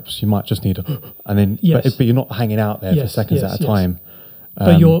couple of reps, you might just need and then but you're not hanging out there for seconds at a time.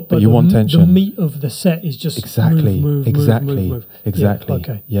 But you want tension. The meat of the set is just move.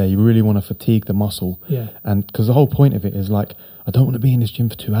 Exactly. Yeah, you really want to fatigue the muscle. Yeah. And because the whole point of it is like, I don't want to be in this gym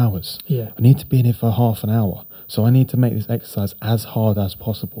for 2 hours. Yeah. I need to be in here for half an hour. So I need to make this exercise as hard as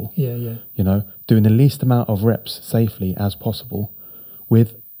possible. Yeah. Doing the least amount of reps safely as possible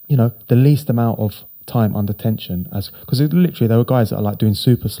with, the least amount of time under tension. Because literally there were guys that are like doing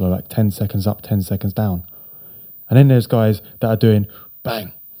super slow, like 10 seconds up, 10 seconds down. And then there's guys that are doing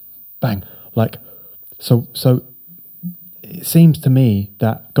bang, bang. Like, so it seems to me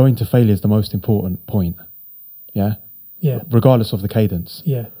that going to failure is the most important point. Yeah? Yeah. Regardless of the cadence.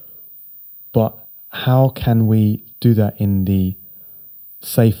 Yeah. But how can we do that in the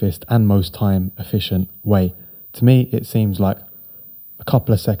safest and most time efficient way? To me, it seems like a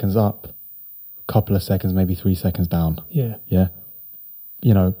couple of seconds up, a couple of seconds, maybe 3 seconds down. Yeah. Yeah.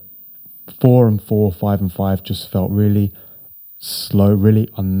 4 and 4, 5 and 5 just felt really slow, really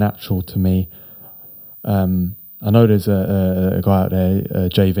unnatural to me. I know there's a guy out there,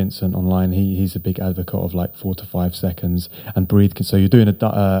 Jay Vincent online. He's a big advocate of like 4 to 5 seconds and breathe. So you're doing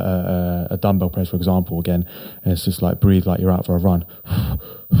a dumbbell press, for example, again, and it's just like breathe like you're out for a run.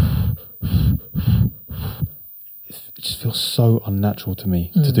 It just feels so unnatural to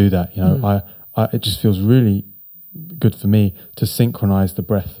me to do that. It just feels really good for me to synchronize the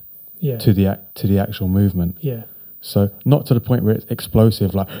breath to the actual movement. Yeah. So not to the point where it's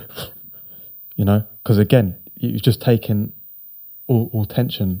explosive, like, because again, you've just taken all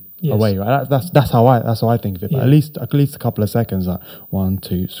tension away. Right? That's how I think of it. But at least a couple of seconds, like 1,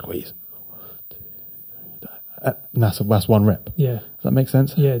 2, squeeze. 1, 2, 3, and that's one rep. Yeah. Does that make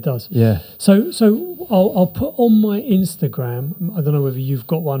sense? Yeah, it does. Yeah. So I'll put on my Instagram. I don't know whether you've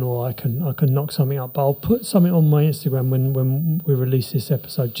got one or I can knock something up, but I'll put something on my Instagram when we release this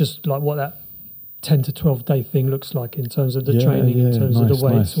episode, just like what that 10 to 12 day thing looks like in terms of the training, in terms of the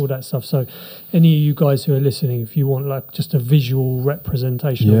weights, all that stuff. So any of you guys who are listening, if you want like just a visual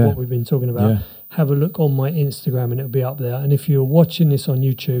representation of what we've been talking about, have a look on my Instagram and it'll be up there. And if you're watching this on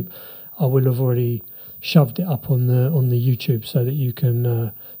YouTube, I will have already shoved it up on the YouTube so that you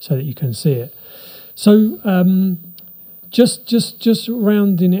can see it. So just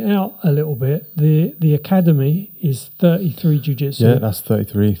rounding it out a little bit, the academy is 33 Jiu-Jitsu. Yeah, that's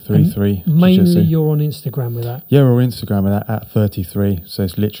 33. Mainly Jiu-Jitsu. you're on Instagram with that. Yeah, we're on Instagram with that at 33. So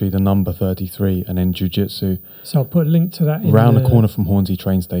it's literally the number 33 and then Jiu-Jitsu. So I'll put a link to that around the corner from Hornsey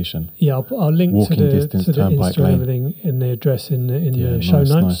train station. Yeah, I'll link Walking to the distance, Insta Turnpike and Lane. everything in the address in the show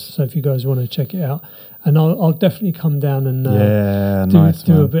notes. Nice. So if you guys want to check it out, and I'll definitely come down and do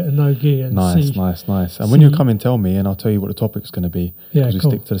a bit of no-gi and see. Nice. And when you come and tell me, and I'll tell you what the topic's going to be, because we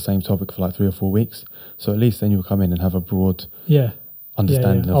cool. stick to the same topic for like 3 or 4 weeks. So at least then you'll come in and have a broad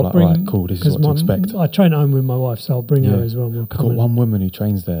understanding of like, right, cool, this is what to expect. I train at home with my wife, so I'll bring her as well. I've got one woman who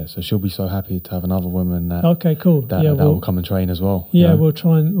trains there, so she'll be so happy to have another woman that will come and train as well. Yeah, we'll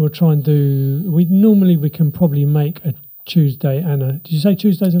try and do. We can probably make a Tuesday and a. Did you say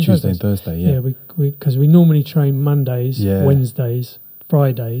Tuesdays and Thursdays? Tuesday and Thursday, yeah. Yeah, because we normally train Mondays, Wednesdays,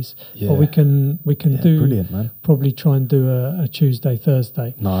 Fridays, but we can do brilliant, man. Probably try and do a Tuesday,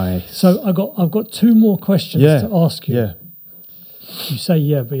 Thursday. Nice. So I've got two more questions to ask you. Yeah. You say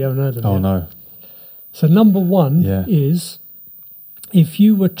but you haven't heard them. Oh yet. no. So number one is, if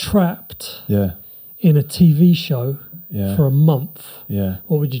you were trapped in a TV show for a month,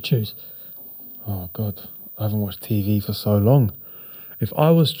 what would you choose? Oh God, I haven't watched TV for so long. If I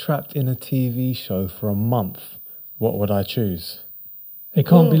was trapped in a TV show for a month, what would I choose? It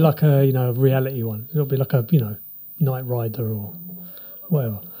can't be like a reality one. It'll be like a Knight Rider or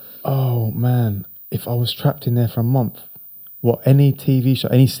whatever. Oh man, if I was trapped in there for a month, what, any TV show,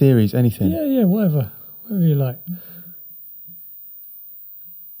 any series, anything? Yeah, whatever you like.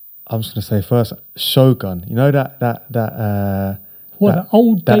 I'm just gonna say first, Shogun. You know that the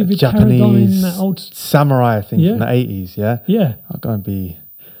old that David Japanese Carradine, that old samurai thing from the 80s? Yeah. I'll go and be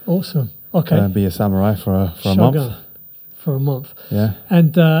awesome. Okay, go and be a samurai for a Shogun month. For a month. Yeah.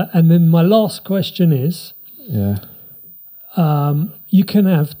 And then my last question is, you can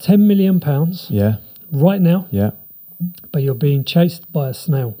have £10 million right now, but you're being chased by a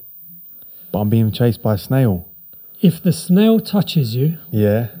snail. But I'm being chased by a snail. If the snail touches you,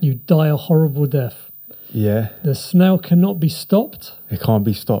 you die a horrible death. Yeah. The snail cannot be stopped. It can't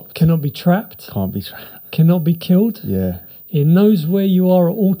be stopped. Cannot be trapped. Can't be trapped. Cannot be killed. Yeah. It knows where you are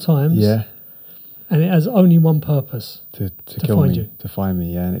at all times. Yeah. And it has only one purpose. To kill find me. you. To find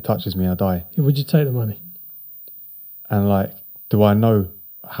me, and it touches me, I die. Would you take the money? And do I know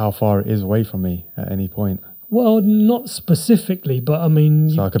how far it is away from me at any point? Well, not specifically, but I mean,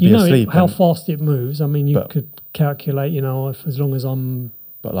 so I could be asleep how fast it moves. I mean, you could calculate, if as long as I'm.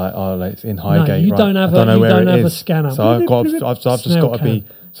 But it's in Highgate, you right? don't have I don't know where it is. a scanner. So I've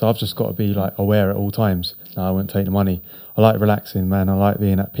just got to be aware at all times. No, I won't take the money. I like relaxing, man. I like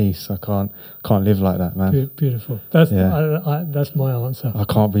being at peace. I can't live like that, man. Beautiful. That's that's my answer. I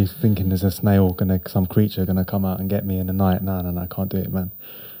can't be thinking there's a snail some creature gonna come out and get me in the night. No, I can't do it, man.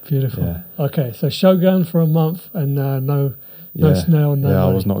 Beautiful. Yeah. Okay, so Shogun for a month and no snail, no money.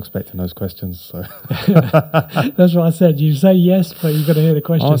 I was not expecting those questions. So that's what I said. You say yes, but you've got to hear the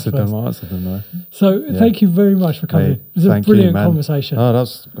questions I answered them though. So thank you very much for coming. It was a brilliant conversation. Oh,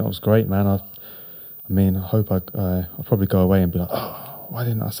 that was great, man. I hope I'll probably go away and be like, oh, why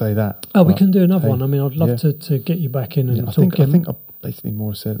didn't I say that? We can do another one. I mean, I'd love to get you back in and talk. I think I basically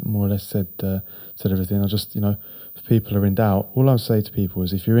more or less said everything. I just, if people are in doubt, all I'll say to people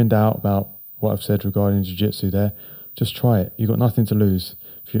is, if you're in doubt about what I've said regarding jiu-jitsu there, just try it. You've got nothing to lose,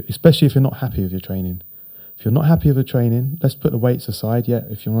 especially if you're not happy with your training. If you're not happy with the training, let's put the weights aside. Yeah,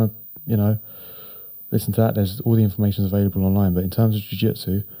 if you want to, listen to that, there's all the information available online. But in terms of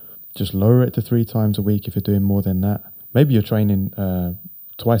jiu-jitsu, just lower it to 3 times a week if you're doing more than that. Maybe you're training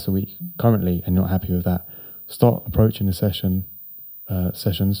twice a week currently and you're not happy with that. Start approaching the sessions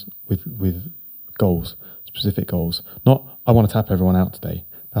with goals, specific goals. Not, I want to tap everyone out today.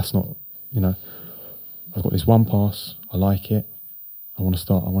 That's not, I've got this one pass, I like it. I want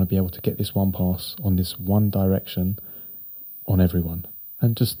to be able to get this one pass on this one direction on everyone.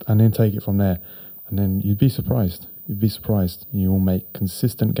 And then take it from there. And then you'd be surprised. You will make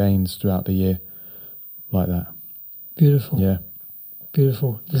consistent gains throughout the year like that. Beautiful. Yeah.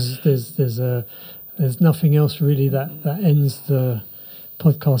 Beautiful. There's nothing else really that ends the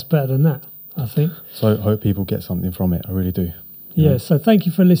podcast better than that, I think. So I hope people get something from it. I really do. Yeah. So thank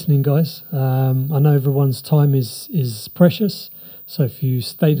you for listening, guys. I know everyone's time is precious. So if you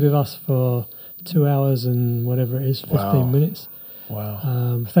stayed with us for 2 hours and whatever it is, 15 minutes.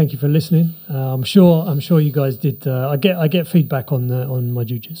 Wow. Thank you for listening. I'm sure you guys did. I get feedback on my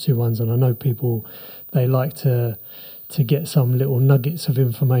jiu-jitsu ones, and I know people, they like to get some little nuggets of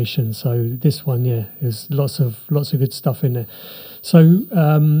information. So this one, there's lots of good stuff in there. So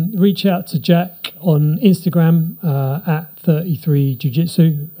reach out to Jack on Instagram at 33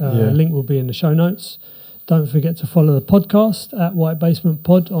 Jiu-Jitsu. Link will be in the show notes. Don't forget to follow the podcast at White Basement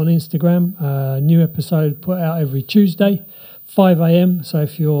Pod on Instagram. New episode put out every Tuesday, 5 a.m. So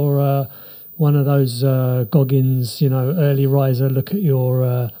if you're one of those Goggins, early riser, look at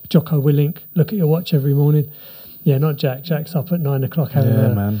your Jocko Willink, look at your watch every morning. Yeah, not Jack. Jack's up at 9 o'clock having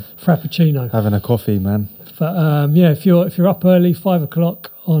a frappuccino, having a coffee, man. But if you're up early, 5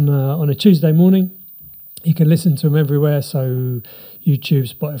 o'clock on a Tuesday morning, you can listen to them everywhere. So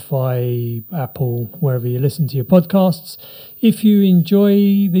YouTube, Spotify, Apple, wherever you listen to your podcasts. If you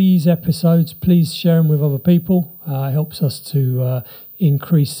enjoy these episodes, please share them with other people. It helps us to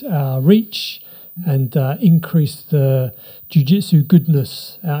increase our reach and increase the jiu-jitsu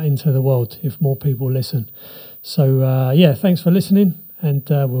goodness out into the world if more people listen. So, thanks for listening, and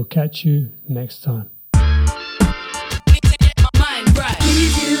we'll catch you next time. Mind right.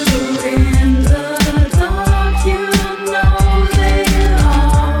 need you in the